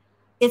you.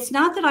 It's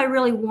not that I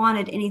really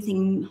wanted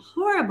anything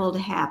horrible to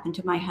happen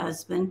to my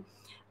husband,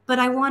 but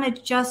I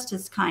wanted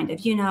justice, kind of.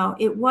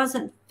 It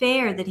wasn't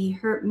fair that he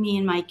hurt me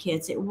and my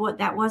kids.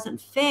 That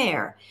wasn't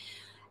fair.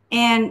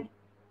 And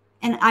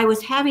I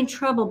was having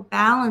trouble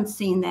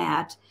balancing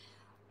that.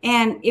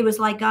 And it was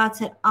like God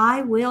said,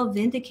 I will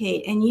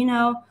vindicate. And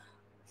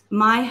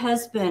my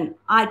husband,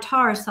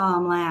 Tara saw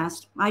him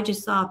last. I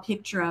just saw a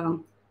picture of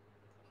him.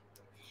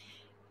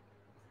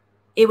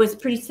 It was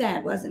pretty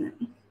sad, wasn't it?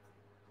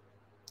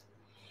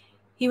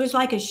 He was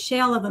like a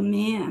shell of a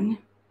man.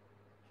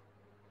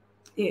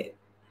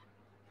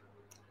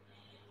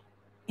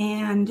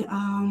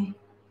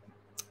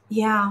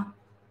 Yeah,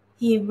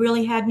 he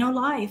really had no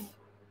life.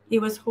 It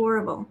was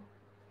horrible.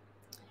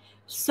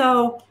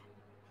 So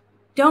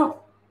don't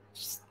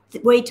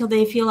wait till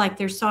they feel like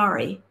they're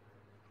sorry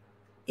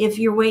if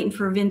you're waiting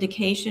for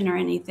vindication or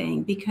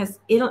anything, because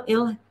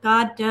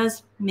God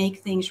does make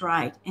things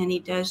right, and he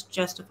does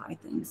justify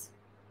things.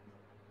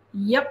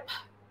 Yep.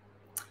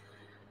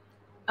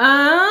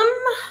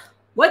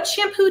 What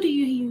shampoo do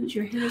you use?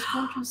 Your hair is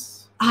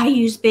gorgeous. I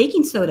use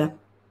baking soda.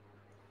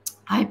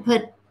 I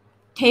put a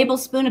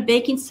tablespoon of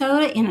baking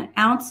soda in an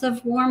ounce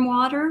of warm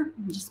water.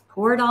 Just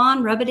pour it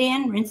on, rub it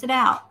in, rinse it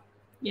out.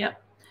 Yep.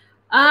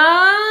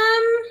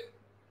 And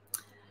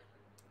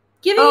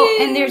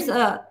there's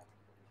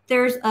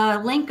a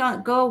link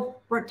on,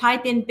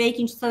 type in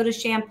baking soda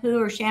shampoo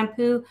or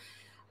shampoo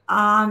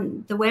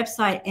on the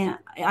website, and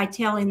I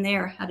tell in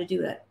there how to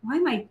do it. Why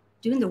am I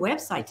doing the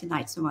website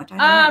tonight so much?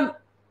 I don't know.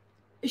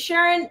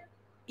 Sharon,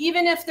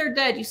 even if they're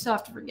dead, you still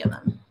have to forgive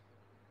them.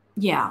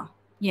 Yeah,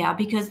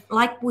 because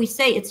like we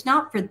say, it's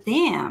not for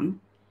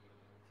them,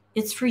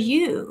 it's for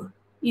you,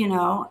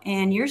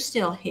 and you're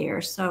still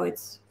here, so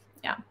it's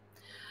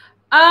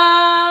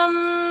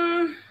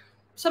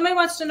Somebody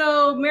wants to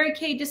know, Mary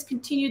Kay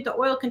discontinued the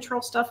oil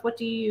control stuff. What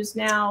do you use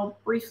now,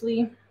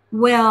 briefly?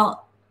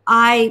 Well,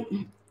 I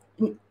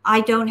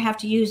don't have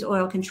to use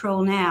oil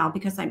control now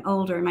because I'm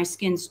older and my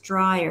skin's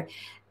drier.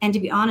 And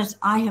to be honest,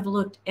 I have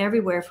looked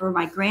everywhere for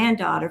my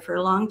granddaughter for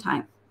a long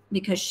time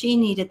because she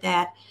needed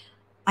that.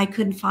 I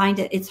couldn't find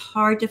it. It's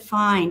hard to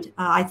find.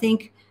 I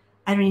don't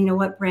even know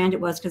what brand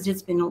it was because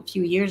it's been a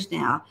few years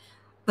now.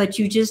 But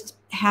you just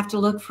have to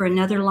look for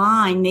another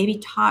line, maybe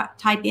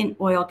type in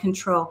oil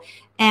control.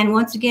 And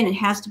once again, it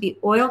has to be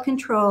oil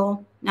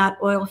control, not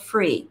oil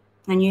free.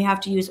 And you have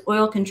to use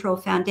oil control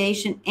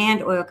foundation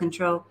and oil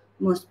control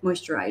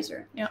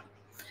moisturizer. Yeah.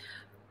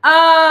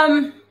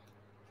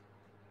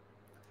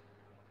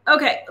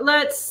 Okay,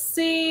 let's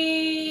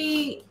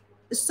see.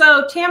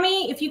 So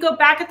Tammy, if you go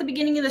back at the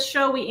beginning of the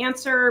show, we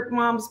answer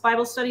Mom's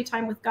Bible study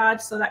time with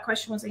God. So that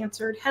question was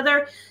answered.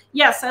 Heather,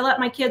 yes, I let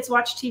my kids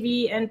watch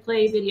TV and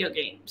play video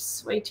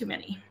games. Way too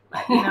many.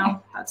 But,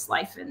 that's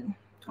life in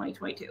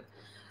 2022.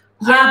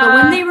 Yeah, but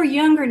when they were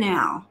younger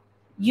now,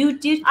 you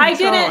did control I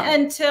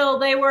didn't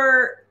them.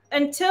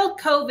 until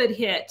COVID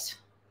hit.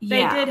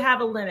 They did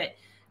have a limit.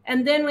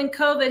 And then when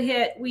COVID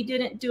hit, we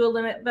didn't do a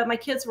limit. But my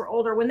kids were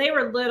older. When they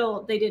were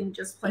little, they didn't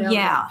just play on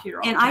the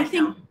computer all the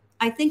time.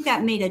 I think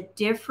that made a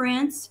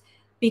difference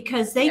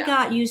because they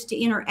got used to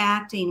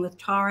interacting with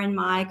Tara and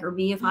Mike or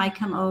me if I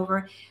come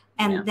over.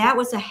 And that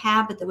was a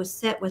habit that was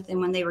set with them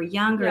when they were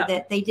younger,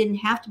 that they didn't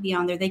have to be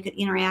on there. They could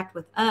interact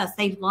with us.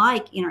 They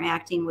like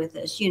interacting with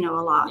us, a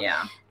lot.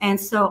 Yeah. And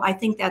so I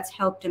think that's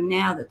helped them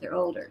now that they're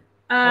older.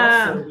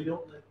 Also, we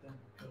don't let them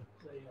go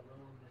play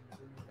alone in the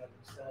room by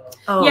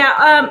themselves.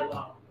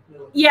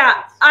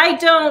 I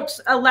don't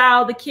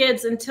allow the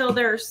kids until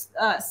they're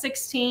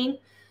 16.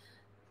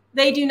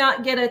 They do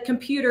not get a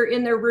computer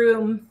in their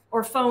room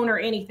or phone or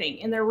anything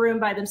in their room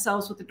by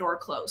themselves with the door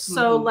closed. Mm-hmm.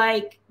 So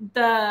like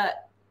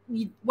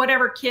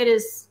whatever kid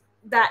is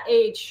that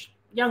age,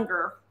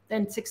 younger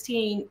than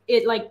 16,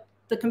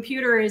 the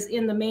computer is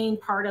in the main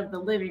part of the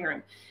living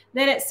room.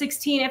 Then at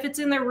 16, if it's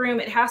in their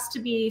room, it has to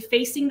be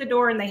facing the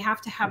door and they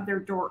have to have their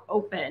door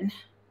open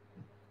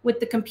with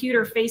the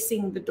computer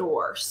facing the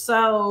door.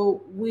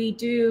 So we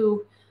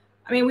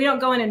don't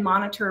go in and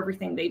monitor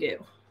everything they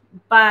do,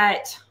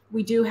 but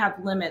we do have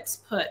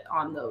limits put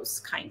on those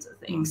kinds of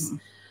things.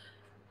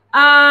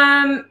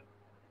 Mm-hmm.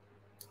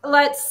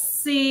 Let's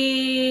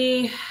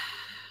see.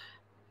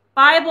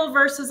 Bible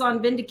verses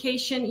on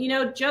vindication.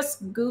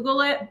 Just Google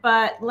it,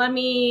 but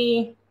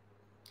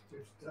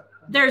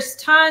there's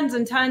tons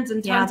and tons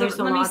and tons of.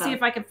 Let me see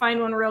if I can find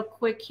one real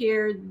quick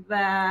here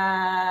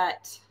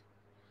that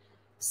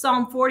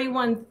Psalm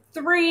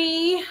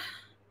 41:3,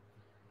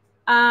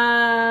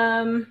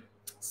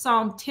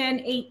 Psalm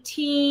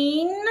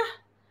 10:18,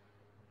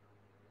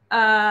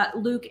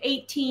 Luke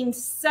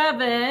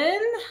 18:7,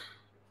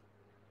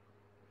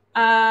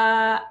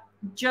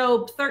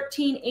 Job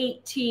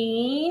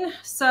 13:18.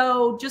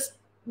 So just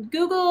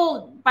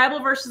Google Bible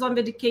verses on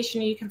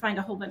vindication and you can find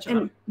a whole bunch of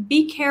them.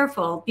 Be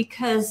careful,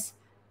 because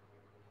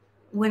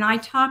when I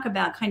talk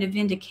about kind of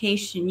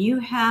vindication, you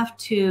have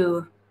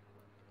to...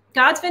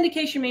 God's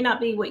vindication may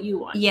not be what you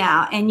want.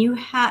 Yeah, and you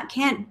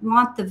can't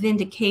want the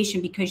vindication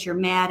because you're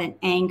mad and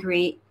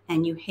angry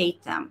and you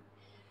hate them.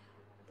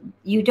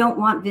 You don't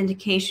want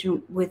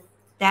vindication with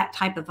that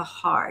type of a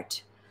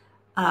heart.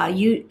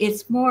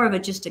 It's more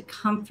of just a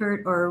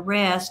comfort or a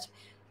rest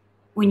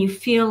when you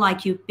feel like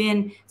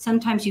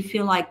sometimes you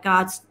feel like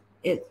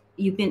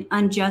you've been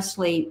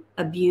unjustly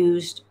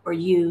abused or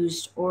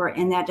used,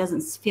 and that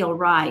doesn't feel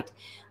right.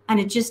 And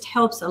it just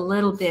helps a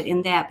little bit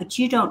in that, but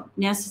you don't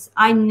necessarily,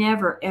 I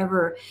never,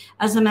 ever,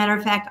 as a matter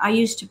of fact, I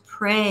used to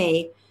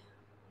pray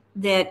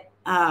that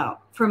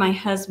for my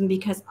husband,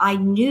 because I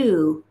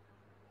knew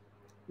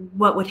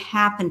what would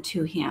happen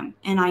to him.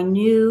 And I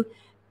knew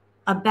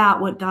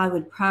about what God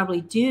would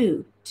probably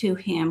do to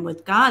him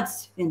with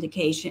God's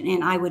vindication.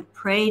 And I would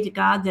pray to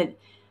God that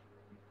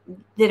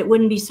it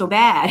wouldn't be so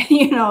bad,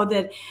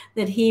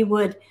 that he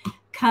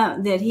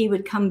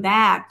would come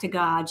back to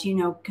God,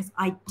 because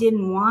I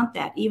didn't want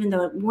that. Even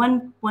though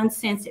one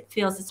sense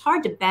it's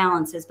hard to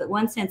balance this, but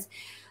one sense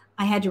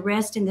I had to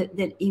rest in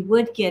that he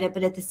would get it,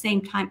 but at the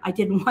same time I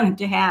didn't want him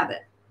to have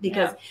it,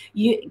 because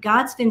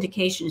God's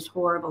vindication is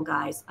horrible,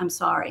 guys. I'm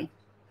sorry.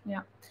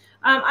 Yeah.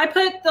 I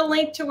put the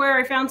link to where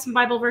I found some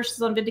Bible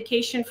verses on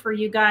vindication for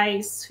you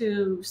guys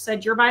who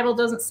said your Bible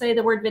doesn't say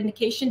the word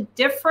vindication.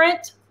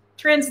 Different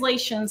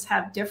translations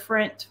have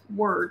different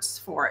words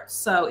for it.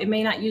 So it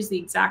may not use the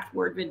exact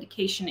word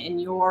vindication in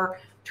your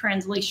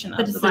translation of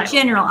the Bible. But it's the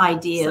general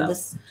idea,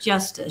 this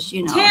justice,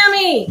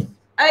 Tammy,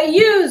 I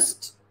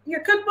used your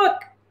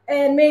cookbook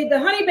and made the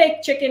honey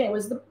baked chicken. It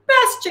was the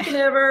best chicken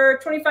ever.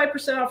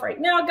 25% off right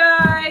now,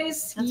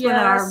 guys. That's one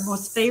of our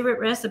most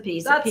favorite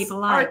recipes that people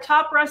like. Our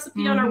top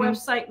recipe on our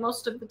website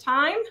most of the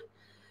time.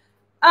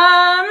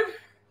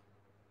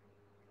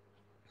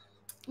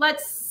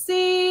 Let's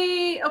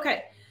see.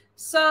 Okay.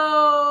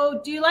 So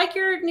do you like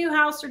your new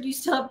house or do you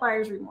still have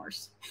buyer's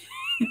remorse?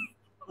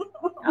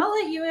 I'll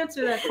let you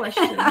answer that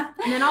question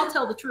and then I'll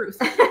tell the truth.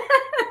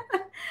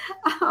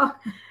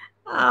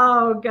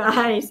 Oh,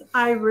 guys,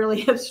 I really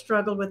have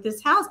struggled with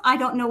this house. I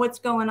don't know what's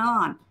going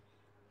on.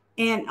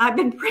 And I've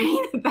been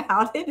praying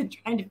about it and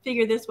trying to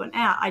figure this one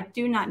out. I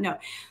do not know.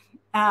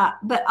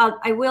 But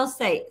I will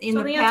say, in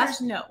the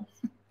past, answer is no.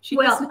 In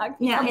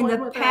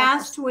the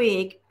past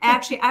week,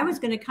 actually, I was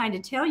going to kind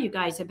of tell you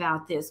guys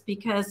about this,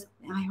 because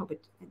I hope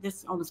this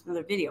is almost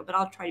another video, but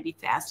I'll try to be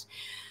fast.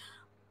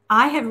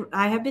 I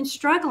have been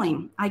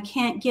struggling. I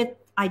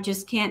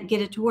just can't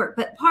get it to work.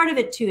 But part of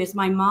it too is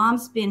my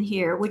mom's been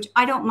here, which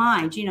I don't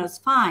mind, it's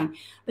fine.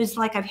 But it's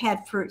like I've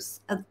had for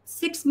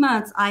 6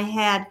 months, I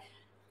had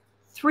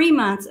 3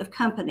 months of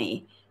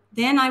company.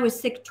 Then I was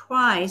sick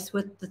twice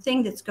with the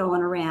thing that's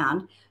going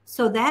around.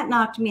 So that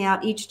knocked me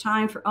out each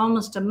time for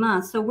almost a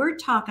month. So we're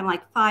talking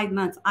like 5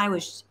 months. I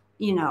was,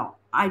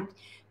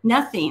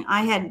 nothing.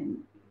 I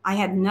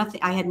had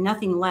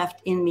nothing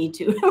left in me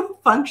to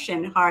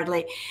function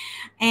hardly.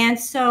 And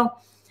so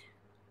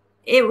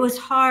it was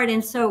hard.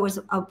 And so it was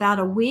about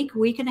a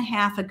week and a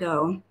half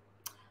ago,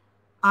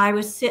 I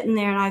was sitting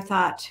there and I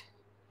thought,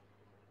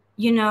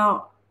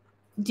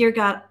 dear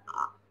God,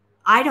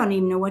 I don't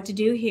even know what to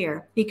do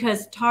here,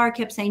 because Tara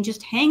kept saying,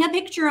 just hang a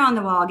picture on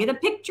the wall, get a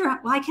picture.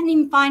 Well, I couldn't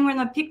even find where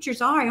the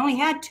pictures are. I only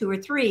had 2 or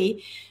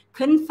 3,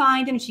 couldn't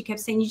find them. She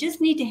kept saying, you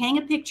just need to hang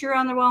a picture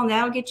on the wall and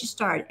that'll get you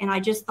started. And I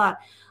just thought,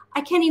 I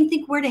can't even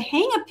think where to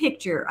hang a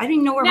picture. I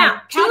didn't know where my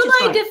couch is.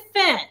 To my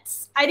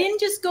defense, I didn't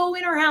just go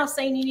in her house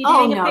saying you need to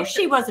hang a picture. Oh, no,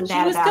 she wasn't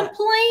bad about it. She was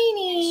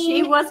complaining.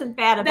 She wasn't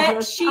bad about it.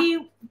 That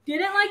she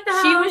didn't like the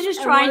house. She was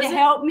just trying to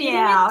help me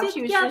out.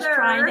 She was just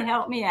trying to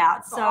help me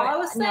out. So all I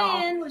was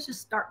saying was just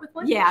start with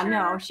one picture. Yeah,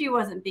 no, she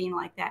wasn't being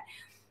like that.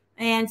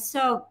 And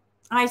so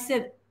I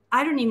said,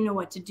 I don't even know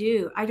what to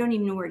do. I don't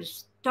even know where to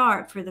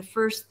start for the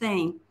first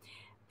thing.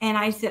 And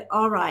I said,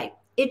 all right.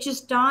 It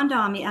just dawned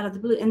on me out of the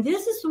blue. And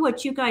this is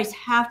what you guys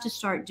have to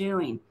start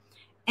doing.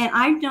 And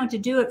I've known to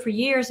do it for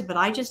years, but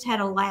I just had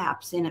a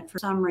lapse in it for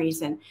some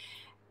reason.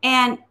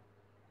 And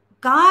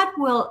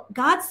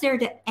God's there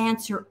to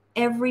answer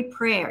every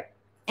prayer.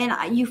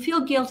 And you feel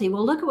guilty.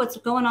 Well, look at what's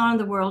going on in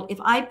the world. If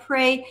I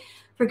pray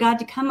for God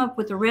to come up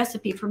with a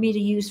recipe for me to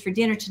use for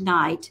dinner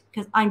tonight,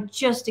 because I'm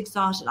just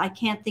exhausted, I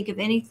can't think of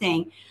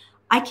anything,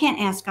 I can't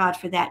ask God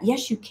for that.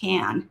 Yes, you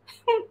can.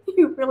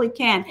 You really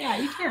can. Yeah,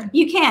 you can.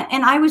 You can.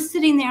 And I was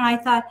sitting there and I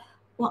thought,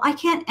 well, I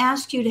can't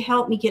ask you to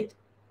help me get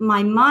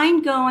my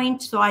mind going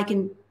so I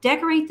can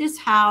decorate this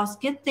house,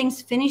 get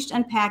things finished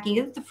unpacking,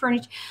 get the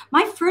furniture.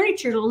 My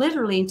furniture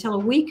literally until a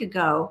week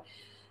ago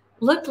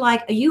looked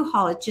like a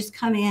U-Haul had just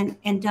come in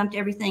and dumped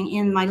everything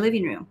in my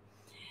living room.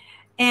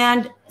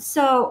 And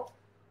so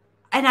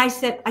And I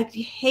said, I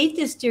hate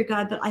this, dear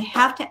God, but I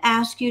have to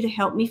ask you to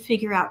help me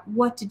figure out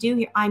what to do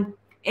here.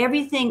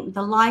 Everything,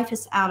 the life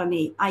is out of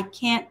me. I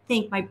can't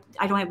think.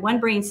 I don't have one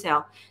brain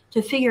cell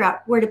to figure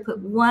out where to put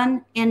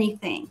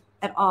anything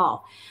at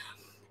all.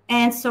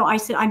 And so I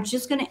said, I'm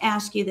just going to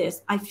ask you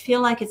this. I feel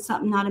like it's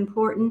something not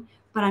important,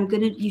 but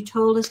you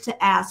told us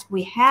to ask.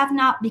 We have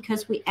not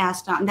because we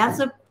asked not. And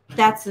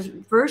that's a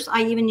verse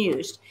I even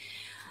used.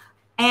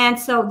 And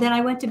so then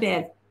I went to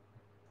bed.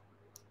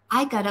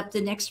 I got up the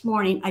next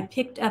morning. I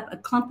picked up a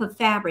clump of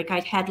fabric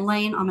I'd had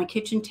laying on my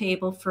kitchen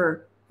table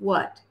for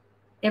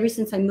ever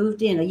since I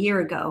moved in a year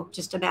ago,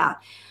 just about,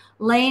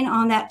 laying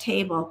on that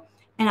table.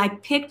 And I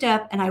picked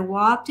up and I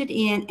walked it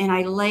in and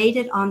I laid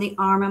it on the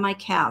arm of my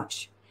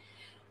couch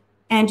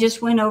and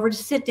just went over to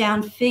sit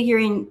down,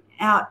 figuring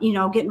out,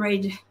 getting ready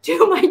to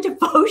do my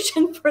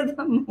devotion for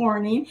the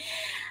morning.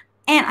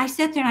 And I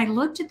sat there and I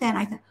looked at that and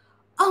I thought,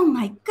 oh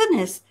my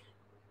goodness,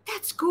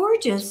 that's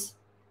gorgeous.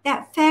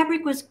 That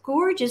fabric was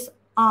gorgeous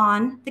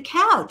on the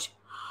couch.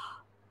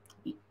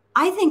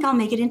 I think I'll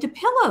make it into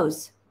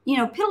pillows,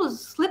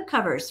 pillows, slip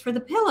covers for the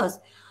pillows.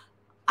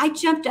 I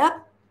jumped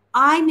up.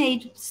 I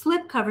made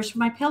slip covers for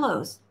my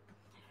pillows.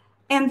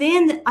 And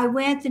then I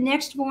went the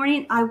next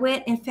morning, I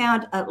went and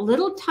found a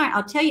little tiny,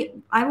 I'll tell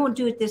you, I won't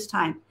do it this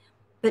time,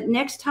 but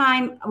next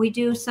time we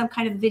do some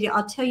kind of video,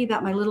 I'll tell you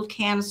about my little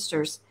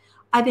canisters.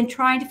 I've been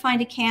trying to find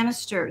a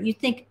canister. You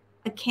think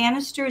a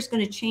canister is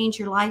going to change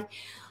your life?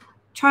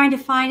 Trying to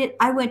find it.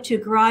 I went to a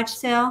garage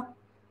sale.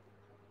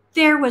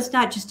 There was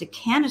not just a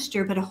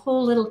canister, but a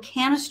whole little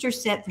canister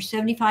set for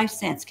 75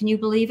 cents. Can you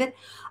believe it?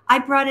 I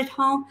brought it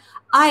home.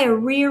 I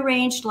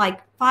rearranged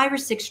like 5 or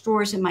 6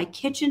 drawers in my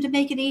kitchen to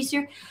make it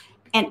easier.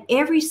 And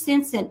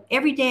since then,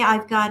 every day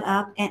I've got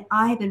up and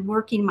I have been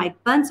working my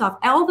buns off.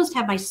 I almost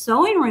have my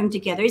sewing room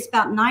together. It's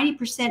about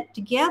 90%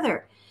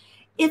 together.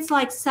 It's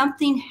like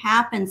something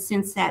happened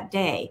since that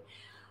day.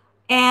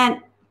 And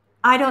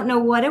I don't know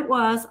what it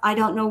was. I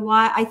don't know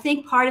why. I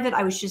think part of it,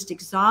 I was just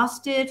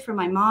exhausted from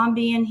my mom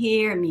being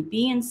here and me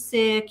being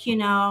sick,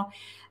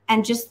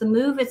 and just the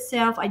move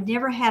itself. I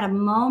never had a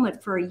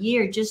moment for a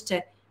year just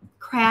to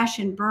crash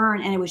and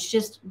burn, and it was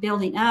just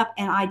building up.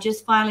 And I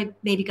just finally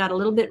maybe got a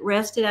little bit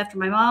rested after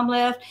my mom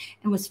left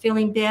and was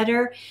feeling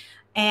better.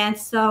 And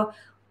so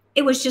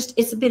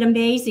it's been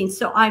amazing.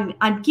 So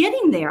I'm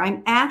getting there.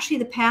 I'm actually,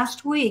 the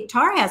past week,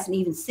 Tara hasn't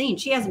even seen.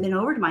 She hasn't been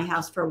over to my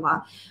house for a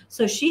while.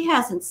 So she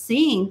hasn't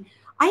seen.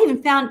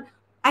 I've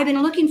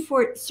been looking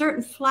for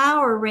certain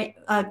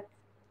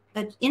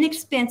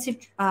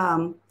inexpensive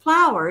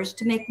flowers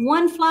to make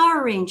one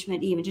flower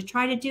arrangement, even to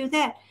try to do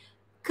that.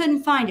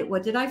 Couldn't find it.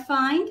 What did I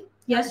find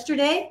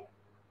yesterday?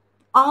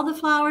 All the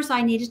flowers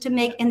I needed to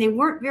make, and they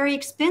weren't very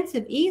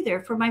expensive either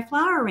for my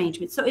flower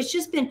arrangement. So it's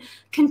just been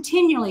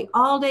continually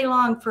all day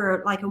long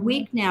for like a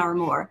week now or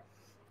more.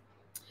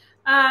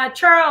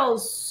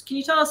 Charles, can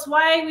you tell us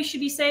why we should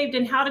be saved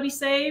and how to be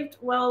saved?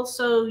 Well,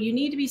 so you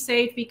need to be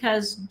saved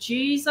because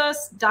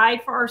Jesus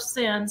died for our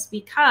sins,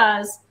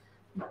 because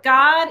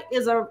God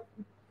is a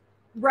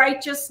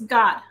righteous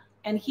God.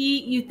 And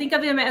you think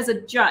of him as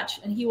a judge,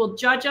 and he will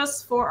judge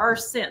us for our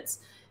sins.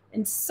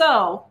 And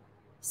so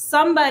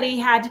somebody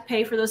had to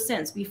pay for those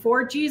sins.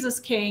 Before Jesus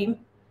came,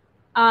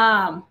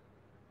 the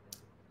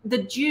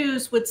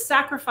Jews would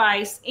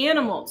sacrifice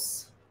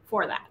animals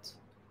for that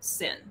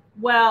sin.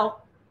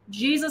 Well,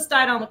 Jesus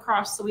died on the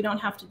cross, so we don't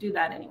have to do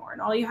that anymore.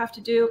 And all you have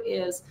to do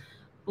is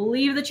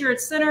believe that you're a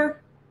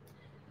sinner,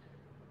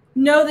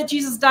 know that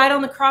Jesus died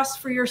on the cross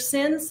for your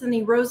sins, and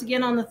he rose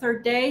again on the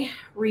 3rd day.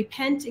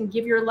 Repent and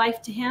give your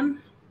life to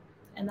him,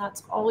 and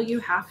that's all you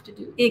have to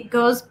do. It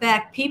goes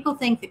back. People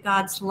think that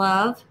God's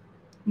love,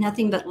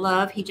 nothing but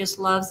love. He just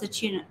loves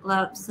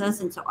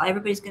us, and so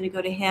everybody's going to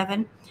go to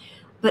heaven.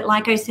 But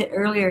like I said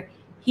earlier,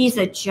 he's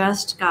a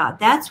just God.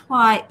 That's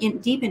why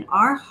deep in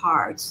our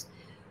hearts,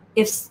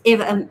 if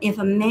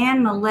a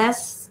man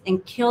molests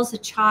and kills a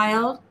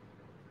child,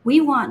 we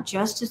want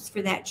justice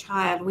for that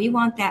child. We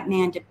want that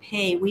man to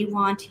pay. We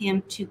want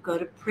him to go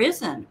to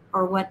prison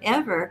or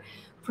whatever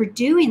for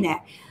doing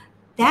that.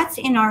 That's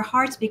in our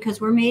hearts because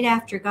we're made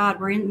after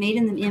God. We're made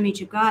in the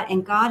image of God,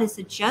 and God is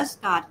a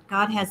just God.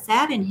 God has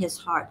that in his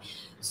heart.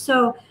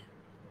 So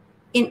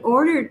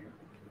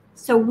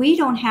so we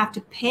don't have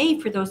to pay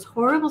for those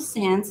horrible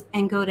sins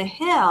and go to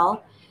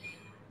hell,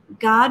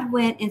 God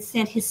went and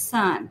sent his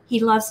son. He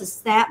loves us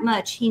that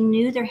much. He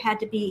knew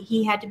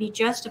he had to be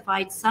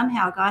justified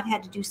somehow. God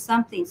had to do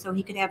something so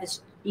he could have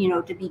his,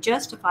 to be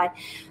justified.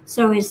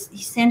 So he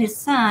sent his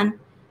son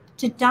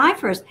to die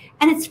for us.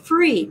 And it's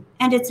free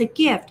and it's a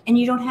gift and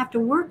you don't have to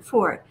work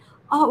for it.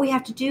 All we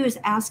have to do is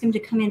ask him to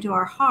come into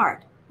our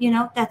heart.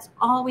 That's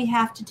all we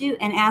have to do,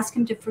 and ask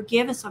him to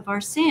forgive us of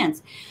our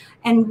sins.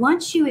 And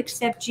once you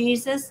accept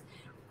Jesus,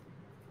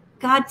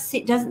 God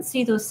doesn't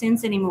see those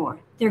sins anymore.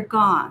 They're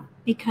gone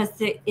because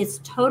it's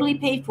totally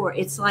paid for.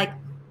 It's like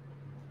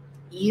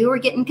you were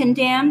getting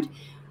condemned.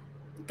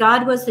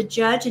 God was the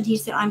judge, and he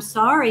said, I'm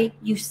sorry,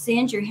 you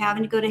sinned. You're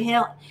having to go to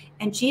hell.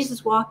 And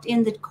Jesus walked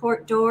in the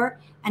court door,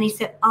 and he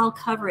said, I'll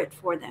cover it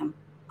for them.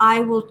 I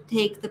will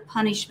take the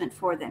punishment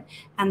for them.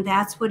 And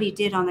that's what he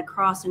did on the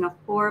cross in a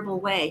horrible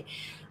way.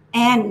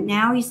 And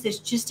now he says,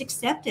 just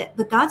accept it.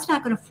 But God's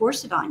not going to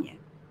force it on you.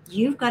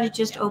 You've got to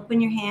just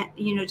open your hand,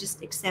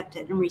 just accept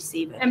it and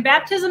receive it. And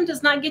baptism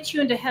does not get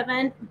you into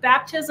heaven.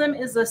 Baptism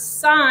is a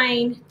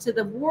sign to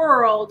the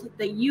world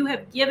that you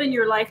have given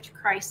your life to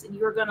Christ and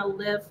you are going to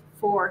live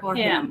for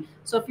him.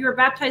 So if you were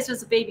baptized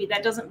as a baby,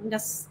 that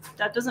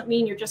doesn't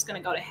mean you're just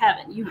going to go to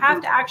heaven. You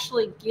have to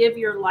actually give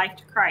your life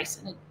to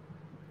Christ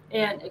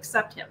and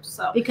accept him.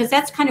 So because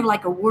that's kind of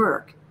like a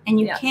work, and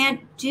you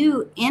can't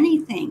do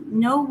anything.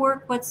 No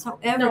work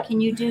whatsoever can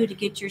you do to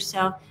get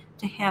yourself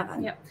to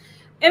heaven. Yep.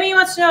 Emmy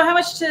wants to know how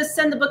much to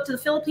send the book to the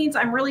Philippines.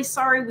 I'm really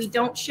sorry we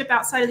don't ship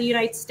outside of the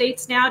United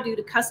States now due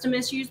to custom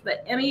issues.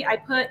 But Emmy, I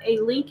put a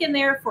link in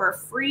there for a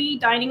free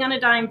Dining on a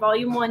Dime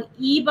Volume 1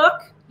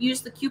 ebook. Use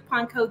the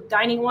coupon code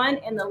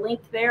Dining1 and the link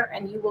there,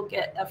 and you will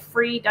get a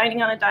free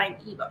Dining on a Dime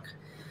ebook.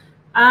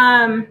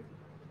 And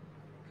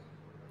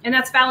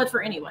that's valid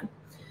for anyone.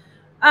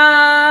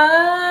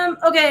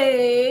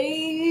 Okay.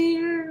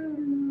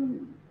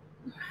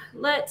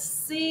 Let's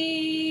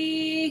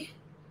see.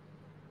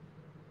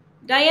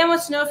 Diane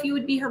wants to know if you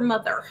would be her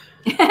mother.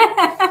 She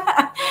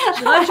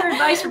loves your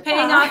advice for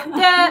paying off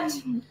debt.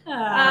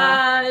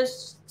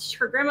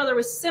 Her grandmother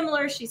was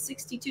similar. She's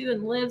 62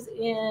 and lives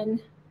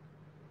in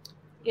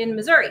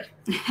Missouri.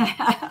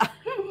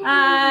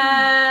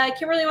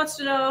 Kimberly wants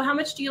to know, how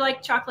much do you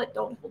like chocolate?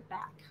 Don't hold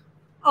back.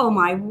 Oh,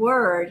 my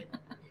word.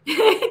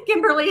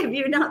 Kimberly, have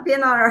you not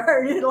been on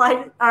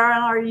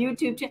our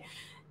YouTube channel?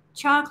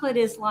 Chocolate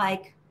is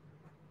like,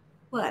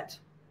 what?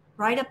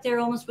 Right up there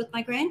almost with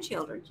my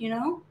grandchildren,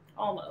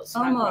 Almost.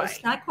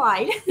 Not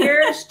quite.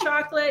 Here's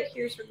chocolate.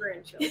 Here's her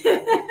grandchildren.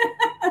 Regina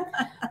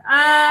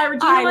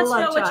wants to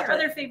know what's your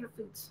other favorite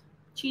foods.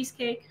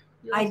 Cheesecake.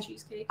 You like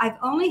cheesecake? I've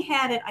only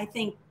had it, I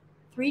think,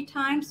 4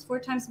 times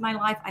in my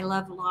life. I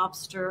love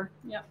lobster.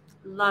 Yep.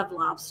 Love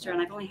lobster, and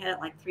I've only had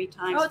it like 3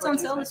 times. Oh, it's on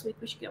sale this week.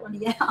 We should get one.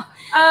 Yeah.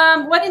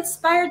 What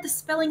inspired the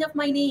spelling of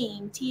my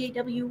name?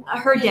 T-A-W.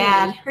 Her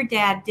dad. Her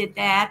dad did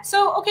that.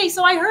 So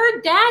I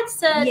heard Dad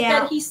said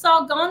that he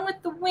saw Gone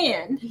with the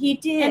Wind. He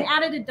did. And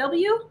added a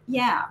W.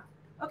 Yeah.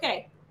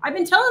 Okay. I've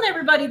been telling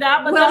everybody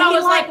that, but then I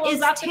was like, well, is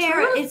that the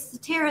truth? It's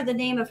Tara, the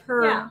name of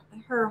her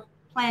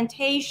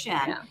plantation.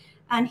 Yeah.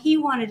 And he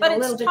wanted but a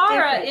little bit different. But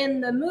different. it's Tara in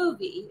the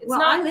movie. It's well,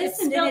 not, I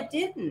listened and it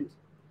didn't.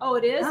 Oh,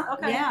 it is?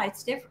 Okay. Yeah,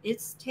 it's different.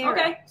 It's Tara.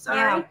 Okay, sorry.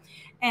 Yeah.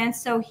 And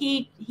so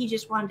he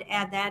just wanted to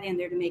add that in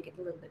there to make it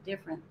a little bit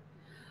different.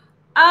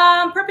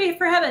 Preppy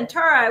for Heaven.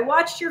 Tara, I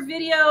watched your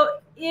video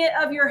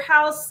of your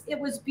house. It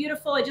was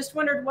beautiful. I just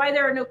wondered why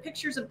there are no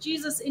pictures of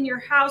Jesus in your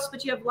house,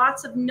 but you have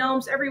lots of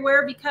gnomes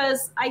everywhere,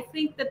 because I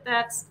think that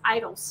that's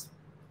idols.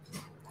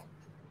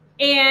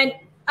 And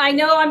I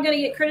know I'm going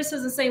to get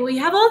criticism saying, well, you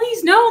have all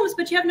these gnomes,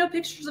 but you have no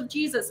pictures of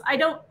Jesus. I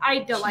don't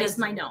idolize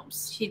my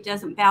gnomes. She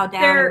doesn't bow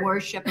down and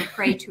worship and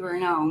pray to her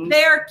gnomes.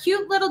 They're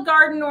cute little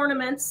garden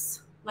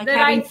ornaments. Like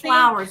having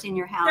flowers in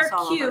your house. They're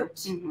all cute. Over.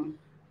 Mm-hmm.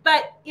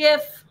 But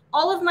if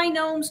all of my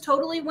gnomes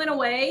totally went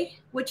away,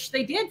 which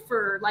they did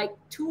for like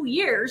 2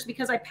 years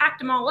because I packed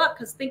them all up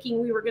because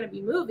thinking we were going to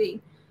be moving,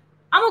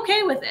 I'm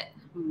okay with it.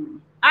 Mm-hmm.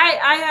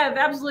 I have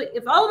absolutely,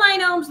 if all of my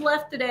gnomes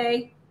left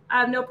today, I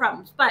have no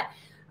problems. But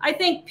I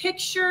think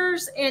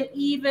pictures and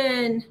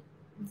even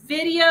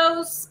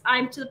videos,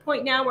 I'm to the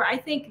point now where I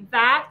think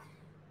that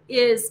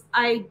is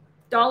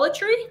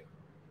idolatry.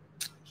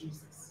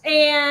 Jesus.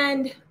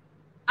 And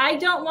I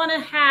don't want to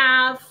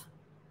have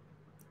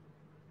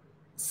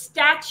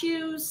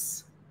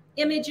statues,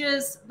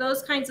 images,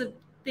 those kinds of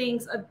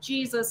things of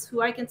Jesus,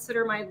 who I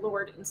consider my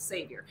Lord and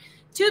Savior.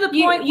 To the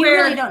point you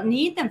where really don't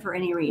need them for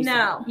any reason.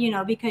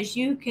 No. Because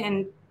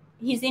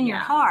he's in your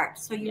heart,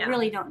 so you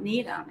really don't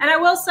need him. And I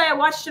will say, I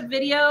watched a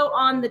video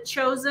on The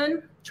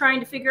Chosen,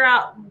 trying to figure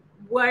out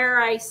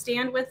where I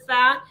stand with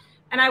that.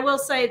 And I will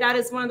say that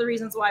is one of the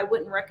reasons why I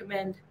wouldn't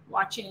recommend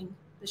watching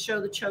the show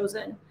The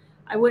Chosen.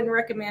 I wouldn't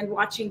recommend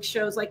watching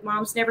shows like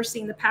Mom's Never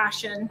Seen the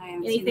Passion,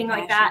 anything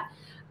like that.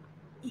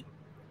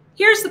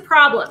 Here's the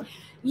problem.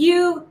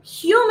 You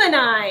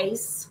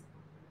humanize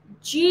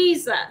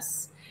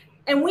Jesus,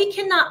 and we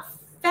cannot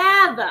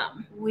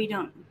fathom. We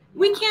can't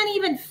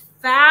even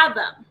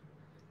fathom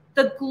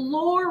the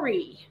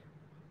glory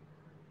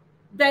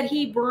that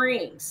he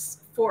brings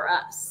for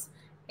us.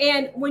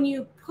 And when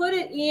you put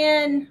it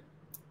in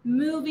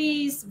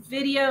movies,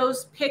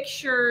 videos,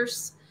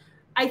 pictures,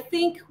 I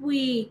think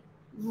we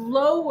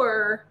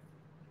lower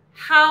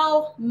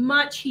how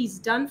much he's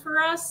done for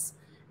us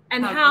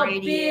and how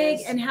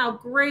big and how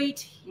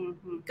great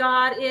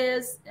God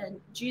is,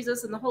 and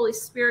Jesus and the Holy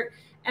Spirit.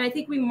 And I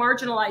think we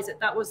marginalize it.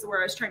 That was the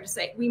word I was trying to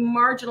say. We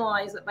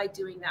marginalize it by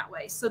doing that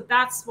way. So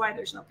that's why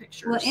there's no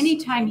pictures. Well,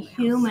 anytime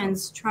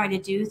humans try to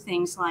do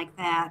things like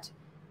that,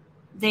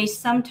 they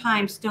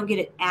sometimes don't get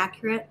it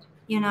accurate,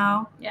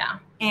 Yeah.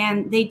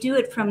 And they do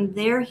it from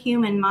their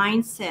human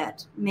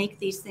mindset, make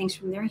these things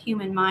from their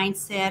human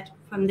mindset,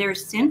 from their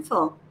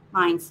sinful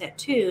mindset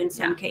too in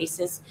some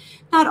cases,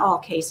 not all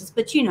cases,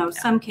 but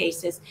some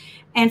cases.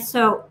 And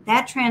so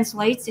that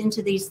translates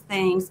into these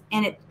things,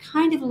 and it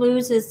kind of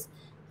loses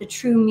the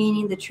true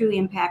meaning, the true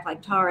impact,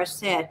 like Tara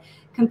said,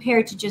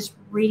 compared to just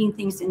reading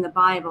things in the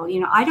Bible.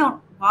 I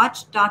don't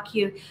watch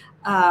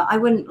I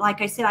wouldn't,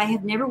 like I said, I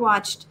have never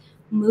watched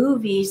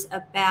movies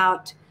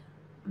about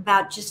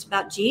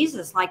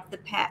Jesus, like the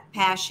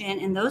Passion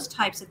and those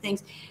types of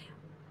things.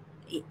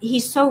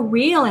 He's so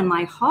real in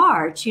my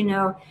heart.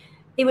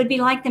 It would be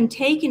like them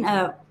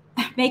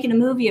making a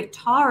movie of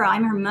Tara.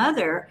 I'm her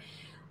mother,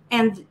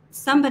 and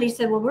somebody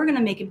said, well, we're going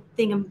to make a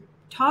thing of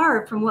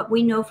Tara from what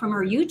we know from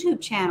her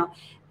YouTube channel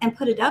and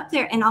put it up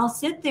there. And I'll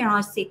sit there and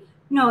I'll see,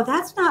 no,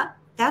 that's not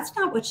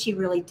what she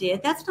really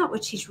did. That's not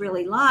what she's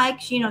really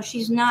like.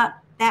 She's not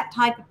that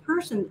type of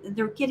person.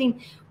 They're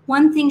getting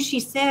one thing she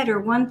said or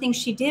one thing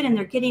she did, and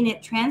they're getting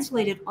it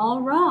translated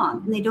all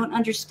wrong, and they don't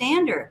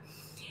understand her.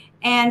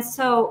 And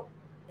so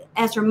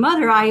as her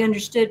mother, I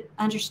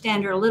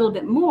understand her a little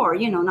bit more,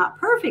 not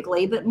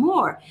perfectly, but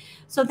more.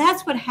 So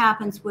that's what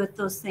happens with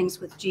those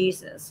things with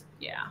Jesus.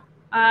 Yeah.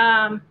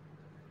 And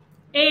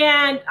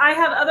I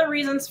have other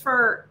reasons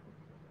for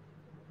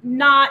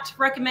not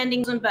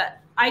recommending them, but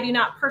I do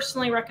not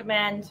personally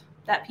recommend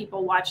that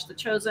people watch The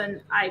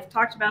Chosen. I've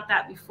talked about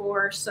that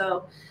before.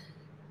 So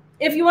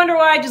if you wonder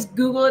why, just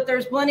Google it.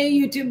 There's plenty of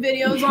YouTube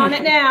videos on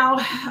it now.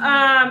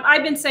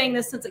 I've been saying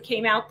this since it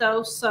came out,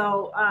 though.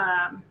 So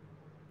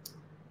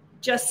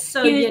just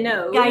so you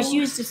know. Guys,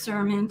 use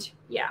discernment.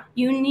 Yeah.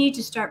 You need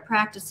to start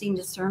practicing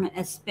discernment,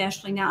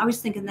 especially now. I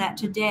was thinking that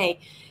today.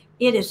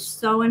 It is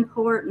so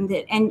important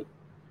and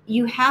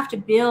you have to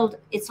build,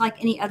 it's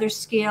like any other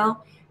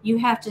skill. You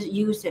have to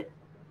use it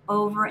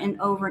over and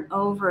over and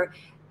over.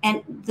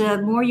 And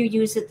the more you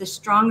use it, the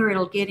stronger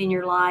it'll get in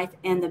your life,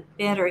 and the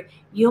better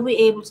you'll be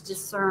able to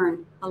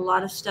discern a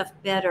lot of stuff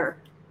better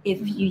if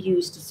you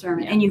use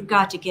discernment. And you've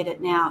got to get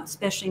it now,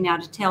 especially now,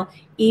 to tell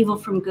evil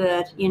from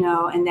good,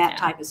 and that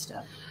type of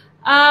stuff.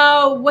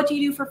 What do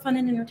you do for fun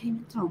and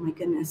entertainment? Oh my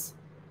goodness.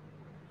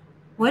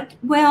 What?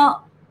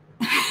 Well,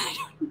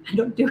 I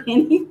don't do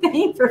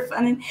anything for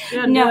fun.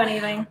 You don't do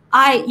anything.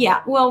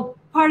 Well,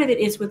 part of it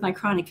is with my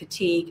chronic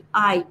fatigue.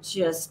 I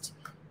just,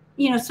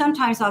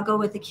 sometimes I'll go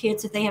with the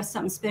kids if they have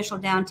something special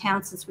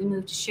downtown. Since we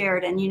moved to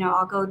Sheridan,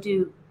 I'll go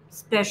do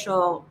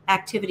special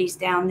activities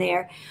down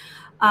there.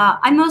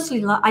 I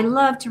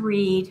love to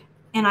read,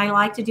 and I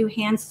like to do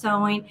hand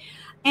sewing,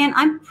 and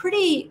I'm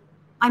pretty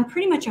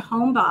much a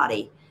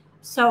homebody,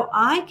 so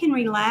I can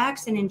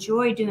relax and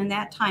enjoy doing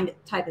that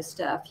type of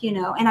stuff,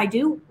 and I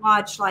do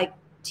watch like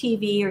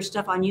TV or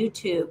stuff on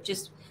YouTube,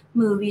 just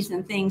movies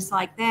and things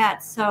like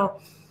that.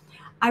 So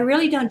I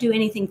really don't do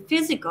anything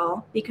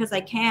physical because I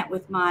can't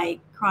with my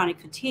chronic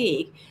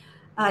fatigue.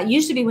 It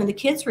used to be when the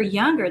kids were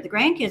younger, the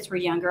grandkids were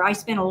younger, I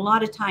spent a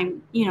lot of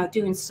time,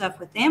 doing stuff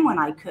with them when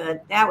I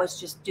could. That was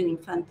just doing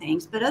fun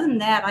things. But other than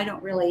that, I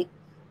don't really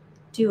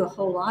do a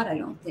whole lot, I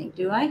don't think.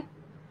 Do I?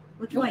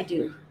 What do I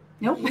do?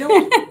 Nope.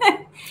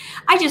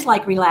 I just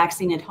like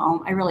relaxing at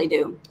home. I really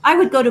do. I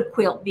would go to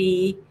Quilt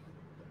Bee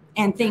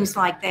and things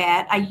like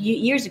that.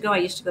 Years ago, I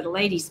used to go to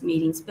ladies'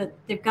 meetings, but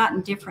they've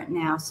gotten different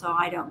now, so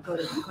I don't go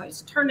to them quite.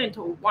 It's turned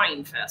into a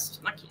wine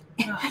fest.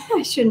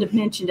 I shouldn't have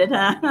mentioned it,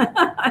 huh?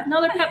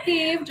 Another pet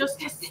peeve, just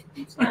to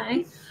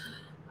say.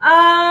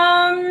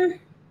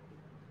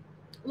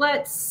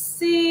 Let's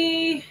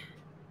see.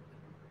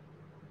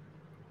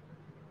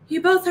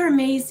 You both are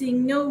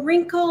amazing. No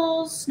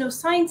wrinkles, no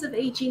signs of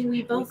aging.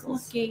 We both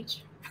look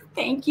age.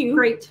 Thank you.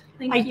 Great.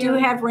 Thank you. I do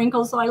have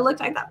wrinkles, so I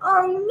thought,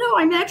 oh no,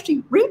 I'm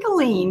actually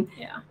wrinkling.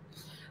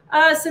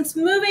 Yeah. Since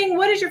moving,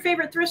 what is your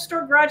favorite thrift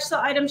store garage sale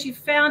items you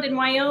found in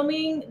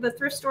Wyoming, the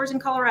thrift stores in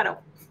Colorado?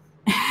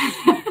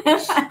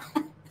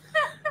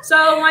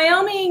 So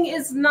Wyoming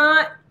is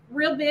not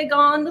real big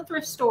on the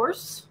thrift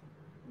stores,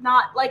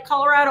 not like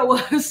Colorado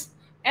was.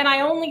 And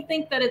I only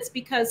think that it's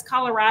because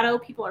Colorado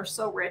people are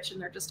so rich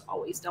and they're just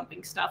always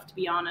dumping stuff, to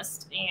be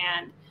honest.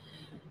 And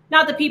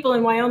not that people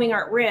in Wyoming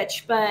aren't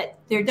rich, but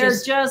they're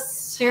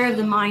just they're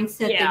the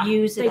mindset they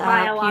use it. They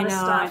buy a lot of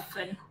stuff.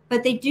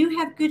 But they do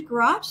have good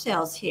garage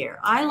sales here.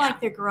 I like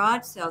their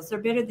garage sales. They're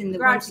better than the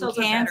ones in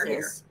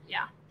Kansas.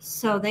 Yeah.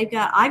 So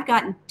I've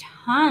gotten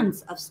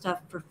tons of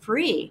stuff for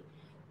free.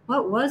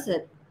 What was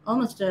it?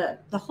 Almost the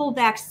whole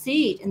back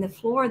seat and the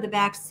floor of the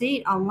back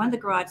seat on one of the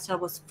garage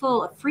sales was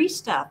full of free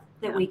stuff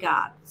that we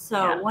got.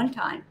 So one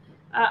time.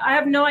 I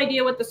have no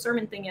idea what the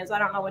sermon thing is. I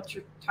don't know what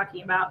you're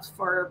talking about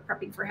for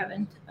prepping for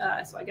heaven.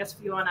 So I guess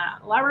if you want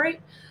to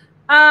elaborate.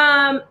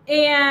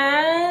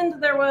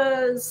 And there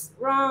was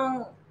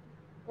wrong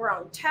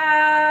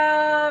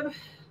tab.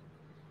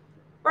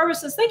 Barbara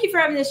says, thank you for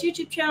having this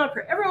YouTube channel.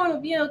 For everyone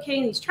will be okay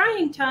in these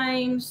trying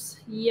times.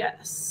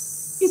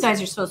 Yes. You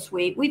guys are so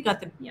sweet. We've got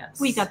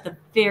the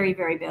very,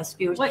 very best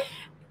viewers. What?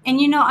 And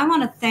I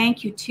want to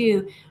thank you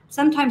too.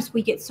 Sometimes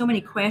we get so many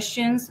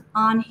questions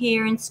on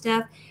here and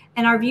stuff.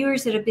 And our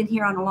viewers that have been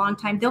here on a long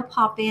time, they'll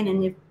pop in,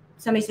 and if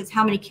somebody says,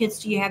 how many kids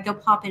do you have? They'll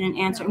pop in and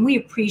answer. And we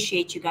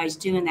appreciate you guys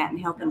doing that and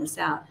helping us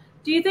out.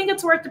 Do you think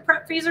it's worth to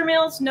prep freezer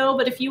meals? No,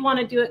 but if you want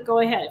to do it, go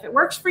ahead. If it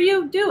works for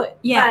you, do it.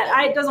 Yeah,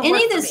 but it doesn't. Any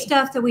work of the for me.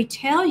 stuff that we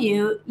tell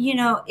you, you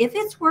know, if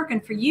it's working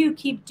for you,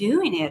 keep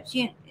doing it.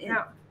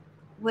 Yeah.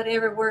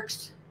 Whatever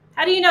works.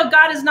 How do you know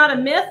God is not a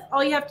myth?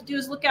 All you have to do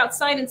is look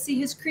outside and see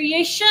His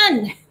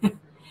creation.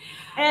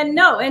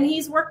 And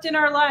He's worked in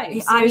our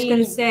lives. I was going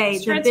to say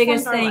the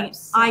biggest thing.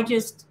 Lives,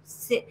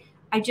 so.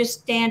 I just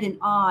stand in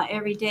awe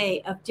every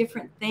day of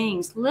different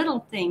things,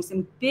 little things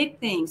and big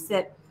things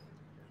that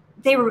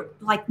they were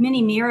like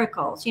mini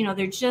miracles. You know,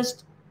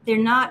 they're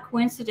not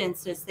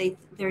coincidences.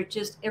 They're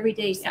just every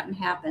day something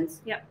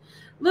happens. Yep.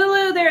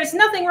 Lulu, there is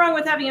nothing wrong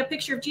with having a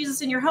picture of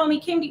Jesus in your home. He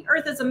came to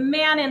earth as a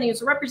man, and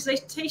his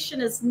representation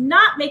is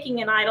not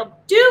making an idol.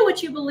 Do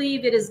what you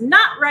believe. It is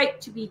not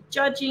right to be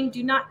judging.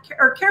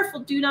 Careful.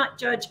 Do not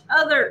judge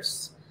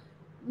others.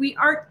 We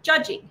aren't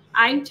judging.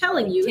 I'm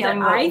telling you that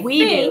I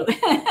think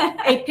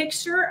a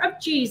picture of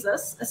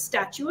Jesus, a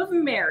statue of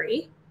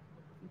Mary,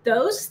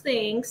 those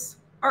things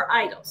are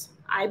idols.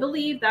 I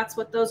believe that's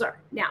what those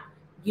are. Now,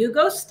 you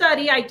go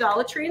study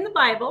idolatry in the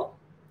Bible.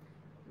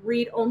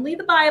 Read only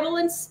the Bible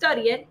and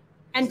study it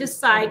and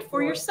decide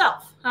for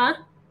yourself. Huh?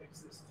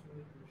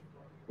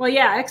 Well,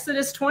 yeah,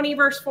 Exodus 20,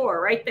 verse 4,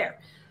 right there.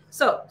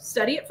 So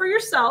study it for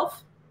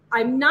yourself.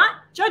 I'm not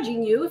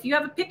judging you if you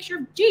have a picture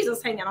of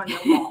Jesus hanging on your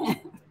wall.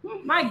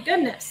 My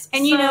goodness.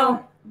 And you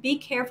know, be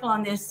careful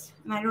on this.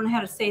 And I don't know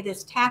how to say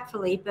this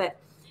tactfully, but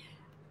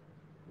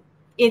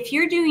if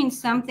you're doing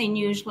something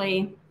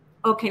usually,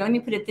 okay, let me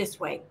put it this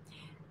way.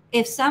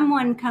 If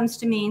someone comes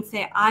to me and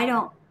say, I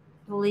don't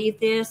believe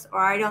this,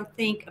 or I don't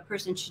think a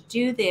person should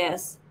do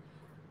this,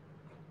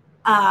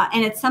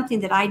 and it's something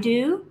that I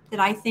do, that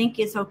I think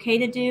is okay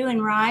to do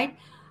and right,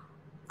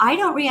 I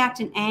don't react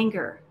in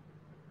anger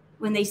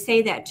when they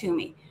say that to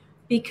me,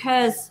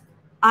 because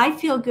I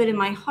feel good in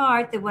my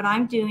heart that what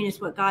I'm doing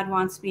is what God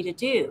wants me to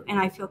do, and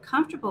I feel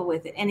comfortable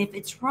with it. And if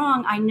it's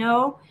wrong, I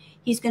know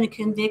He's going to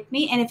convict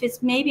me. And if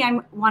it's maybe I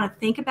want to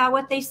think about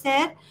what they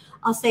said,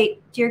 I'll say,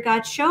 dear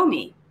God, show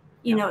me,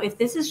 you know, if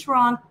this is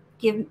wrong,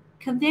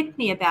 convict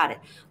me about it.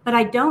 But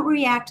I don't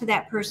react to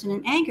that person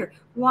in anger.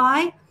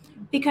 Why?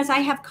 Because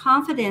I have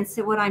confidence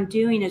that what I'm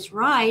doing is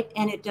right,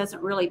 and it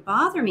doesn't really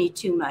bother me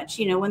too much,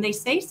 you know, when they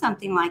say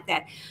something like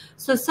that.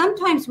 So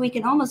sometimes we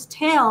can almost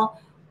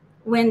tell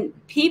when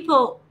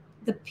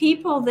the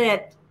people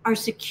that are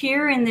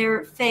secure in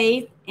their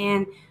faith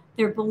and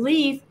their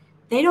belief,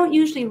 they don't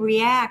usually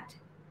react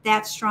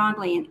that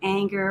strongly in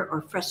anger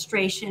or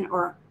frustration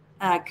or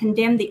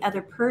condemn the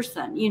other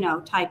person, you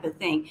know, type of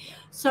thing.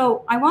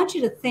 So I want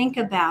you to think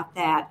about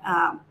that.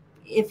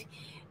 If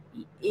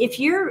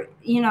you're,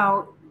 you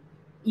know,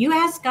 you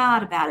ask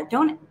God about it.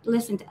 Don't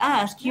listen to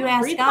us. You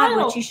ask God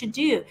what you should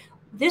do.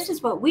 This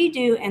is what we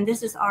do, and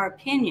this is our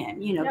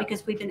opinion, you know,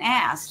 because we've been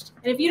asked.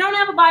 And if you don't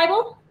have a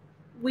Bible,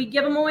 we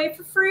give them away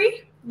for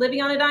free.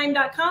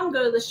 livingonadime.com,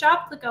 go to the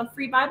shop, click on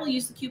free Bible,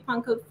 use the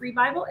coupon code free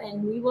Bible,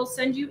 and we will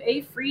send you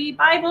a free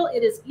Bible.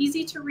 It is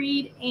easy to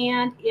read,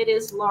 and it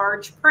is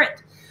large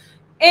print.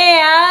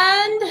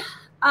 And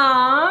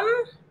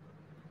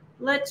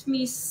let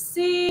me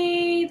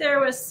see, there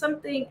was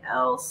something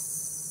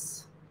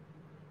else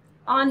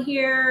on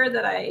here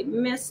that I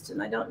missed,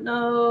 and I don't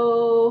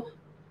know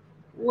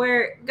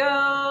where it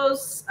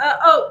goes.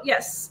 Oh,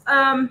 yes.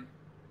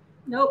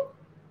 Nope.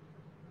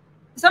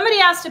 Somebody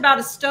asked about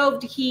a stove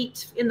to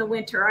heat in the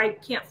winter. I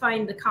can't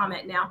find the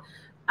comment now.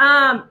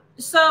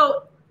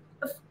 So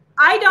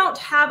I don't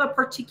have a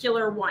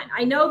particular one.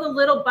 I know the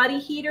little buddy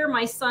heater.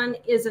 My son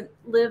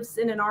lives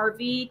in an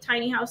RV,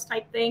 tiny house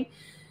type thing.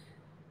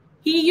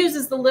 He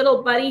uses the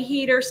little buddy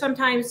heater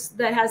sometimes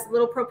that has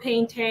little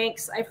propane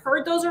tanks. I've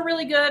heard those are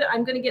really good.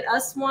 I'm going to get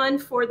us one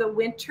for the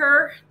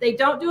winter. They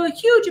don't do a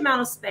huge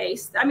amount of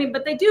space. I mean,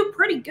 but they do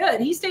pretty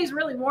good. He stays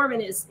really warm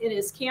in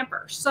his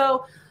camper.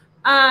 So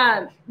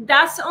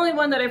that's the only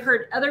one that I've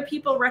heard other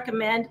people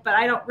recommend, but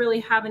I don't really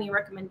have any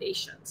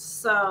recommendations.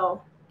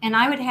 So, and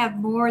I would have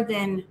more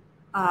than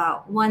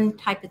one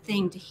type of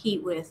thing to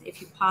heat with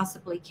if you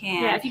possibly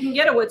can. Yeah, if you can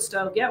get a wood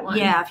stove, get one.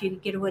 Yeah, if you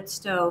could get a wood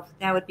stove,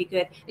 that would be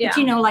good. Yeah. But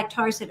you know, like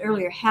Tara said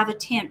earlier, have a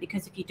tent,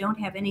 because if you don't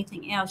have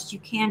anything else, you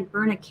can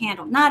burn a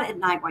candle. Not at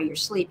night while you're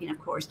sleeping, of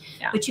course,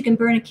 but you can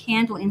burn a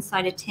candle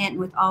inside a tent, and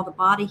with all the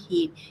body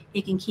heat,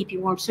 it can keep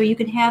you warm. So you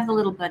can have the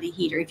little buddy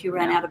heater. If you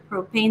run out of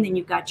propane, then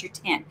you've got your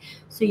tent.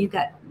 So you've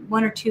got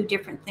one or two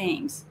different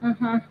things.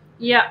 Mm-hmm.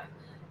 Yeah.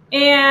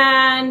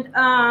 And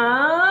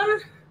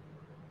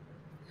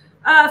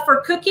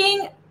for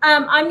cooking,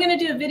 I'm going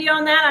to do a video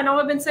on that. I know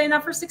I've been saying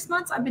that for 6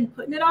 months. I've been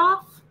putting it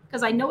off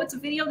because I know it's a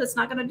video that's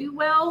not going to do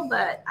well,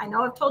 but I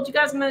know I've told you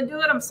guys I'm going to do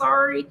it. I'm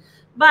sorry.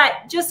 But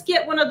just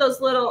get one of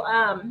those little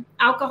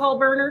alcohol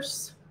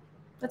burners.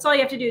 That's all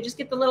you have to do. Just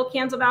get the little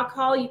cans of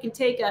alcohol. You can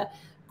take a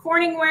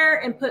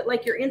Corningware and put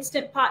like your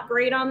Instant Pot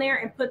grate on there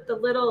and put the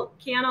little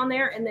can on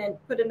there, and then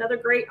put another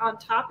grate on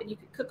top, and you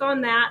can cook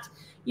on that.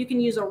 You can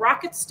use a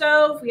rocket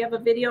stove. We have a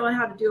video on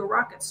how to do a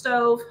rocket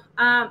stove.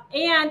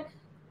 And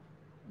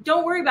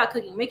don't worry about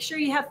cooking. Make sure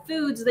you have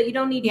foods that you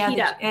don't need to heat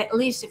up. At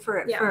least for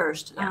at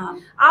first. Yeah.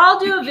 I'll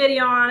do a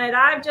video on it.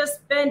 I've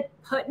just been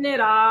putting it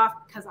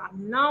off because I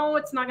know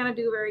it's not going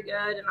to do very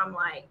good. And I'm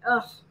like,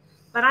 ugh.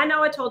 But I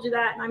know I told you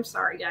that, and I'm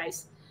sorry,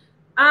 guys.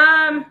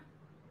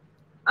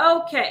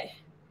 Okay.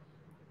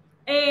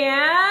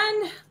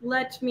 And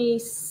let me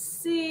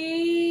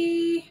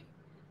see.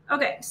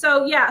 Okay,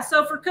 so yeah,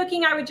 so for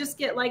cooking, I would just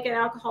get like an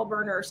alcohol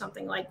burner or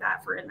something like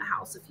that for in the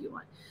house if you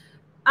want.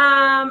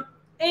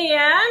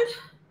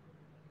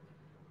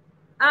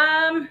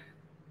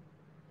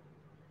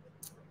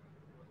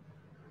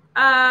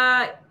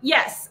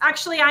 Yes,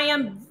 actually I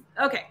am.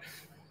 Okay.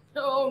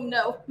 Oh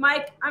no,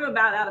 Mike, I'm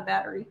about out of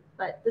battery,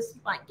 but this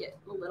might get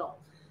a little.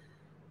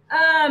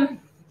 Can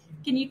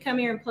you come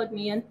here and plug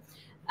me in?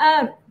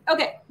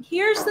 Okay,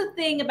 here's the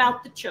thing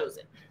about The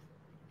Chosen.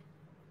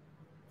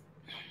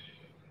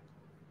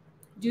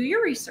 Do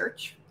your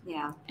research.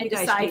 Yeah. And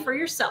decide for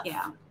yourself.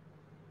 Yeah.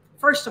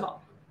 First of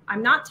all,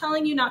 I'm not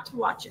telling you not to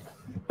watch it.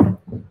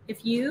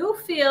 If you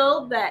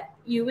feel that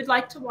you would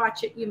like to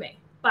watch it, you may.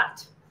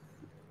 But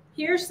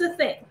here's the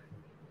thing.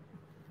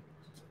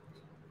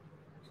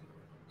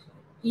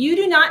 You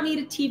do not need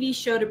a TV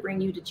show to bring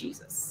you to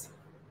Jesus.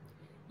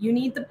 You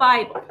need the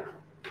Bible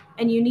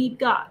and you need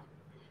God.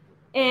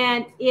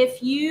 And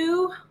if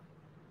you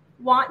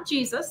want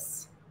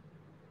Jesus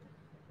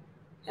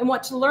and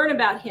want to learn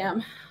about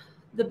him,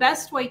 the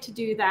best way to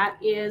do that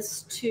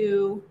is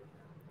to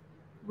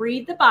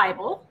read the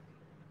Bible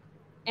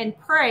and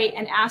pray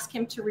and ask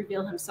him to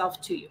reveal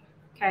himself to you.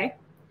 Okay?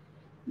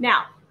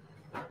 Now,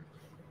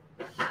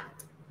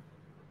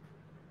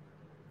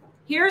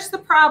 here's the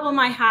problem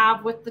I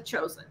have with The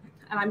Chosen.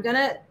 And I'm going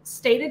to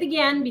state it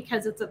again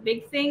because it's a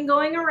big thing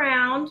going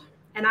around,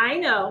 and I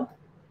know.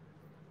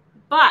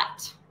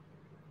 But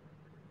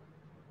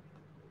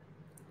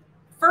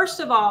first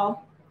of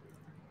all,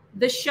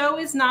 the show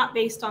is not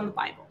based on the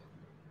Bible.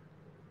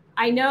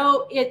 I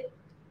know it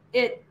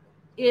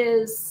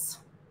is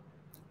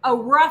a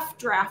rough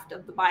draft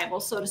of the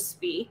Bible, so to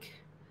speak.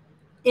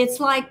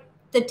 It's like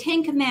the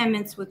 10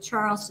 Commandments with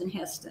Charleston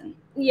Heston.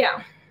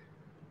 Yeah.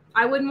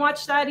 I wouldn't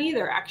watch that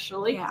either,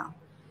 actually. Yeah.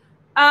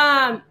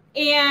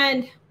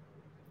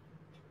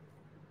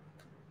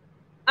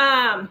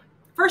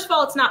 First of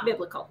all, it's not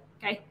biblical.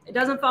 Okay. It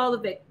doesn't follow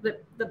the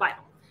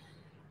Bible.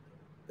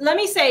 Let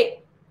me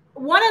say,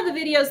 one of the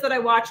videos that I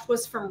watched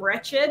was from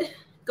Wretched.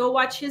 Go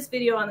watch his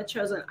video on The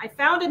Chosen. I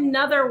found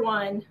another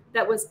one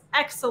that was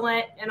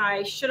excellent, and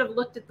I should have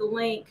looked at the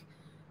link.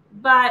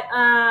 But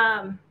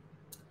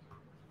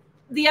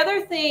the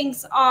other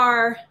things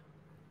are,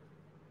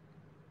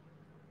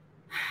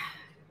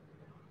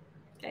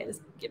 okay, let's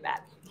get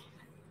back.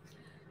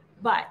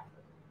 But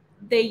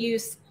they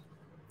use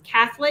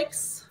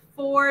Catholics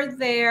for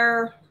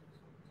their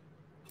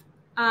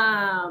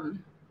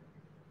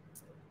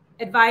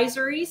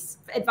advisors.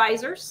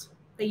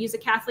 They use a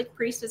Catholic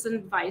priest as an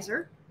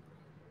advisor.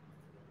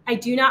 I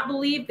do not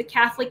believe the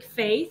Catholic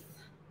faith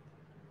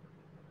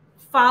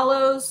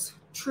follows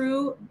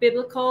true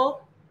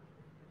biblical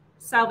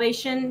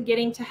salvation,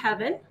 getting to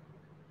heaven.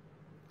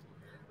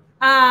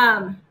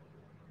 I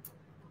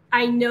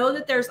know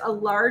that there's a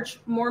large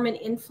Mormon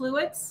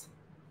influence.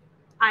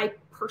 I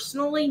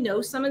personally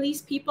know some of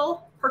these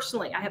people.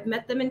 Personally, I have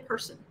met them in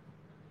person.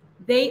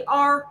 They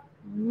are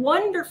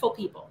wonderful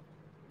people.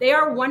 They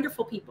are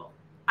wonderful people.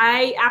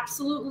 I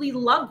absolutely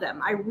love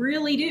them. I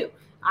really do.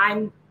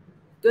 I'm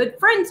good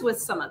friends with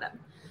some of them.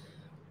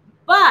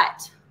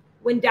 But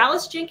when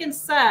Dallas Jenkins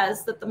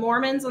says that the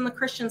Mormons and the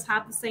Christians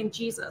have the same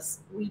Jesus,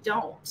 we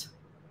don't.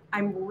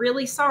 I'm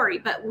really sorry,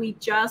 but we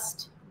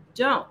just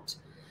don't.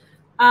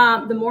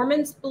 The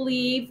Mormons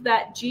believe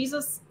that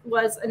Jesus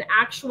was an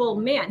actual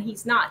man.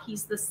 He's not.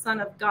 He's the Son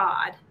of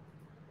God.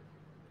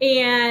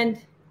 And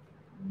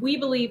we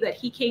believe that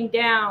he came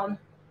down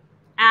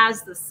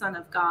as the Son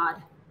of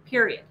God,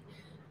 period.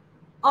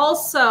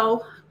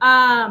 Also,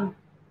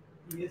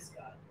 he is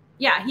God.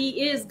 Yeah,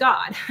 he is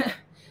God.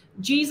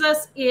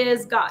 Jesus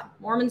is God.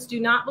 Mormons do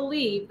not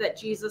believe that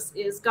Jesus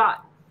is God.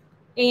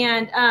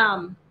 And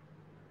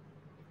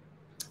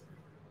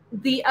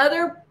the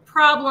other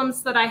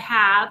problems that I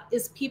have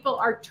is people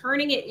are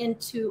turning it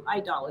into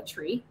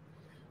idolatry.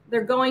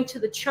 They're going to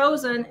The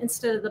Chosen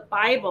instead of the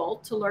Bible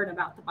to learn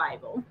about the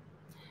Bible.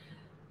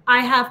 I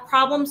have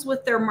problems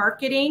with their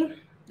marketing.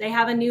 They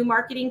have a new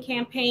marketing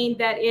campaign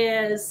that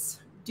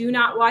is, do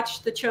not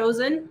watch The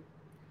Chosen.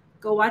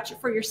 Go watch it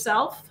for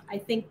yourself. I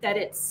think that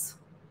it's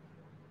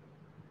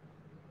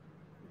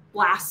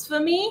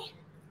blasphemy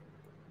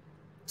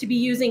to be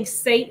using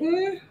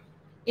Satan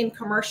in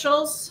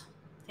commercials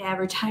to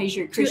advertise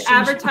your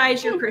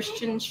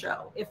Christian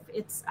show, if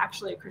it's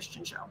actually a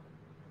Christian show.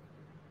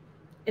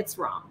 It's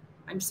wrong.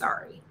 I'm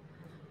sorry.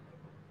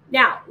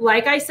 Now,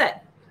 like I said,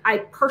 I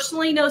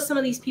personally know some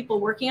of these people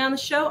working on the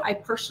show. I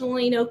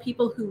personally know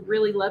people who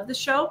really love the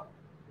show.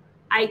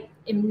 I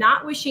am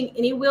not wishing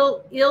any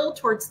ill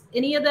towards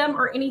any of them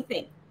or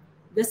anything.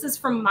 This is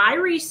from my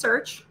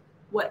research,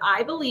 what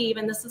I believe,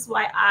 and this is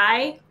why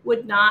I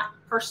would not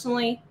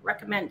personally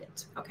recommend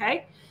it.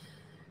 Okay.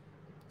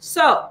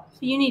 So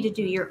you need to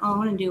do your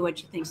own and do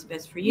what you think's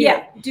best for you.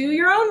 yeah, do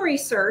your own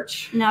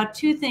research. Now,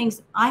 two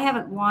things. I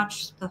haven't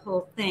watched the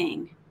whole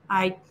thing.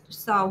 I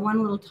saw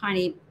one little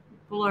tiny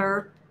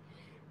blurb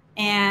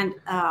and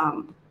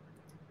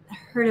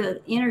heard an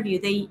interview.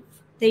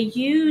 They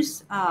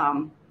use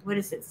what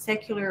is it,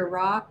 secular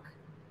rock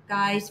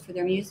guys for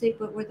their music.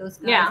 What were those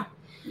guys?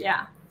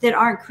 Yeah. That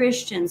aren't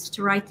Christians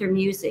to write their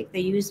music.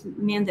 They use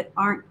men that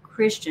aren't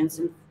Christians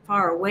and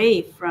far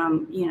away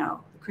from, you know,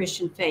 the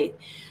Christian faith.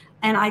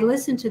 And I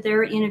listened to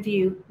their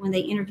interview when they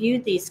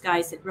interviewed these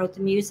guys that wrote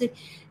the music.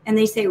 And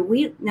they say,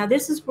 now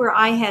this is where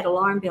I had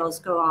alarm bells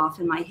go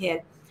off in my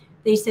head.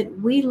 They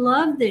said, we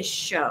love this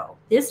show.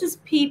 This is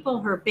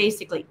people who are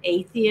basically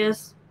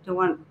atheists, don't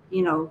want,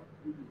 you know,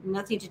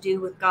 nothing to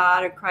do with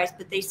God or Christ.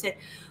 But they said,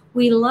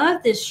 we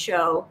love this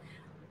show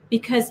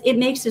because it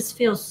makes us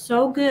feel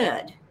so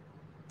good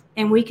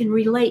and we can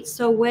relate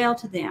so well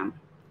to them.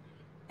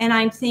 And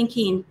I'm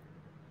thinking,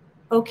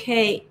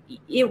 okay,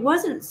 it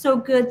wasn't so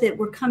good that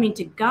we're coming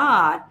to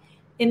God.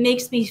 It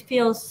makes me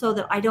feel so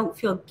that I don't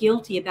feel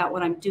guilty about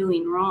what I'm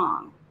doing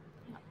wrong.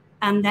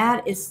 And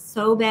that is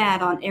so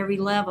bad on every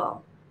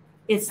level.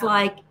 It's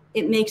like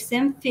it makes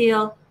them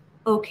feel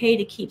okay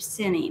to keep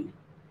sinning,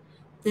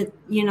 that,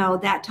 you know,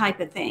 that type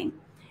of thing.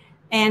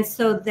 And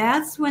so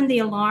that's when the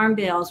alarm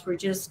bells were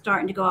just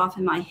starting to go off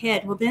in my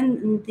head. Well,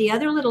 then the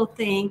other little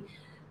thing,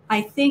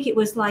 I think it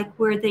was like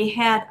where they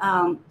had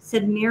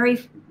said Mary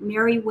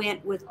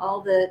went with all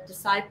the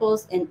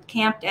disciples and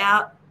camped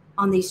out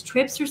on these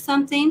trips or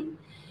something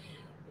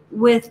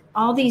with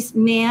all these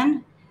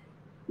men.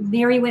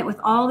 Mary went with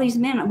all these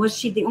men. Was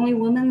she the only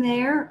woman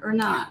there or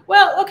not?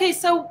 Well, okay,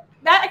 so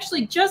that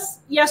actually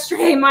just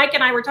yesterday, Mike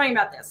and I were talking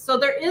about this. So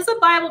there is a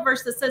Bible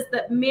verse that says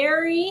that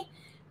Mary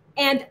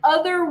and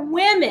other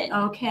women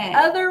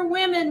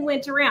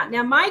went around.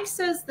 Now, Mike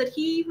says that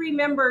he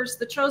remembers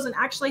the Chosen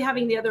actually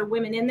having the other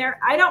women in there.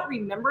 I don't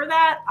remember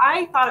that.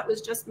 I thought it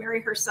was just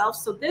Mary herself.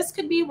 So this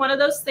could be one of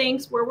those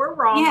things where we're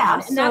wrong. Yeah,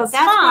 and so that's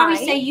why we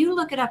say you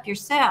look it up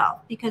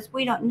yourself, because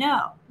we don't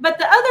know. But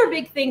the other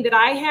big thing that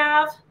I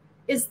have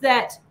is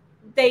that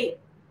they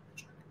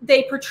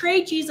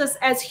portray Jesus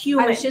as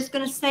human. I was just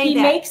going to say he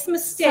makes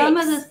mistakes. Some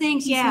of the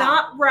things, he's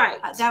not right.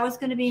 That was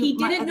going to be. He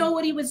didn't know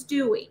what he was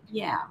doing.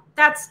 Yeah,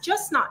 that's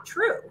just not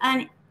true.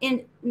 And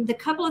in the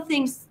couple of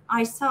things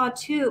I saw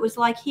too, it was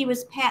like he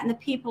was patting the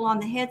people on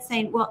the head,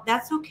 saying, "Well,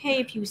 that's okay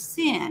if you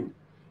sin.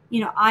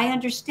 You know, I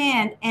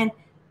understand."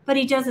 But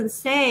he doesn't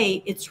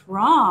say it's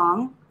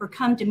wrong or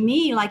come to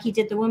me like he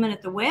did the woman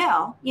at the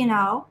well. You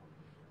know.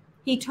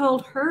 He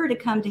told her to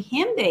come to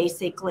him,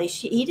 basically.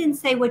 He didn't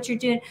say what you're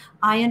doing.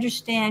 I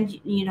understand,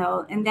 you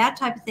know, and that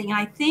type of thing. And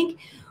I think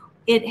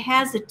it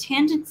has a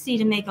tendency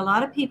to make a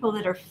lot of people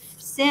that are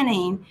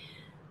sinning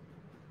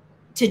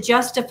to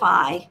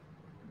justify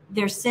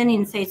their sinning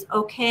and say, it's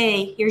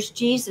okay. Here's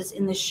Jesus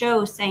in the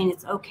show saying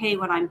it's okay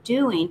what I'm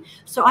doing.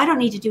 So I don't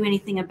need to do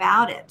anything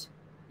about it.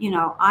 You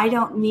know, I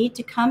don't need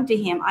to come to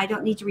him. I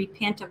don't need to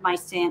repent of my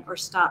sin or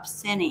stop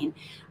sinning.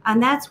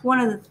 And that's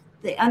one of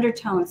the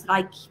undertones that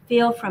I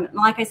feel from it. And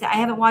like I said, I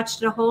haven't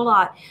watched it a whole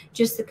lot,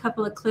 just a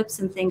couple of clips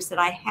and things that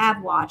I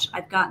have watched.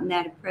 I've gotten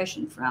that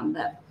impression from.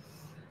 But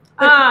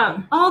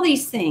all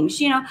these things,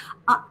 you know,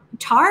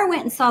 Tara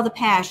went and saw The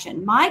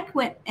Passion. Mike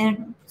went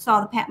and saw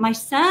The Passion. My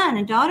son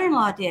and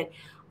daughter-in-law did.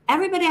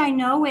 Everybody I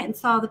know went and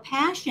saw The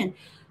Passion.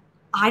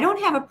 I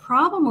don't have a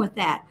problem with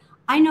that.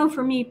 I know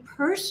for me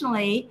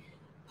personally,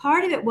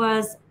 part of it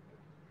was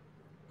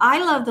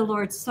I love the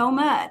Lord so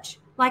much,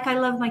 like I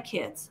love my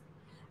kids.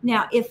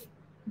 Now, if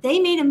they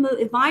made a move,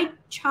 if my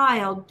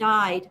child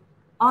died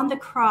on the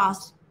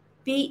cross,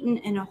 beaten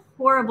in a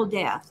horrible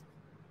death,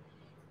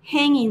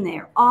 hanging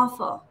there,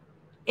 awful,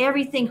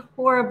 everything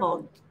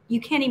horrible,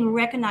 you can't even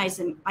recognize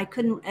him. I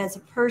couldn't as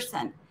a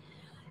person.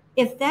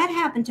 If that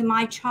happened to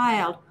my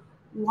child,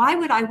 why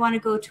would I want to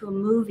go to a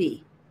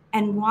movie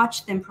and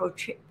watch them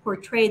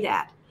portray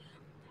that?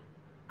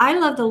 I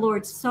love the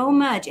Lord so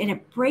much, and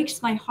it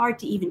breaks my heart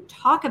to even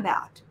talk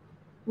about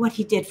what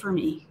he did for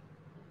me.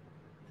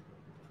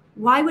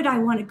 Why would I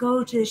want to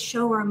go to a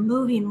show or a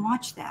movie and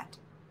watch that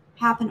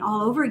happen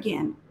all over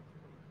again?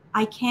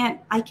 I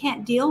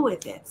can't deal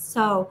with it.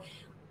 So,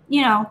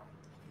 you know,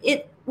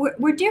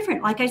 we're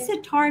different. Like I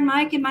said, Tara and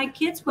Mike and my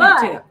kids went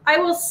to. I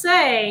will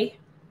say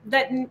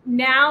that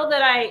now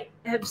that I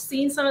have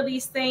seen some of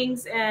these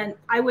things, and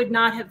I would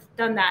not have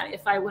done that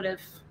if I would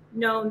have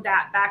known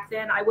that back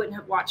then. I wouldn't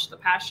have watched The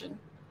Passion.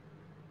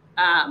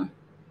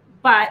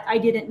 But I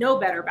didn't know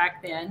better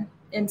back then.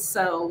 And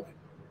so,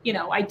 you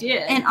know, I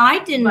did. And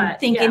I didn't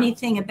think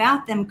anything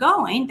about them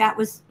going. That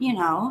was, you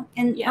know,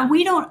 and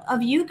we don't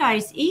of you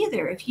guys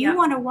either. If you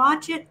want to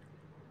watch it.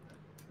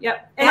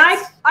 Yep. And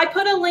I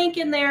put a link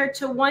in there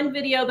to one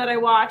video that I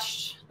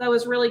watched that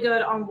was really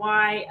good on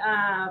why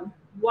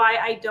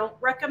I don't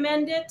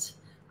recommend it.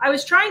 I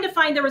was trying to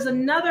find, there was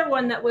another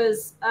one that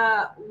was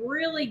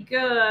really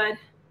good,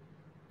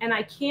 and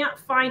I can't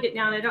find it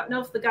now. And I don't know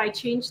if the guy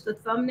changed the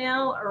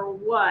thumbnail or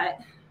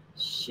what.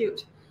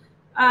 Shoot.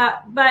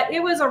 But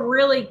it was a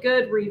really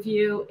good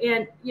review.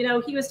 And, you know,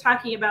 he was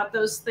talking about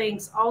those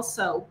things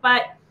also.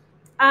 But,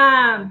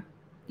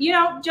 you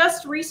know,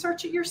 just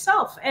research it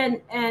yourself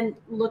and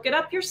look it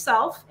up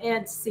yourself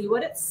and see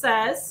what it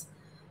says.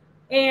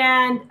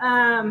 And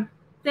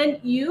then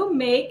you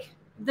make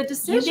the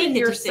decision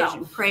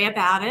yourself. Pray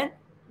about it,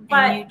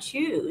 but and you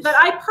choose. But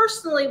I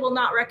personally will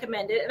not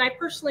recommend it, and I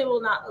personally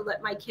will not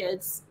let my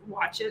kids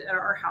watch it at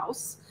our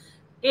house.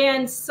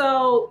 And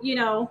so, you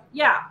know,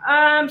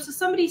 yeah. So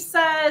somebody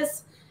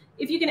says,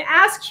 if you can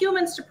ask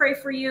humans to pray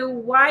for you,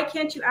 why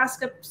can't you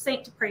ask a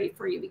saint to pray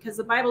for you? Because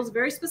the Bible is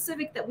very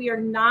specific that we are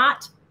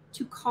not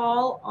to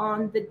call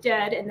on the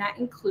dead, and that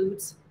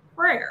includes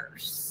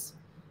prayers.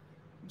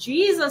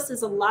 Jesus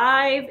is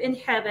alive in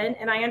heaven,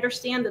 and I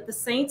understand that the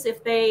saints,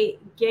 if they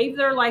gave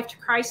their life to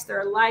Christ,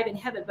 they're alive in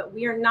heaven, but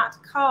we are not to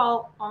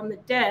call on the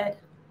dead,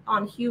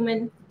 on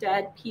human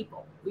dead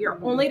people. We are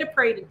only to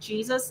pray to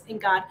Jesus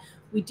and God.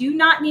 We do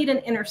not need an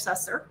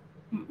intercessor.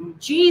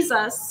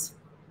 Jesus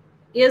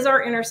is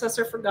our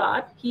intercessor for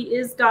God. He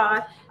is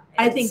God.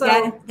 I think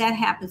that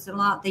happens a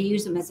lot. They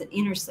use him as an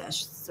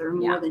intercessor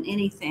more than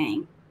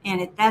anything.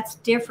 And that's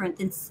different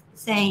than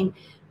saying,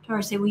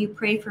 Tara, say, will you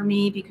pray for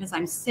me because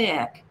I'm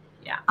sick?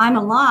 Yeah. I'm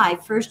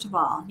alive, first of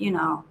all, you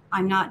know,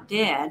 I'm not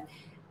dead.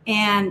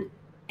 And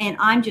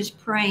I'm just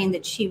praying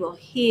that she will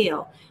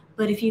heal.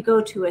 But if you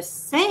go to a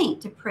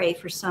saint to pray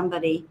for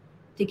somebody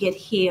to get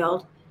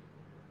healed,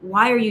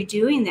 why are you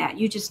doing that?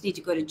 You just need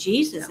to go to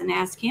Jesus and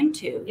ask him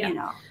to, you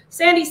know.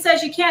 Sandy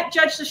says you can't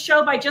judge the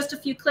show by just a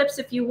few clips.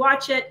 If you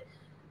watch it,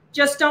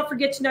 just don't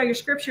forget to know your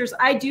scriptures.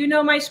 I do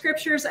know my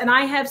scriptures, and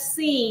I have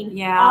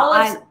seen all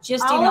of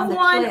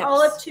one, clips.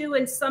 All of two,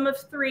 and some of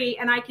three.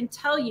 And I can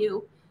tell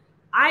you,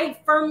 I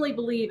firmly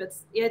believe it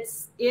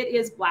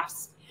is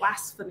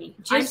blasphemy.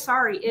 I'm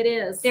sorry, it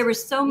is. There were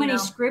so many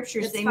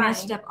scriptures they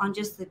messed up on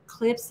just the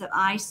clips that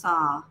I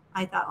saw.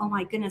 I thought, oh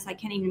my goodness, I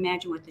can't even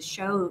imagine what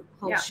the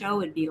whole show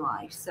would be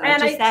like. So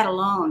and just that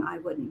alone, I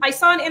wouldn't. I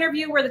saw an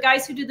interview where the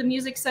guys who do the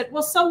music said,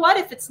 well, so what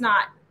if it's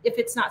not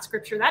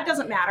scripture? That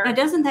doesn't matter. Now,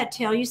 doesn't that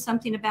tell you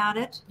something about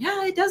it?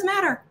 Yeah, it does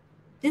matter.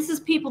 This is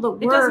people that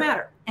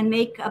work and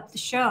make up the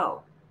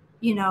show,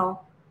 you know,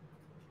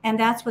 and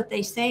that's what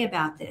they say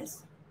about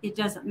this. It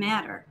doesn't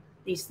matter,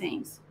 these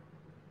things.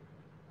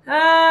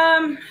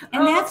 And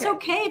that's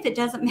okay if it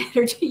doesn't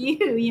matter to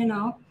you, you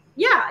know.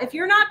 Yeah, if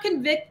you're not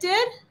convicted,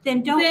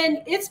 then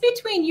it's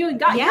between you and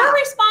God. Yeah. You're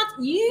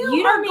responsible.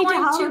 You don't are need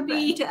going to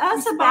be to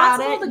us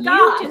about it. To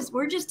God.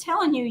 We're just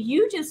telling you.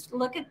 You just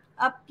look it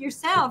up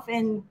yourself.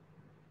 And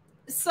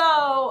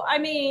so, I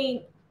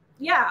mean,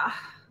 yeah,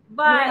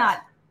 but we're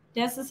not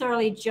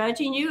necessarily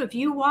judging you. If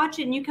you watch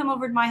it and you come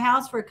over to my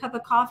house for a cup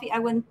of coffee, I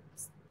wouldn't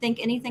think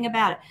anything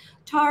about it.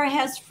 Tara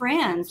has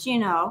friends, you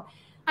know.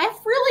 I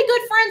have really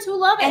good friends who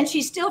love it. And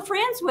she's still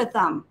friends with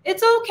them.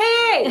 It's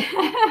okay.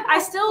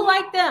 I still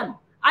like them.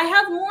 I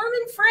have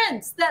Mormon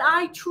friends that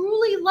I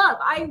truly love.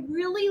 I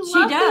really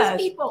love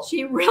these people.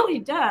 She really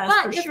does.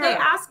 But if they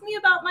ask me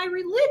about my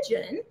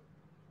religion,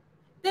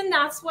 then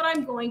that's what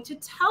I'm going to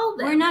tell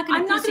them. We're not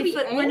going to be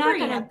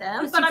angry at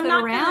them, but I'm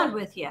not around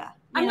with you.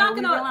 I'm not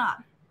going to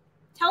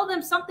tell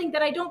them something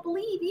that I don't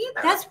believe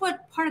either. That's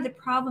what part of the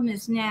problem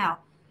is now.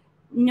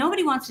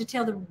 Nobody wants to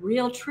tell the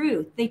real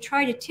truth. They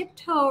try to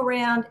tiptoe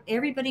around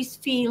everybody's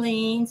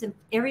feelings and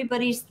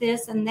everybody's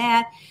this and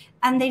that.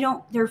 And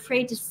they're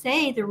afraid to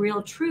say the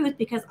real truth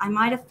because I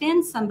might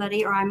offend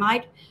somebody, or I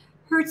might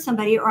hurt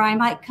somebody, or I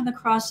might come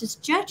across as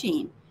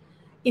judging.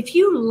 If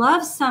you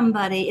love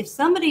somebody,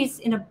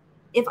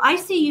 if I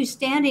see you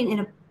standing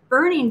in a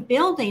burning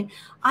building,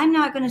 I'm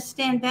not going to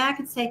stand back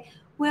and say,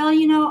 well,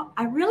 you know,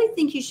 I really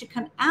think you should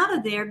come out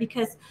of there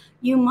because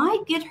you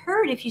might get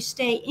hurt if you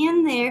stay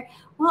in there.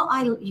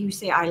 Well, you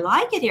say, I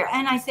like it here.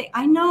 And I say,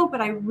 I know,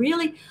 but I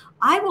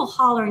will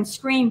holler and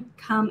scream,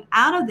 come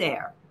out of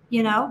there,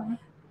 you know,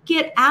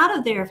 get out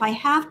of there. If I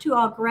have to,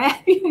 I'll grab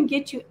you and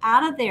get you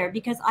out of there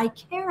because I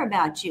care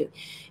about you.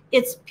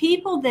 It's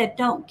people that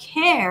don't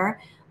care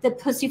that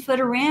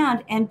pussyfoot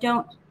around and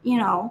don't, you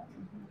know,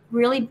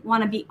 really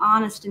want to be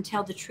honest and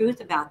tell the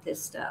truth about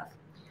this stuff.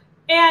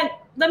 And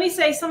let me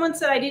say, someone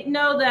said, I didn't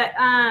know that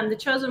The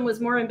Chosen was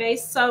Mormon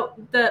based. So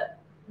the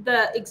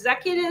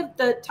executive,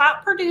 the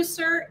top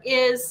producer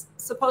is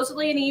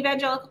supposedly an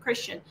evangelical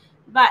Christian,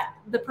 but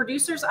the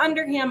producers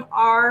under him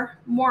are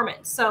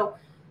Mormon. So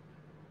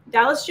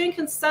Dallas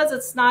Jenkins says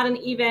it's not an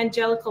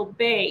evangelical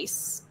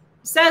base,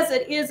 says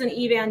it is an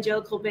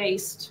evangelical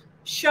based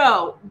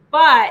show,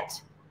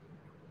 but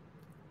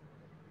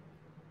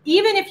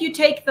even if you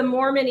take the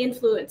Mormon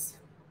influence,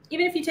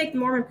 even if you take the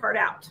Mormon part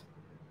out,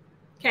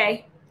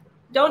 okay,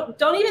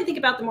 don't even think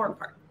about the Mormon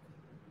part,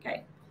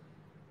 okay?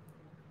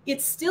 It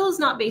still is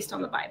not based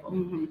on the Bible.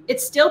 Mm-hmm. It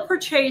still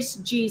portrays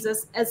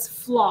Jesus as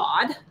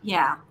flawed.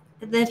 Yeah,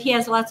 that he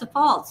has lots of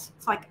faults.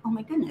 It's like, oh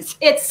my goodness.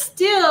 It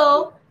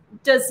still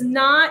does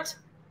not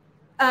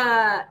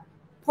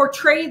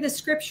portray the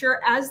scripture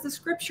as the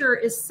scripture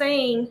is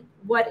saying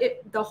what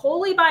the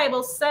Holy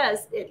Bible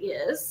says it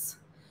is.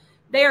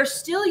 They are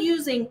still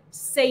using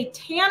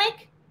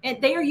satanic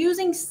and they are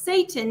using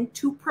Satan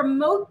to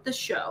promote the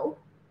show.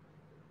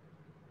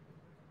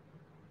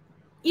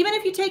 Even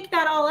if you take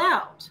that all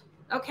out,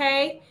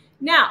 okay?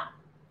 Now,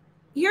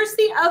 here's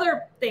the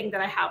other thing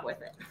that I have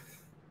with it.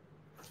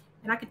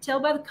 And I could tell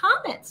by the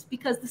comments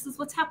because this is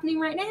what's happening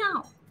right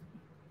now.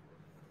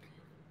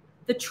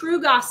 The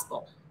true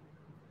gospel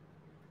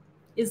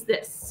is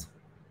this.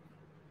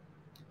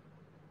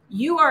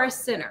 You are a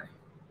sinner.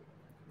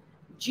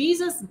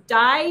 Jesus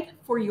died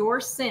for your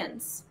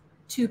sins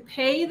to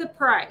pay the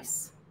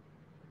price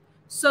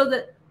so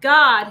that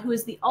God, who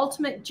is the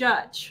ultimate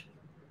judge,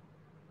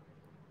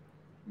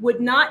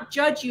 would not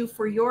judge you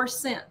for your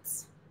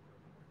sins.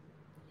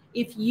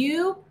 If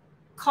you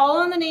call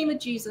on the name of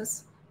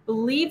Jesus,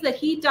 believe that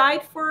he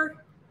died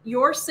for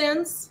your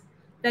sins,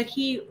 that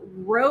he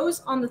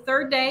rose on the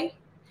third day,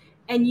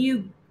 and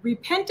you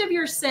repent of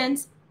your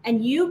sins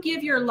and you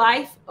give your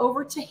life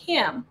over to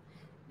him,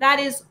 that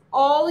is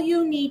all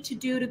you need to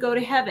do to go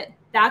to heaven.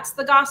 That's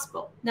the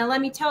gospel. Now,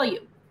 let me tell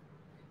you,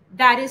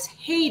 that is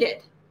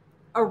hated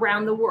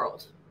around the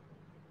world.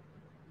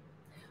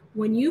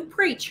 When you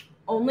preach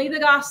only the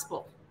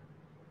gospel,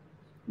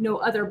 no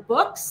other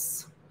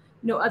books,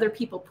 no other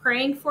people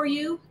praying for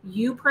you,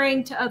 you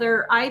praying to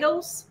other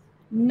idols,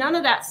 none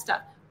of that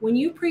stuff. When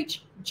you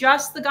preach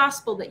just the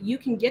gospel that you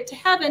can get to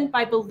heaven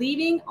by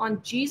believing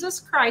on Jesus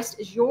Christ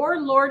as your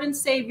Lord and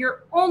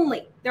Savior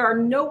only, there are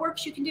no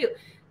works you can do.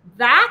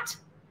 That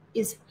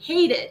is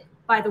hated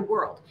by the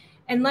world.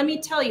 And let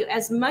me tell you,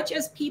 as much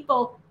as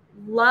people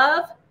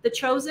love the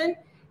chosen,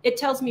 it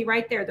tells me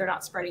right there they're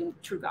not spreading the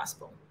true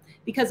gospel.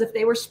 Because if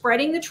they were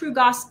spreading the true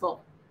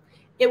gospel,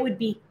 it would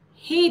be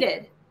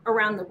hated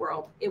around the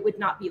world. It would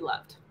not be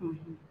loved.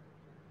 Mm-hmm.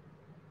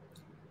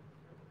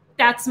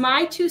 That's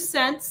my 2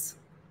 cents.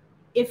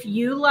 If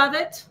you love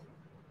it,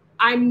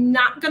 I'm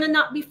not going to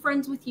not be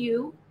friends with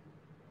you.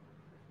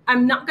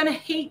 I'm not going to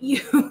hate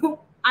you.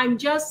 I'm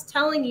just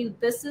telling you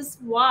this is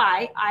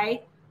why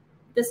I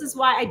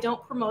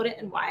don't promote it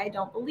and why I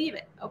don't believe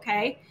it.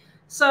 Okay.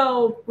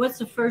 So what's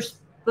the first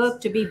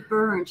book to be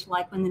burned,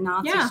 like when the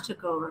Nazis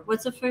took over?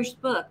 What's the first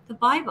book? The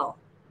Bible.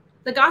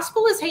 The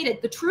gospel is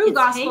hated. The true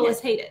gospel is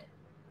hated.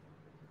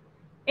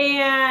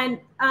 And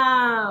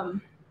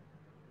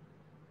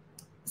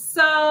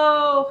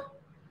so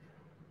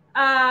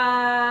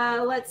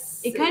let's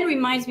see. It kind of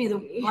reminds me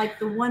of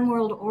the one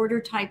world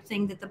order type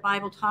thing that the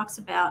Bible talks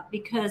about,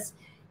 because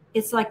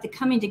it's like the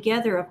coming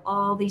together of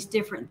all these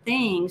different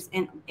things,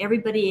 and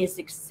everybody is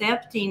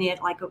accepting it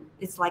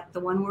it's like the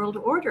one world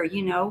order.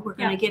 You know, we're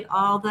going to get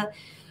all the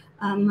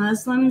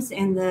Muslims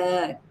and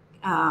the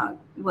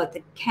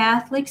the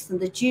Catholics and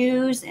the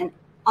Jews and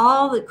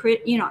all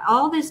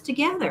all this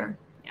together.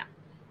 Yeah.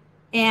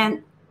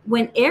 And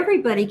when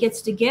everybody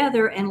gets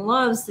together and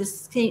loves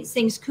this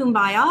things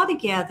kumbaya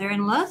together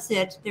and loves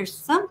it, there's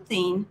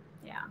something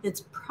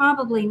that's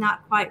probably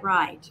not quite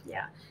right.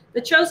 Yeah.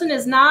 The chosen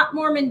is not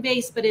Mormon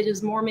based, but it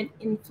is Mormon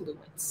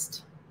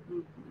influenced.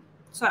 Mm-hmm.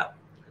 So,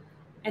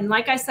 and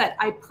like I said,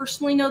 I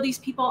personally know these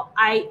people.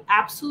 I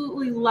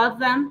absolutely love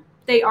them.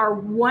 They are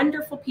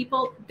wonderful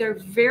people. They're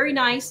very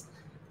nice.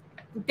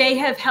 They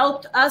have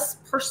helped us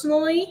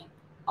personally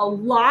a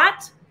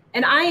lot,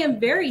 and I am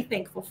very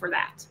thankful for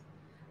that.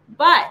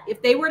 But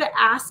if they were to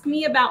ask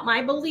me about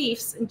my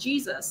beliefs in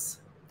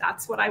Jesus,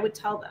 that's what I would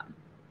tell them.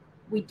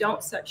 We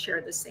don't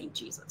share the same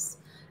Jesus.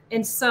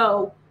 And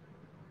so,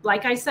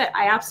 like I said,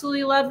 I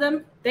absolutely love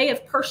them. They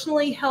have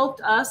personally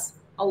helped us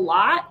a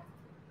lot,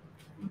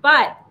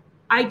 but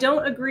I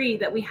don't agree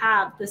that we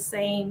have the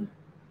same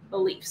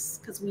beliefs,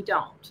 because we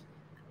don't.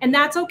 And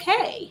that's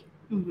okay.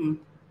 Mm-hmm.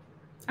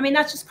 I mean,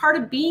 that's just part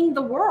of being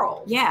the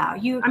world. Yeah,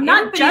 I'm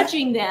not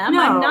judging them.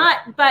 No. I'm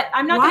not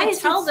going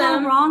to tell them. Why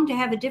is it so wrong to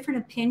have a different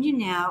opinion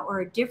now, or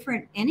a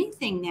different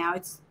anything now?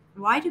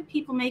 Why do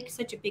people make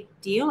such a big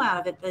deal out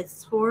of it?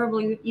 That's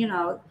horribly,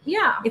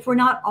 Yeah. If we're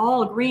not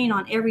all agreeing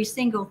on every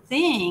single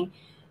thing,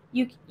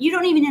 you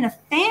don't even in a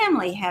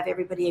family have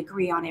everybody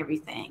agree on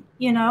everything,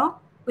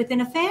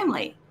 within a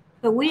family.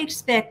 But we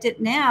expect it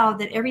now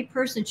that every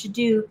person should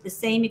do the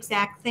same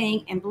exact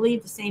thing and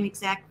believe the same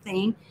exact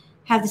thing,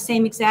 have the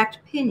same exact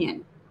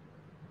opinion.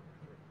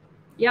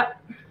 Yep.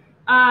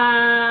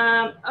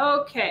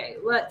 Okay,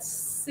 let's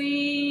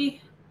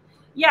see.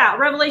 Yeah,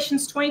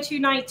 Revelations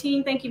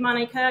 22:19. Thank you,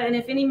 Monica. And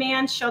if any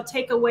man shall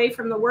take away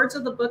from the words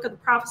of the book of the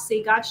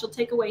prophecy, God shall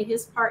take away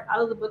his part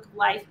out of the book of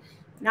life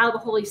and out of the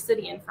holy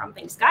city and from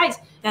things. Guys,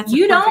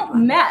 you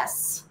don't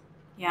mess.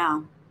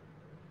 Yeah.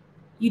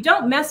 You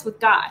don't mess with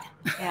God.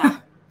 Yeah.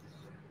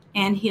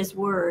 And his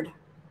word.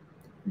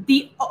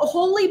 The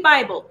Holy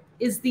Bible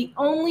is the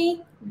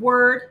only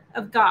word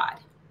of God.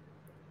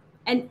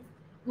 And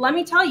let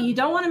me tell you, you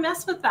don't want to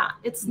mess with that.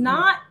 It's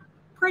not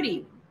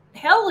pretty.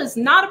 Hell is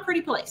not a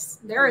pretty place.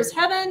 There is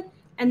heaven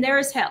and there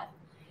is hell.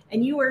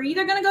 And you are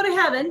either going to go to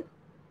heaven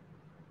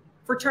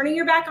for turning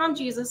your back on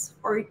Jesus,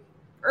 or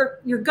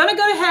you're going to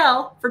go to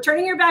hell for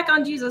turning your back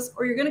on Jesus,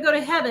 or you're going to go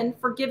to heaven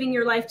for giving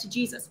your life to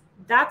Jesus.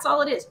 That's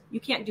all it is. You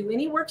can't do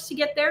any works to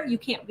get there. You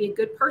can't be a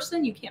good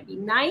person. You can't be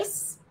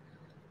nice.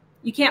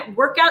 You can't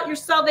work out your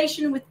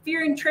salvation with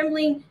fear and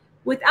trembling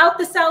without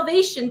the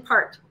salvation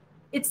part.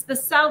 It's the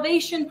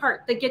salvation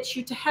part that gets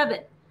you to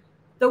heaven.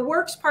 The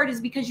works part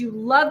is because you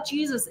love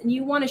Jesus and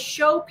you want to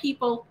show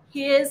people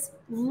his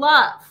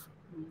love.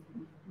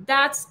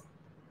 That's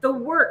the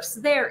works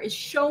there, is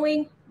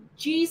showing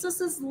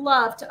Jesus's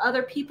love to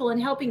other people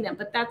and helping them.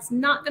 But that's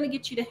not going to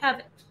get you to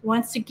heaven.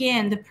 Once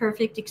again, the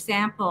perfect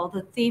example,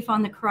 the thief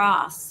on the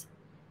cross.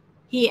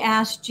 He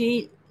asked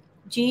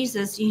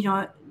Jesus, you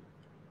know,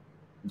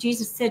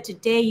 Jesus said,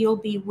 today you'll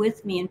be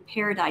with me in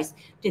paradise.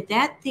 Did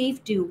that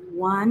thief do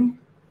one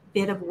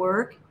bit of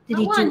work? Did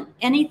he do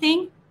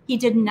anything? He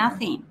did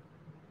nothing.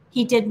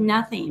 He did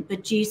nothing.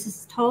 But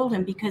Jesus told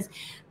him, because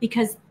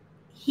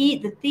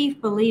the thief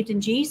believed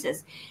in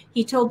Jesus.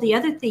 He told the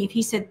other thief,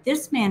 he said,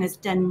 this man has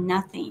done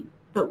nothing,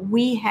 but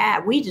we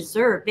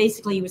deserve,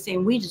 basically he was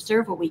saying, we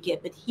deserve what we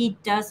get, but he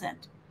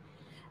doesn't.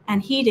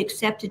 And he'd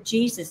accepted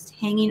Jesus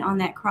hanging on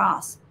that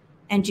cross.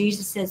 And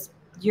Jesus says,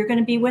 you're going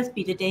to be with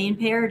me today in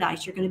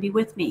paradise. You're going to be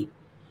with me.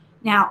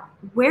 Now,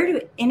 where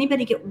do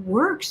anybody get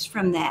works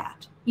from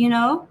that? You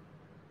know,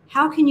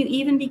 how can you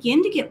even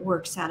begin to get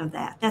works out of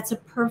that? That's a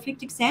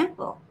perfect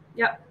example.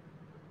 Yep.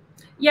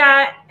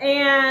 Yeah.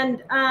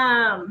 And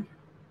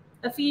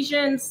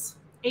Ephesians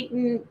 8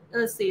 and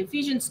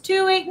Ephesians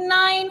 2, 8 and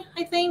 9,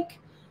 I think.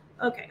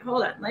 Okay,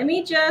 hold on. Let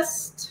me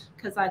just,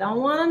 because I don't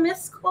want to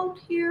misquote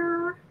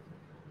here.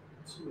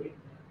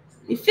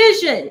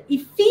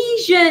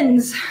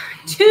 Ephesians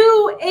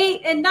 2,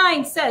 8 and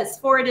 9 says,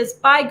 for it is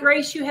by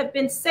grace you have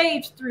been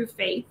saved through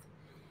faith.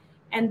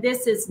 And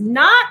this is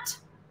not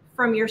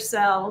from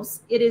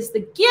yourselves. It is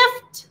the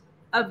gift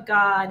of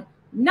God,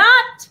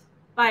 not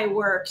by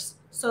works,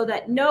 so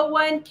that no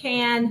one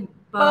can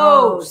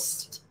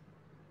boast.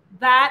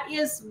 That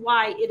is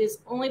why it is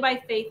only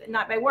by faith and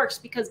not by works,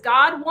 because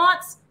God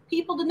wants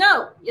people to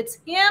know it's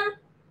him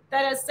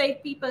that has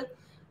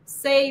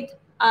saved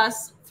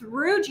us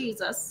through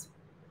Jesus,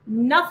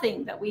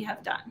 nothing that we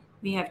have done.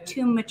 We have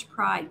too much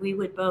pride. We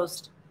would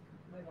boast.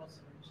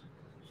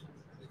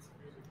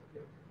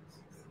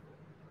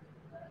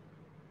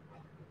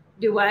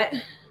 Do what?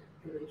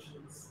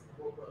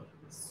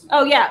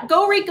 Oh, yeah.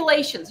 Go read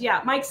Galatians.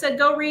 Yeah. Mike said,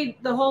 go read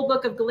the whole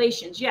book of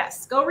Galatians.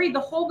 Yes. Go read the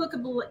whole book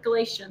of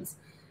Galatians.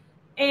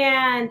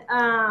 And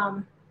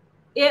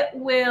it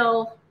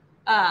will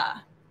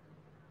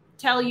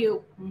tell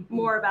you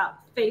more about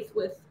faith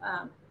with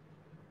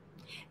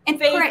and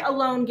faith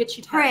alone gets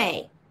you to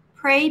heaven.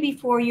 Pray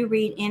before you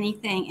read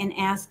anything and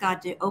ask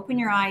God to open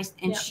your eyes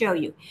and show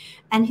you.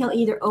 And he'll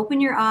either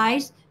open your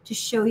eyes to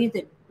show you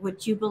that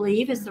what you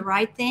believe is the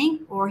right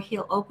thing, or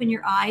he'll open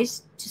your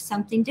eyes to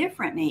something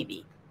different,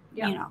 maybe.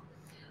 You know.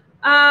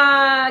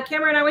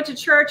 Cameron, I went to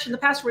church and the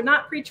pastor would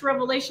not preach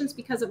Revelations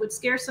because it would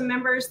scare some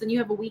members. Then you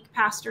have a weak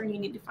pastor and you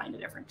need to find a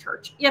different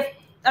church.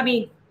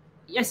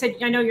 I said,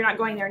 I know you're not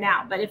going there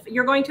now, but if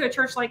you're going to a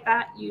church like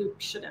that, you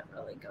shouldn't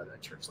really go to a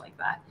church like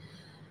that.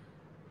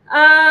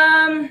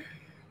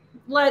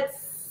 Let's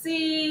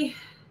see.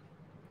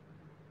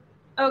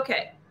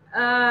 Okay.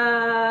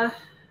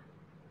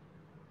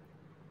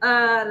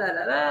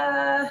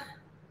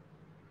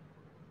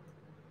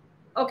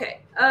 Okay.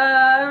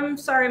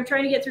 Sorry, I'm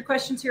trying to get through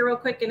questions here real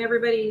quick, and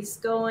everybody's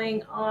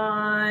going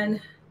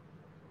on.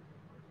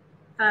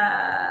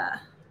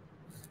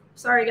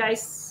 Sorry,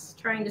 guys.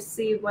 Trying to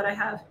see what I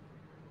have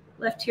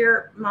left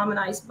here. Mom and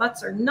I's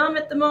butts are numb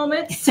at the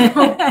moment, so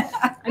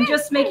I'm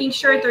just making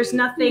sure there's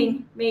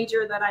nothing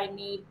major that I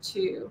need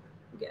to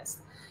guess.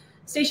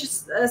 Stacia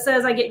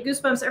says, I get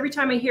goosebumps every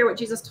time I hear what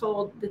Jesus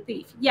told the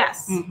thief.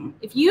 Yes.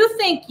 If you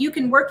think you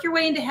can work your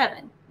way into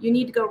heaven, you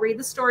need to go read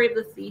the story of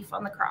the thief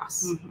on the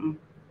cross.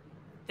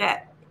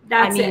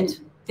 That's it.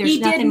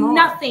 He did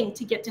nothing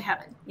to get to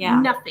heaven. Yeah,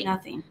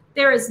 nothing.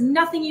 There is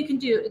nothing you can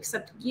do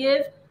except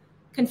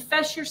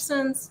confess your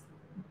sins,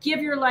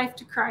 give your life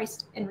to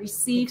Christ, and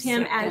receive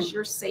him as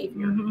your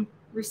Savior.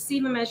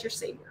 Receive him as your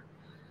Savior.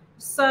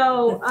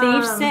 So the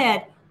thief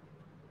said,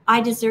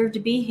 I deserve to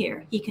be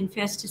here. He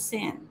confessed his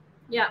sin.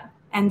 Yeah.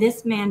 And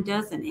this man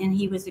doesn't. And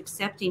he was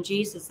accepting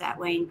Jesus that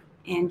way.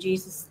 And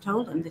Jesus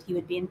told him that he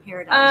would be in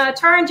paradise.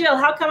 Tara and Jill,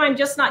 how come I'm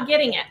just not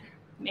getting it?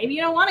 Maybe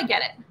you don't want to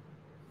get it.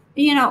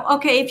 You know,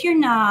 okay, if you're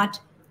not,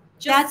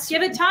 just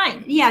give it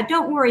time. Yeah,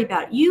 don't worry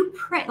about it. You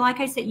pray. Like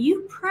I said,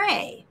 you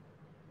pray.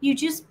 You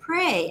just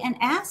pray and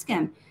ask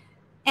him.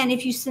 And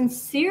if you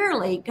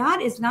sincerely,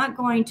 God is not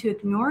going to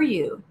ignore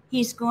you.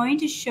 He's going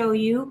to show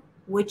you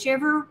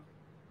whatever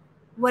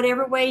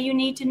way you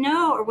need to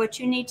know or what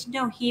you need to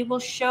know. He will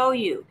show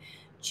you.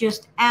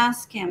 Just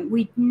ask him.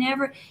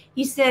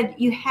 He said,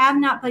 you have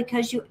not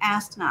because you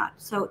ask not.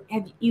 So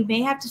you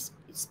may have to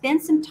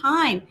spend some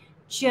time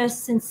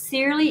just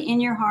sincerely in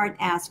your heart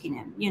asking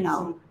him, you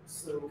know.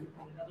 So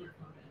another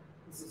comment,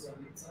 this is on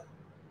the inside.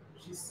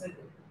 She said,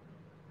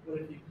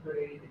 what if you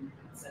prayed and you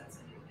didn't sense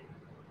anything?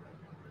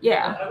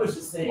 Yeah. I was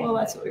just saying. Well,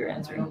 that's what we were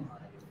answering.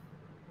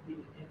 He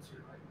didn't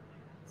answer right when I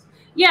asked.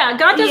 Yeah,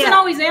 God doesn't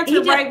always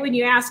answer right when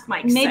you ask,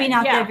 Mike. Maybe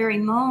not that very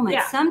moment.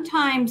 Yeah.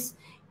 Sometimes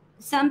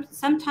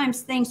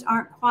things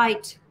aren't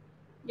quite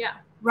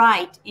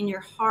right in your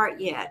heart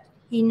yet.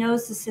 He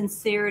knows the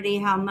sincerity,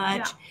 how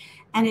much,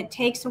 and it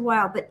takes a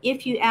while. But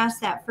if you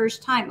ask that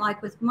first time,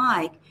 like with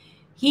Mike,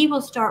 he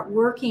will start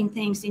working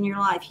things in your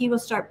life. He will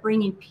start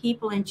bringing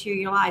people into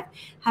your life,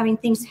 having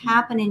things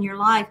happen in your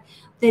life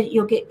that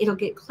it'll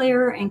get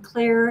clearer and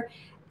clearer.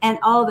 And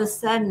all of a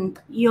sudden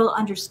you'll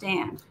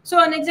understand.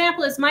 So an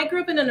example is Mike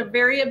grew up in a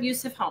very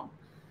abusive home.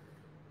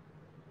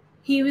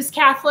 He was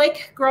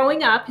Catholic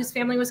growing up. His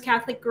family was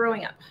Catholic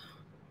growing up.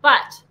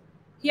 But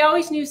he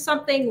always knew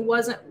something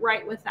wasn't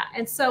right with that.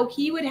 And so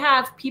he would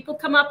have people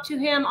come up to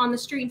him on the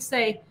street and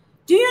say,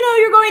 do you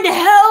know you're going to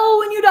hell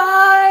when you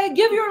die?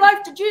 Give your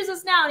life to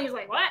Jesus now. And he was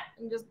like, what?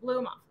 And just blew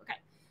him off. Okay.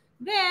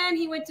 Then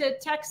he went to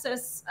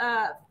Texas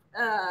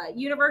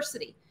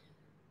University.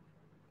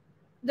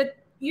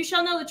 You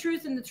shall know the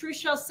truth and the truth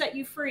shall set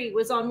you free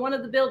was on one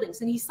of the buildings.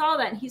 And he saw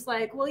that and he's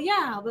like, well,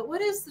 yeah, but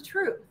what is the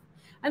truth?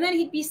 And then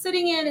he'd be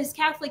sitting in his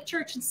Catholic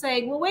church and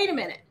saying, well, wait a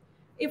minute.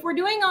 If we're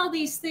doing all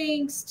these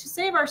things to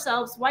save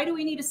ourselves, why do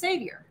we need a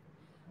savior?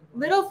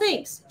 Little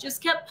things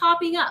just kept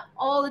popping up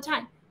all the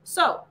time.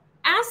 So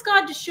ask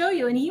God to show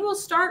you, and he will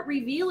start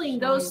revealing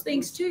those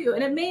things to you.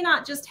 And it may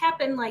not just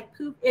happen like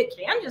poop. It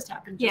can just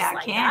happen just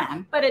like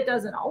that, but it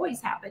doesn't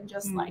always happen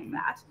just like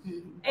that.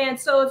 And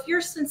so if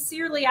you're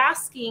sincerely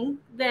asking,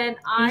 then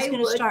He's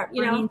going to start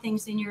bringing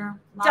things in your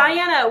life.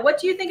 Diana, what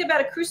do you think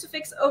about a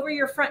crucifix over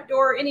your front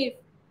door, any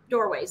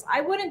doorways?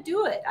 I wouldn't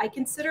do it. I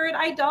consider it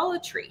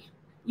idolatry.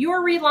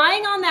 You're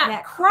relying on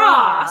that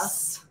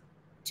cross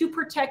to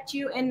protect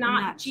you and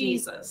not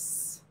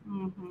Jesus.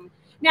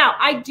 Now,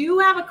 I do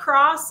have a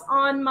cross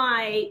on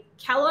my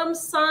Kellum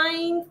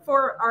sign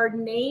for our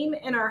name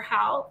in our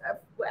house.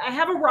 I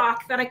have a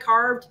rock that I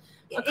carved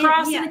a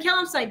cross in the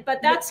Kellum sign,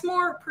 but that's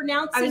more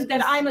pronouncing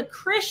that I'm a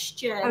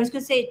Christian. I was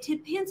going to say, it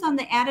depends on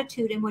the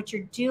attitude and what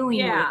you're doing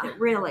with it,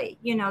 really.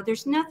 You know,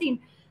 there's nothing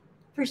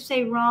per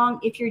se wrong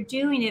if you're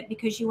doing it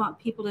because you want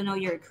people to know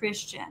you're a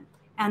Christian.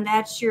 And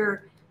that's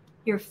your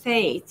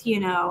faith, you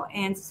know.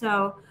 And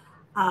so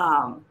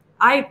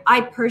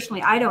I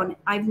personally,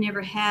 I've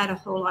never had a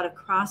whole lot of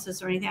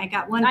crosses or anything. I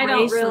got one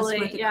bracelet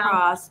with a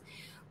cross,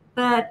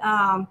 but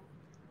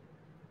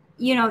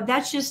you know,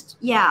 that's just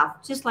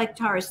like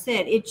Tara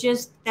said, it's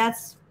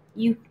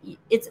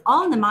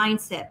all in the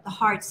mindset, the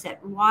heart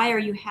set. Why are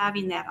you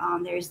having that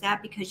on there? Is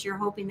that because you're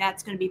hoping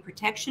that's going to be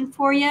protection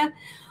for you?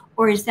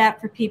 Or is that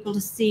for people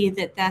to see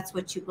that that's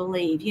what you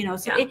believe? You know,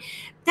 so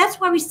that's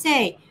why we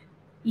say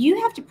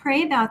you have to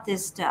pray about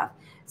this stuff.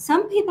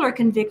 Some people are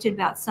convicted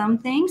about some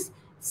things.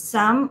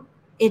 Some,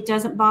 it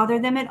doesn't bother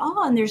them at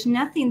all. And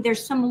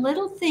there's some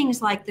little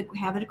things like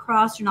having a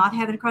cross or not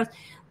having a cross.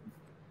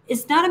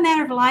 It's not a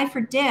matter of life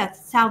or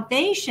death.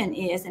 Salvation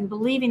is, and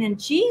believing in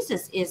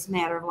Jesus is a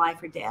matter of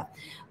life or death.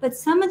 But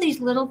some of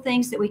these little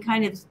things that we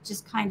kind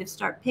of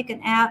start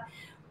picking at,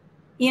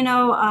 you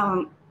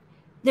know,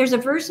 there's a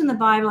verse in the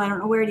Bible, I don't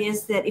know where it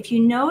is, that if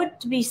you know it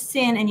to be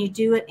sin and you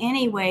do it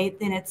anyway,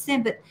 then it's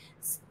sin. But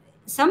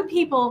some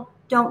people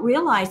don't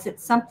realize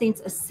that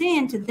something's a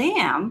sin to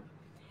them.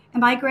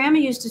 And my grandma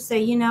used to say,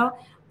 you know,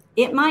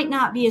 it might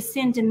not be a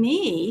sin to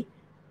me,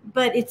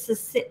 but it's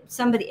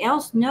somebody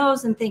else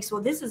knows and thinks,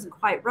 well, this isn't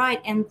quite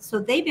right. And so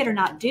they better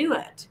not do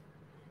it.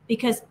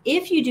 Because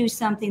if you do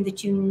something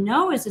that you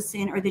know is a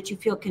sin or that you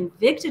feel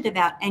convicted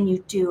about and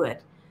you do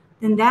it,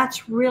 then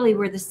that's really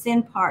where the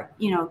sin part,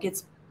 you know,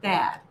 gets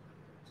bad.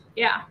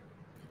 Yeah.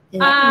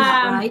 Did that come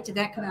out right? Did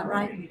that come out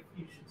right?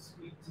 You should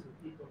speak to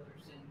the people that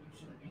are saying you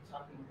shouldn't be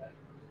talking about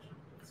your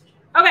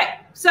religion.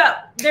 Okay, so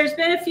there's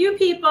been a few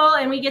people,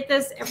 and we get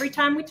this every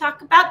time we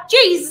talk about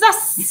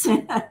Jesus,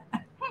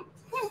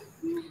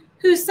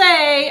 who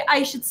say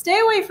I should stay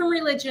away from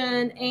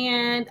religion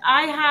and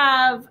I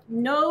have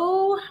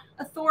no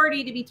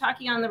authority to be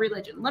talking on the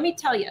religion. Let me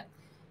tell you,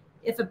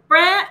 if a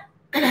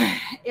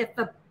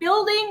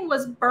building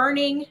was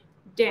burning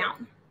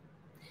down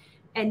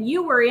and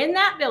you were in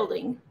that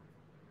building,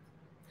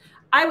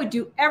 I would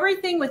do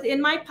everything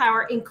within my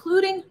power,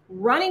 including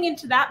running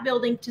into that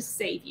building to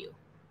save you,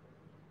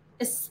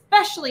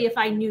 especially if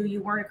I knew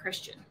you weren't a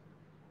Christian.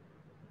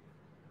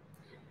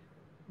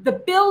 The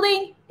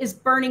building is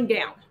burning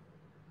down.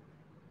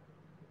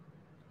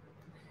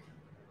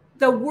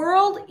 The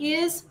world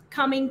is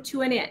coming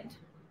to an end.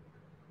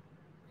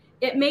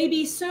 It may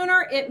be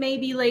sooner, it may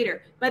be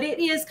later, but it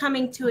is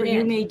coming to an end.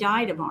 You may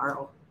die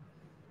tomorrow.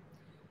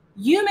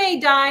 You may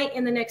die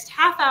in the next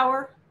half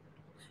hour.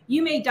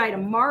 You may die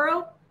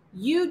tomorrow.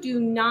 You do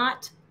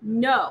not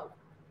know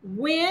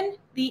when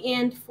the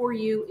end for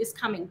you is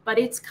coming, but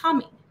it's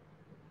coming.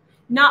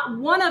 Not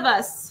one of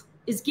us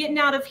is getting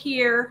out of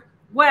here.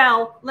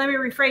 Well, let me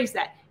rephrase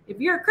that. If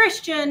you're a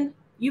Christian,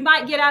 you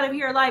might get out of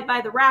here alive by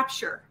the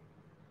rapture.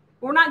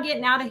 We're not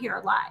getting out of here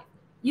alive.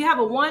 You have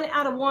a 1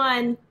 out of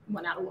 1.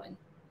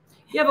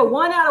 You have a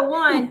 1 out of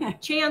 1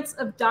 chance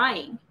of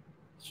dying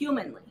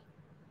humanly.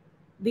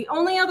 The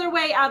only other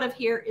way out of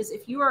here is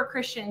if you are a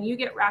Christian and you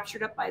get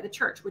raptured up by the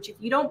church, which if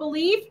you don't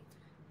believe,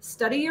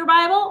 study your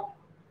Bible.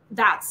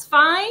 That's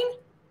fine.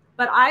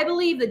 But I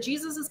believe that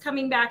Jesus is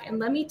coming back. And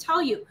let me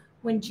tell you,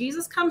 when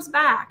Jesus comes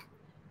back,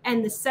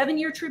 and the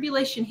 7-year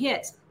tribulation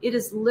hits, it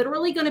is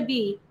literally going to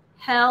be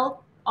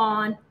hell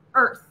on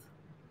earth.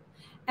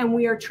 And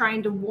we are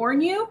trying to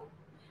warn you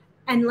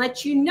and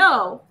let you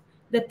know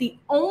that the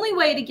only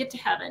way to get to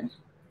heaven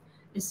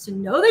is to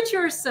know that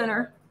you're a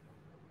sinner,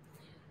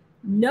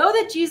 know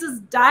that Jesus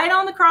died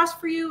on the cross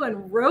for you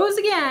and rose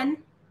again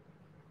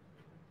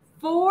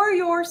for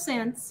your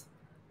sins,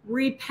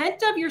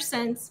 repent of your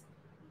sins,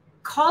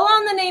 call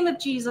on the name of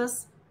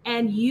Jesus,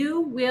 and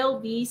you will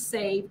be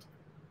saved,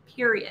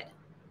 period.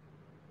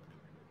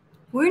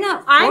 We're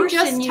not I'm forcing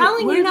just you,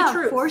 telling we're you the not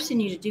truth. forcing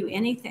you to do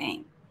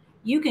anything.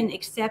 You can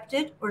accept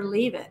it or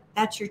leave it.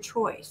 That's your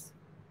choice.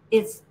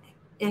 It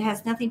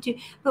has nothing to,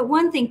 but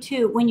one thing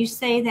too, when you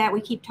say that,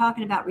 we keep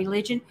talking about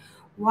religion.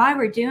 Why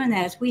we're doing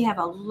that is we have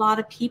a lot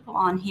of people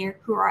on here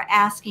who are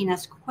asking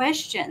us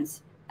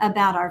questions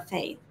about our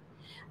faith.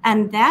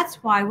 And that's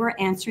why we're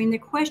answering the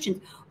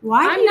questions.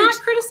 I'm not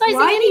criticizing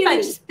why anybody. do you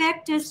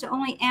expect us to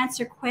only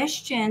answer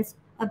questions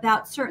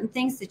about certain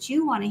things that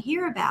you want to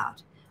hear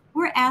about?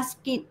 We're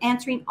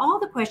answering all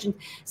the questions.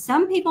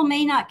 Some people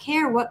may not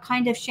care what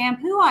kind of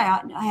shampoo I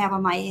have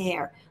on my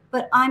hair,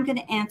 but I'm going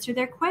to answer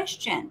their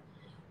question.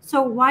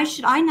 So why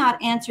should I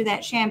not answer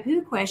that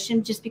shampoo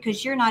question just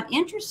because you're not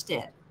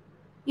interested?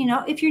 You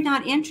know, if you're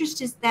not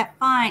interested,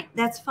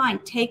 that's fine.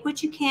 Take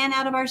what you can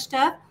out of our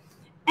stuff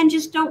and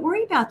just don't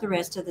worry about the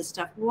rest of the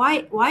stuff.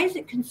 Why is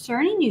it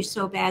concerning you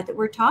so bad that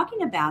we're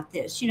talking about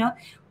this? You know,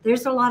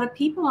 there's a lot of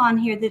people on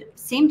here that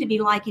seem to be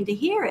liking to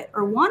hear it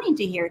or wanting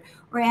to hear it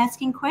or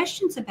asking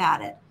questions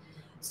about it.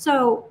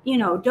 So, you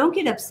know, don't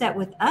get upset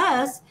with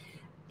us.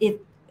 If,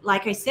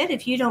 like I said,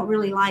 if you don't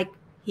really like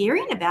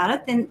hearing about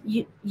it, then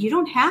you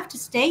don't have to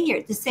stay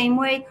here. The same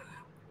way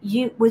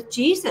with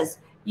Jesus,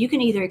 you can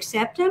either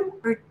accept him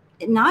or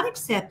not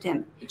accept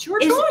him. It's your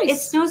choice.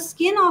 It's no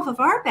skin off of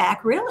our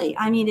back, really.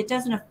 I mean, it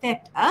doesn't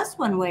affect us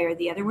one way or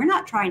the other. We're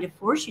not trying to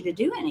force you to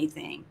do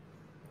anything.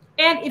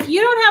 And if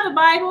you don't have a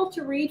Bible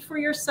to read for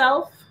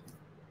yourself,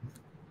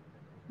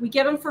 we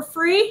give them for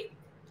free.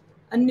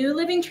 A New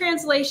Living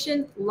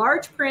Translation,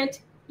 large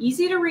print,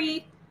 easy to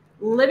read,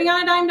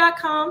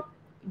 livingonadime.com.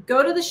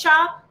 Go to the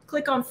shop,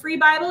 click on Free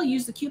Bible,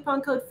 use the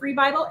coupon code Free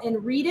Bible,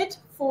 and read it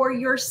for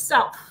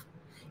yourself.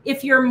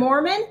 If you're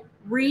Mormon,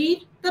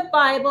 read the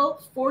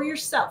Bible for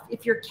yourself.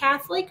 If you're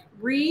Catholic,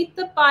 read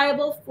the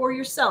Bible for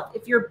yourself.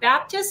 If you're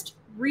Baptist,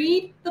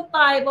 read the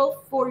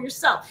Bible for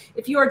yourself.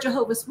 If you are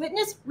Jehovah's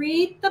Witness,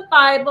 read the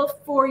Bible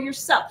for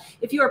yourself.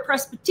 If you are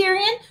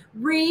Presbyterian,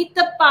 read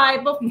the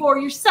Bible for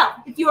yourself.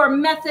 If you are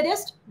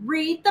Methodist,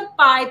 read the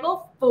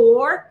Bible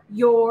for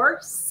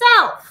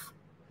yourself.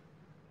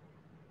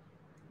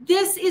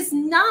 This is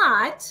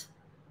not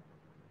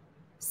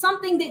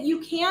something that you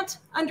can't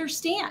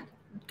understand.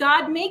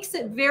 God makes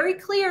it very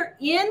clear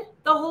in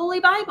the Holy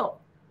Bible.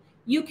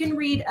 You can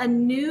read a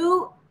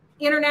New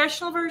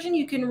International Version.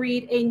 You can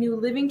read a New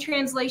Living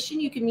Translation.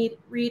 You can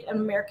read an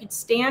American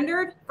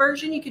Standard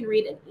Version. You can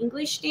read an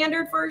English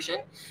Standard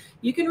Version.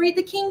 You can read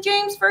the King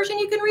James Version.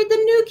 You can read the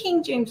New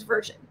King James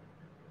Version.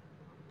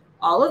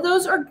 All of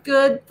those are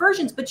good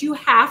versions, but you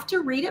have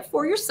to read it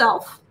for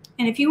yourself.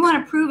 And if you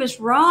want to prove us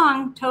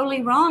wrong,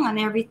 totally wrong on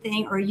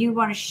everything, or you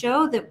want to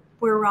show that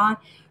we're wrong,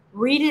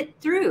 read it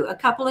through a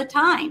couple of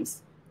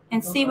times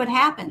and see what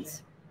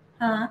happens.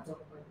 Huh?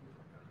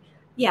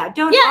 Yeah,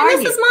 don't argue.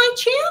 This is my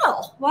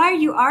channel. Why are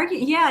you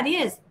arguing? Yeah, it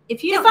is.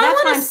 That's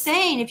what I'm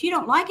saying. If you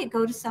don't like it,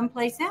 go to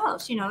someplace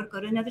else, go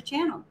to another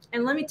channel.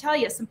 And let me tell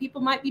you, some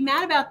people might be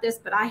mad about this,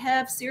 but I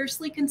have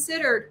seriously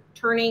considered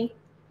turning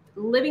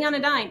Living on a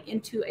Dime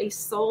into a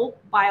sole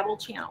Bible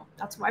channel.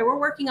 That's why we're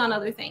working on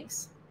other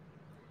things.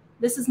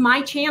 This is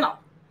my channel.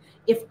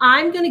 If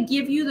I'm going to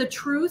give you the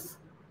truth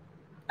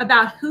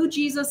about who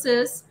Jesus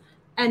is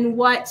and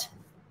what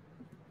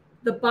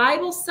the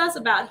Bible says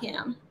about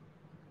him,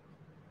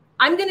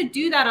 I'm going to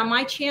do that on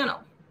my channel.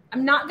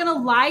 I'm not going to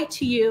lie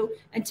to you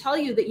and tell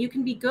you that you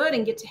can be good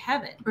and get to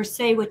heaven. Or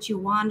say what you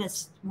want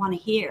to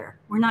hear.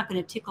 We're not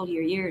going to tickle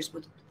your ears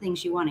with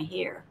things you want to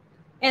hear.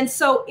 And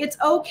so it's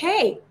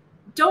okay.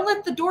 Don't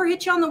let the door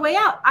hit you on the way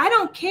out. I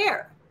don't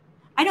care.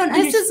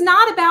 This is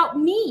not about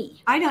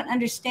me. I don't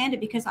understand it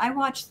because I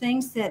watch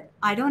things that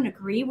I don't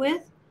agree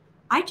with.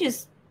 I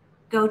just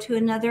go to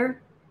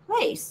another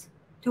place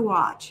to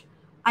watch.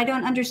 I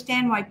don't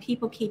understand why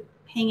people keep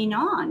hanging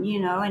on,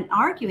 and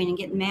arguing and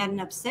getting mad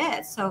and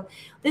upset. So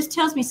this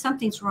tells me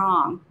something's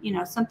wrong.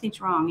 Something's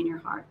wrong in your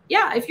heart.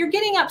 Yeah, if you're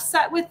getting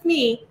upset with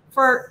me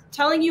for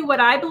telling you what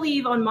I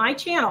believe on my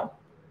channel,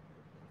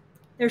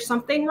 there's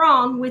something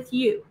wrong with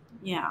you.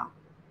 Yeah.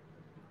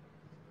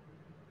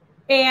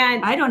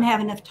 And I don't have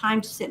enough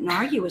time to sit and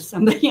argue with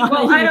somebody on a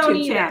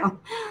YouTube channel.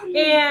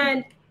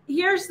 And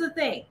here's the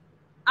thing.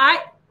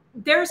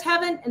 There's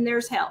heaven and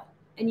there's hell.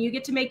 And you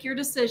get to make your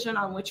decision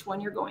on which one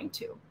you're going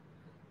to.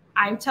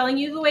 I'm telling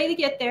you the way to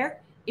get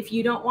there. If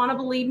you don't want to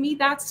believe me,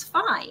 that's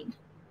fine.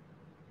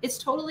 It's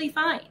totally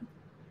fine.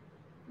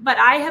 But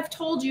I have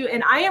told you,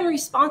 and I am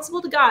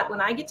responsible to God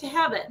when I get to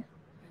heaven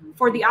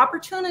for the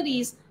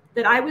opportunities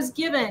that I was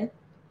given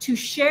to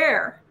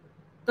share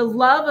the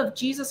love of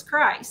Jesus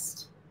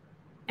Christ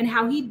and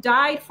how he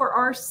died for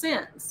our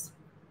sins.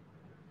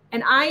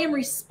 And I am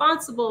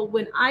responsible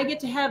when I get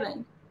to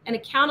heaven and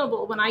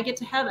accountable when I get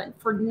to heaven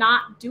for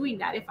not doing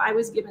that if I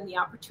was given the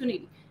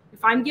opportunity.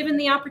 If I'm given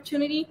the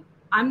opportunity,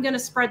 I'm going to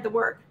spread the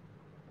word.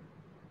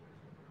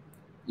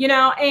 You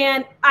know,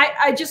 and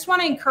I just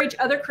want to encourage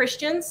other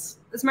Christians.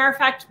 As a matter of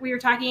fact, we were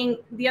talking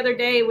the other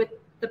day with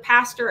the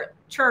pastor at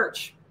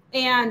church,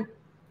 and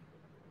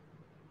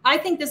I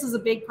think this is a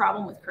big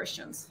problem with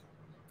Christians.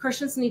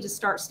 Christians need to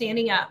start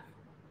standing up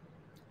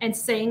and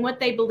saying what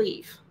they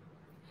believe.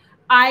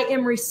 I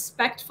am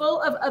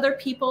respectful of other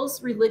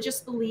people's religious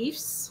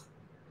beliefs,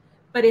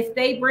 but if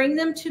they bring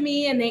them to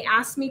me and they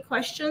ask me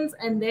questions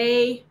and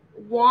they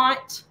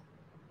want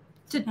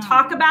to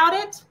talk about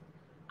it,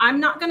 I'm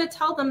not going to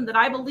tell them that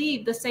I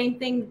believe the same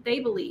thing that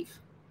they believe.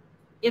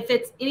 If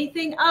it's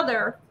anything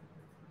other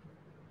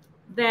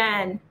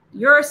than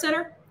you're a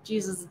sinner,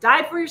 Jesus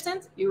died for your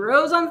sins, he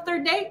rose on the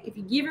third day. If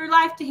you give your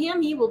life to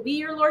him, he will be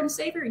your Lord and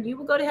Savior, and you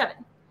will go to heaven.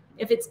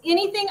 If it's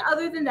anything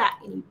other than that,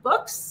 any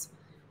books,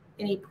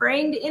 any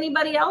praying to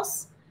anybody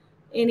else,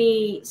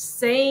 any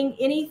saying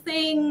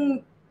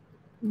anything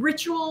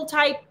ritual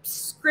type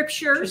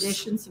scriptures,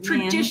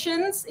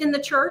 traditions in the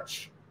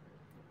church,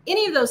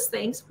 any of those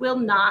things will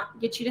not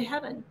get you to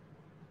heaven.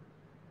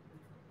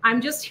 I'm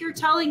just here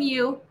telling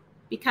you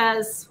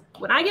because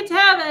when I get to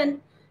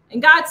heaven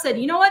and God said,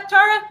 you know what,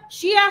 Tara,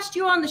 she asked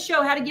you on the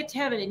show how to get to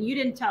heaven and you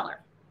didn't tell her.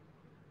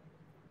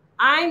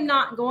 I'm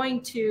not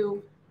going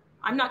to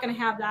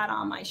have that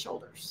on my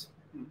shoulders.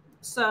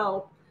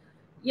 So,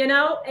 you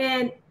know,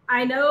 and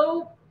I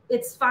know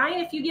it's fine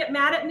if you get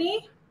mad at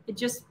me. It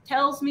just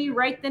tells me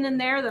right then and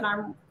there that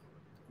I'm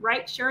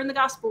right sharing the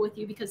gospel with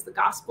you because the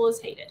gospel is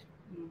hated.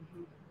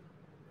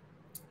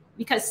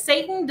 Because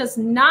Satan does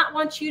not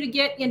want you to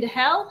get into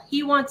hell.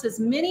 He wants as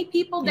many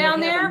people down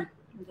there.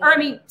 Or, I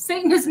mean,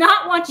 Satan does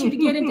not want you to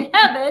get into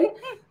heaven.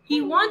 He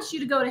wants you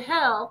to go to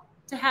hell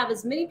to have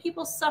as many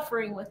people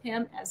suffering with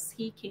him as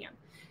he can.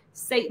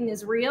 Satan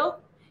is real.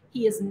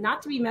 He is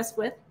not to be messed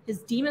with. His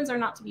demons are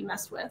not to be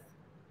messed with.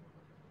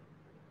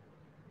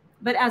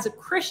 But as a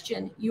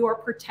Christian, you are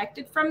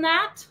protected from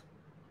that.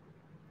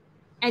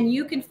 And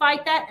you can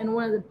fight that. And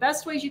one of the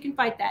best ways you can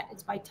fight that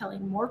is by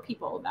telling more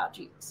people about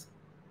Jesus.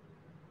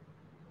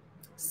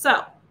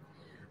 So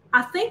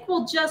I think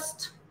we'll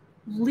just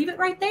leave it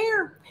right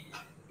there.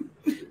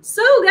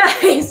 So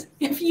guys,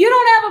 if you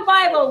don't have a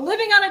Bible,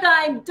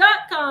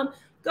 livingonadime.com,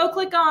 go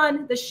click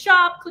on the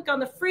shop, click on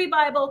the free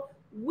Bible.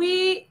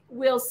 We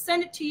will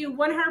send it to you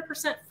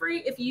 100%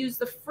 free if you use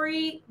the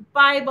free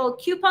Bible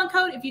coupon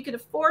code. If you can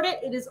afford it,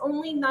 it is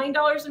only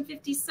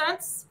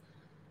 $9.50.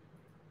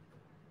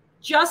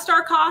 Just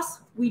our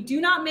costs. We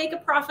do not make a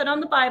profit on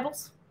the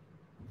Bibles.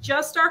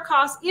 Just our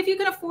costs, if you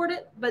can afford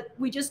it. But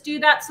we just do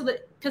that so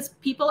that because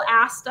people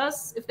asked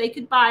us if they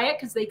could buy it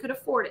because they could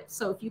afford it.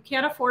 So if you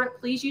can't afford it,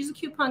 please use the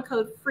coupon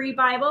code free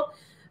Bible.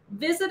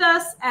 Visit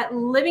us at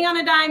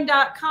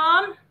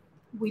livingonadime.com.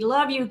 We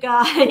love you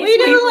guys. We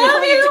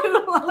love you.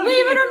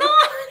 Believe it or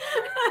not.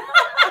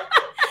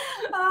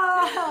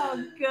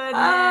 Oh,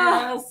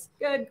 goodness.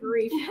 Good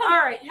grief. All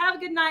right. Have a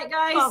good night,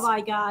 guys.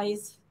 Bye-bye,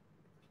 guys.